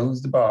 let me know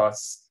who's the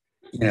boss,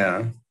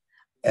 and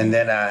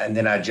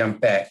then I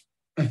jump back.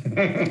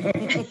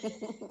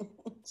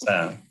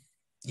 So,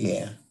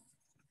 yeah.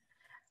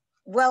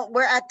 Well,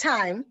 we're at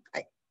time.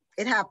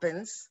 It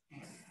happens.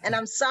 And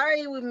I'm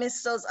sorry we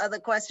missed those other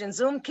questions.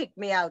 Zoom kicked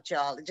me out,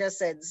 y'all. It just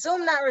said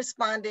Zoom not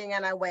responding,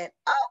 and I went,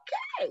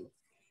 okay.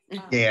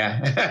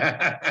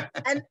 Yeah.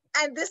 And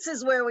this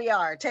is where we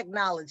are,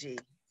 technology.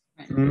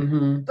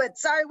 Mm-hmm. But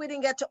sorry we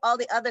didn't get to all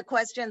the other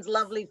questions,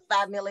 lovely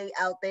family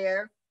out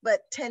there.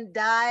 But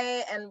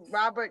Tendayi and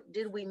Robert,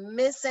 did we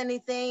miss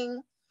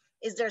anything?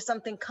 Is there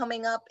something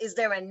coming up? Is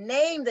there a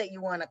name that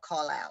you want to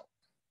call out?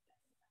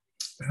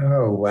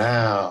 Oh,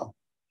 wow.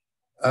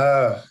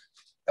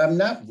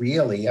 Not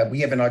really. We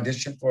have an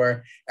audition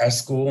for our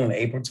school on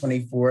April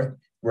 24th.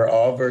 We're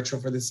all virtual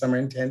for the summer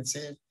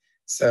intensive.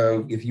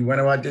 So if you want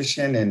to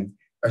audition and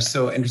are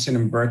still interested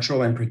in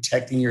virtual and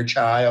protecting your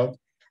child,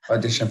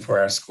 audition for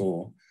our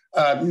school.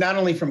 Not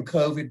only from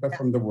COVID, but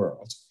from the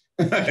world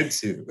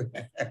too.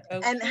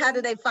 And how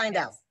do they find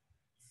out?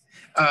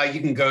 You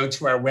can go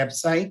to our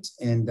website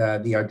and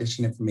the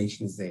audition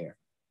information is there.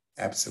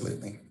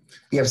 Absolutely.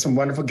 We have some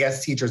wonderful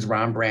guest teachers.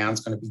 Ron Brown's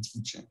going to be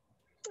teaching.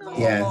 Aww.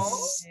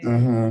 Yes.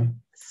 Mm-hmm.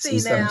 See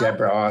some now. stuff,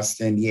 Deborah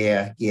Austin.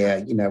 Yeah.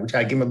 You know, we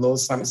try to give them a little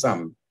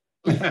something.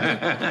 Okay,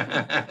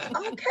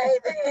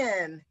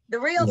 then. The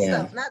real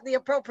stuff, not the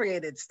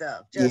appropriated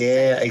stuff. Just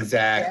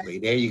exactly.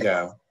 There you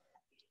go.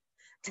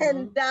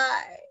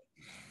 Tendayi.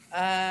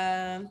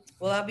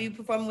 Well, I'll be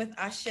performing with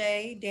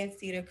Ashe Dance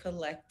Theater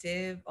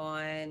Collective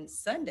on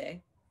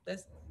Sunday.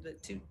 That's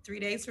 3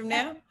 days from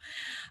now.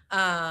 So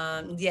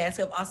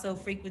I've also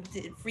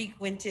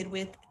frequented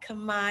with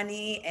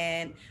Kamani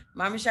and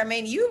Mama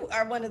Charmaine. You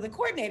are one of the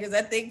coordinators,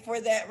 I think, for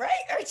that, right?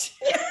 Aren't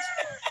you?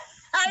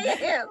 I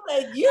am.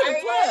 Like you the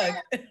plug.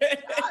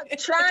 I'm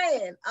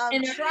trying.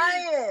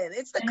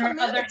 It's the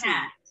community. Other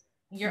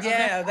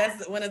hat.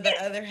 That's one of the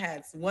other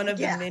hats. One of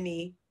the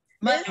many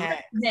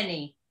hats.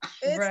 Many.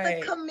 It's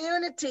the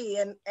community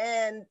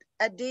and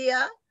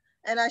Adia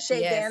and Ashe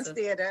Dance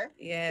Theater.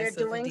 They're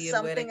doing Adia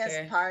something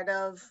Whitaker. as part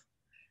of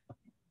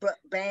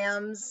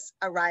BAM's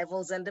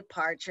Arrivals and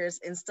Departures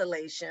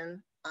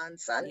installation on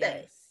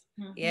Sunday.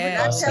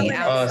 Yeah, we're not telling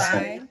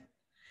outside.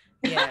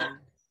 Yeah.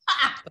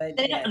 But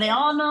they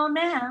all know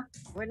now.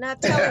 We're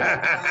not telling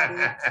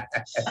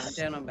anybody.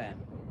 Gentlemen.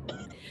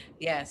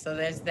 Yeah, so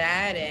there's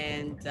that,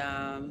 and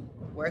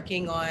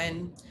working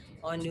on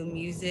new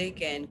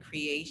music and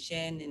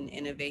creation and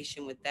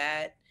innovation with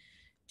that,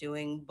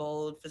 doing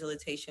bold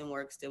facilitation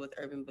work still with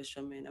Urban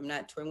Bushwomen. I'm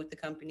not touring with the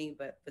company,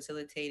 but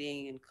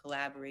facilitating and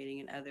collaborating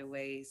in other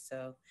ways.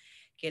 So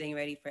getting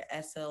ready for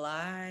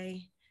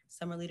SLI,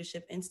 Summer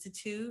Leadership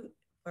Institute,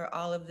 for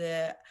all of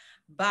the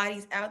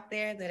bodies out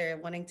there that are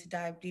wanting to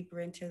dive deeper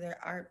into their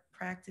art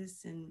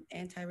practice and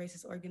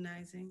anti-racist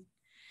organizing.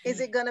 Is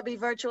it going to be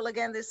virtual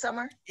again this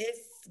summer?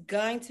 It's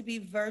going to be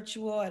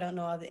virtual. I don't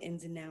know all the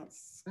ins and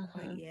outs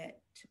quite yet,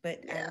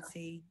 but I would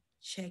say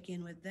check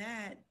in with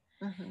that.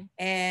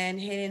 And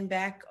hitting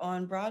back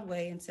on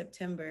Broadway in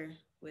September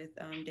with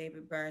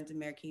David Byrne's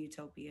American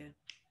Utopia.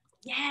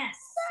 Yes.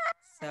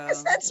 So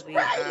we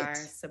are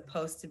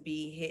supposed to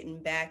be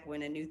hitting back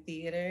in a new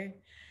theater.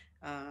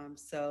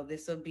 So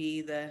this will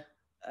be a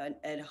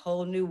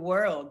whole new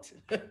world.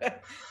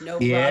 No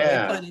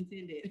Broadway pun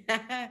intended.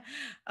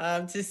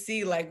 To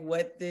see like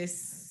what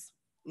this,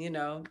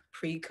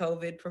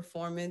 pre-COVID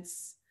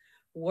performance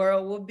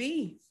world will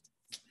be.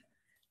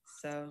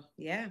 So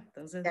yeah,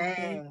 those are the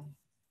things.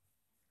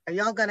 Are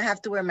y'all gonna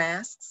have to wear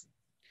masks?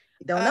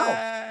 You don't know.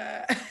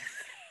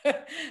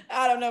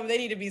 I don't know. They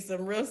need to be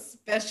some real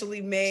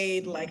specially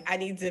made. Like I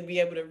need to be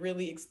able to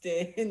really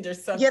extend or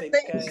something.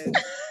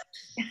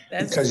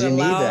 Because you need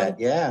that.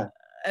 Yeah.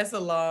 That's a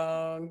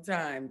long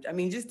time. I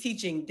mean, just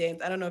teaching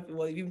dance. I don't know if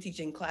you've been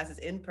teaching classes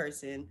in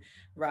person,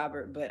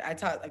 Robert, but I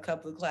taught a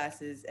couple of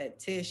classes at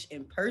Tisch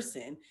in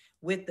person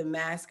with the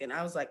mask, and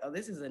I was like, oh,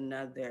 this is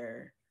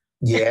another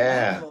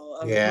level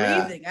of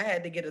breathing. I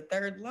had to get a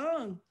third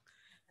lung.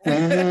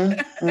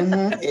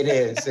 It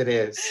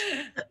is.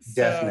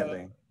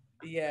 Definitely.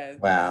 Yeah.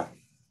 Wow.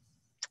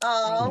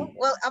 Oh,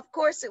 well, of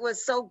course, it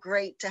was so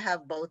great to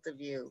have both of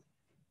you.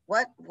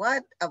 What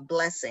a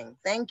blessing.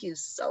 Thank you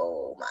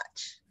so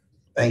much.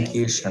 Thank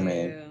you,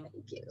 Charmaine.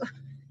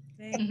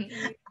 Thank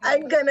you.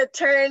 I'm going to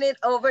turn it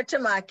over to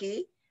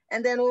Maki,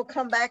 and then we'll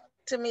come back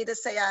to me to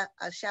say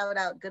a shout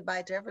out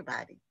goodbye to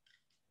everybody.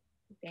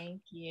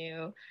 Thank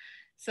you.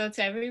 So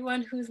to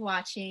everyone who's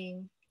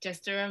watching,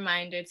 just a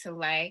reminder to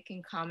like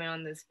and comment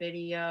on this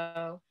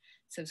video,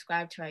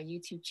 subscribe to our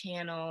YouTube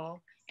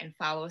channel, and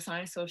follow us on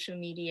our social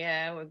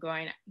media. We're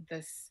growing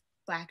this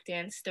Black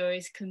Dance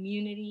Stories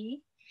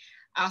community.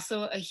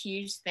 Also, a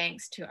huge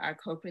thanks to our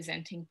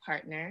co-presenting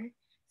partner,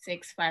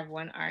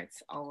 651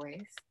 Arts,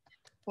 always,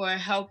 for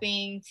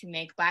helping to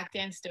make Black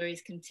Dance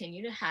Stories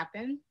continue to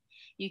happen.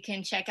 You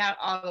can check out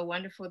all the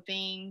wonderful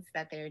things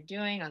that they're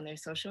doing on their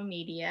social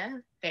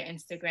media. Their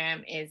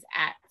Instagram is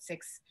at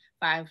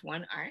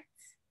 651 Arts.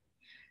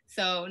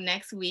 So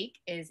next week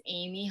is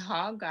Amy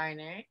Hall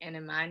Garner and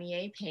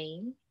Imani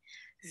Payne.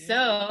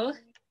 So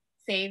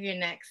save your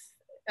next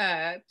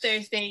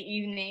Thursday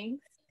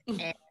evenings,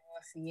 and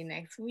I'll see you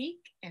next week.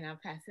 And I'll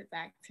pass it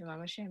back to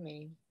Mama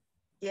Charmaine.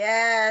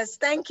 Yes,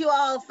 thank you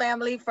all,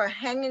 family, for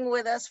hanging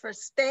with us, for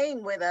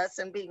staying with us,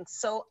 and being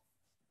so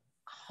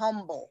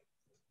humble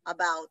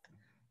about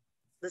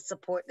the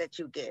support that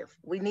you give.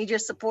 We need your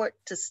support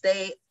to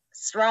stay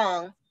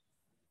strong.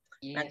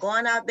 Now Yes. go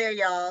on out there,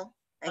 y'all,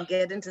 and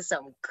get into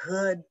some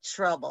good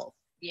trouble.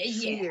 Yeah,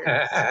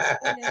 Cheers.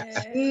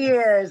 Yes.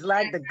 Cheers,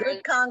 like the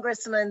good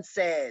congressman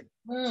said.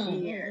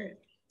 Mm. Cheers.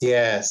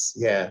 Yes,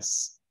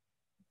 yes.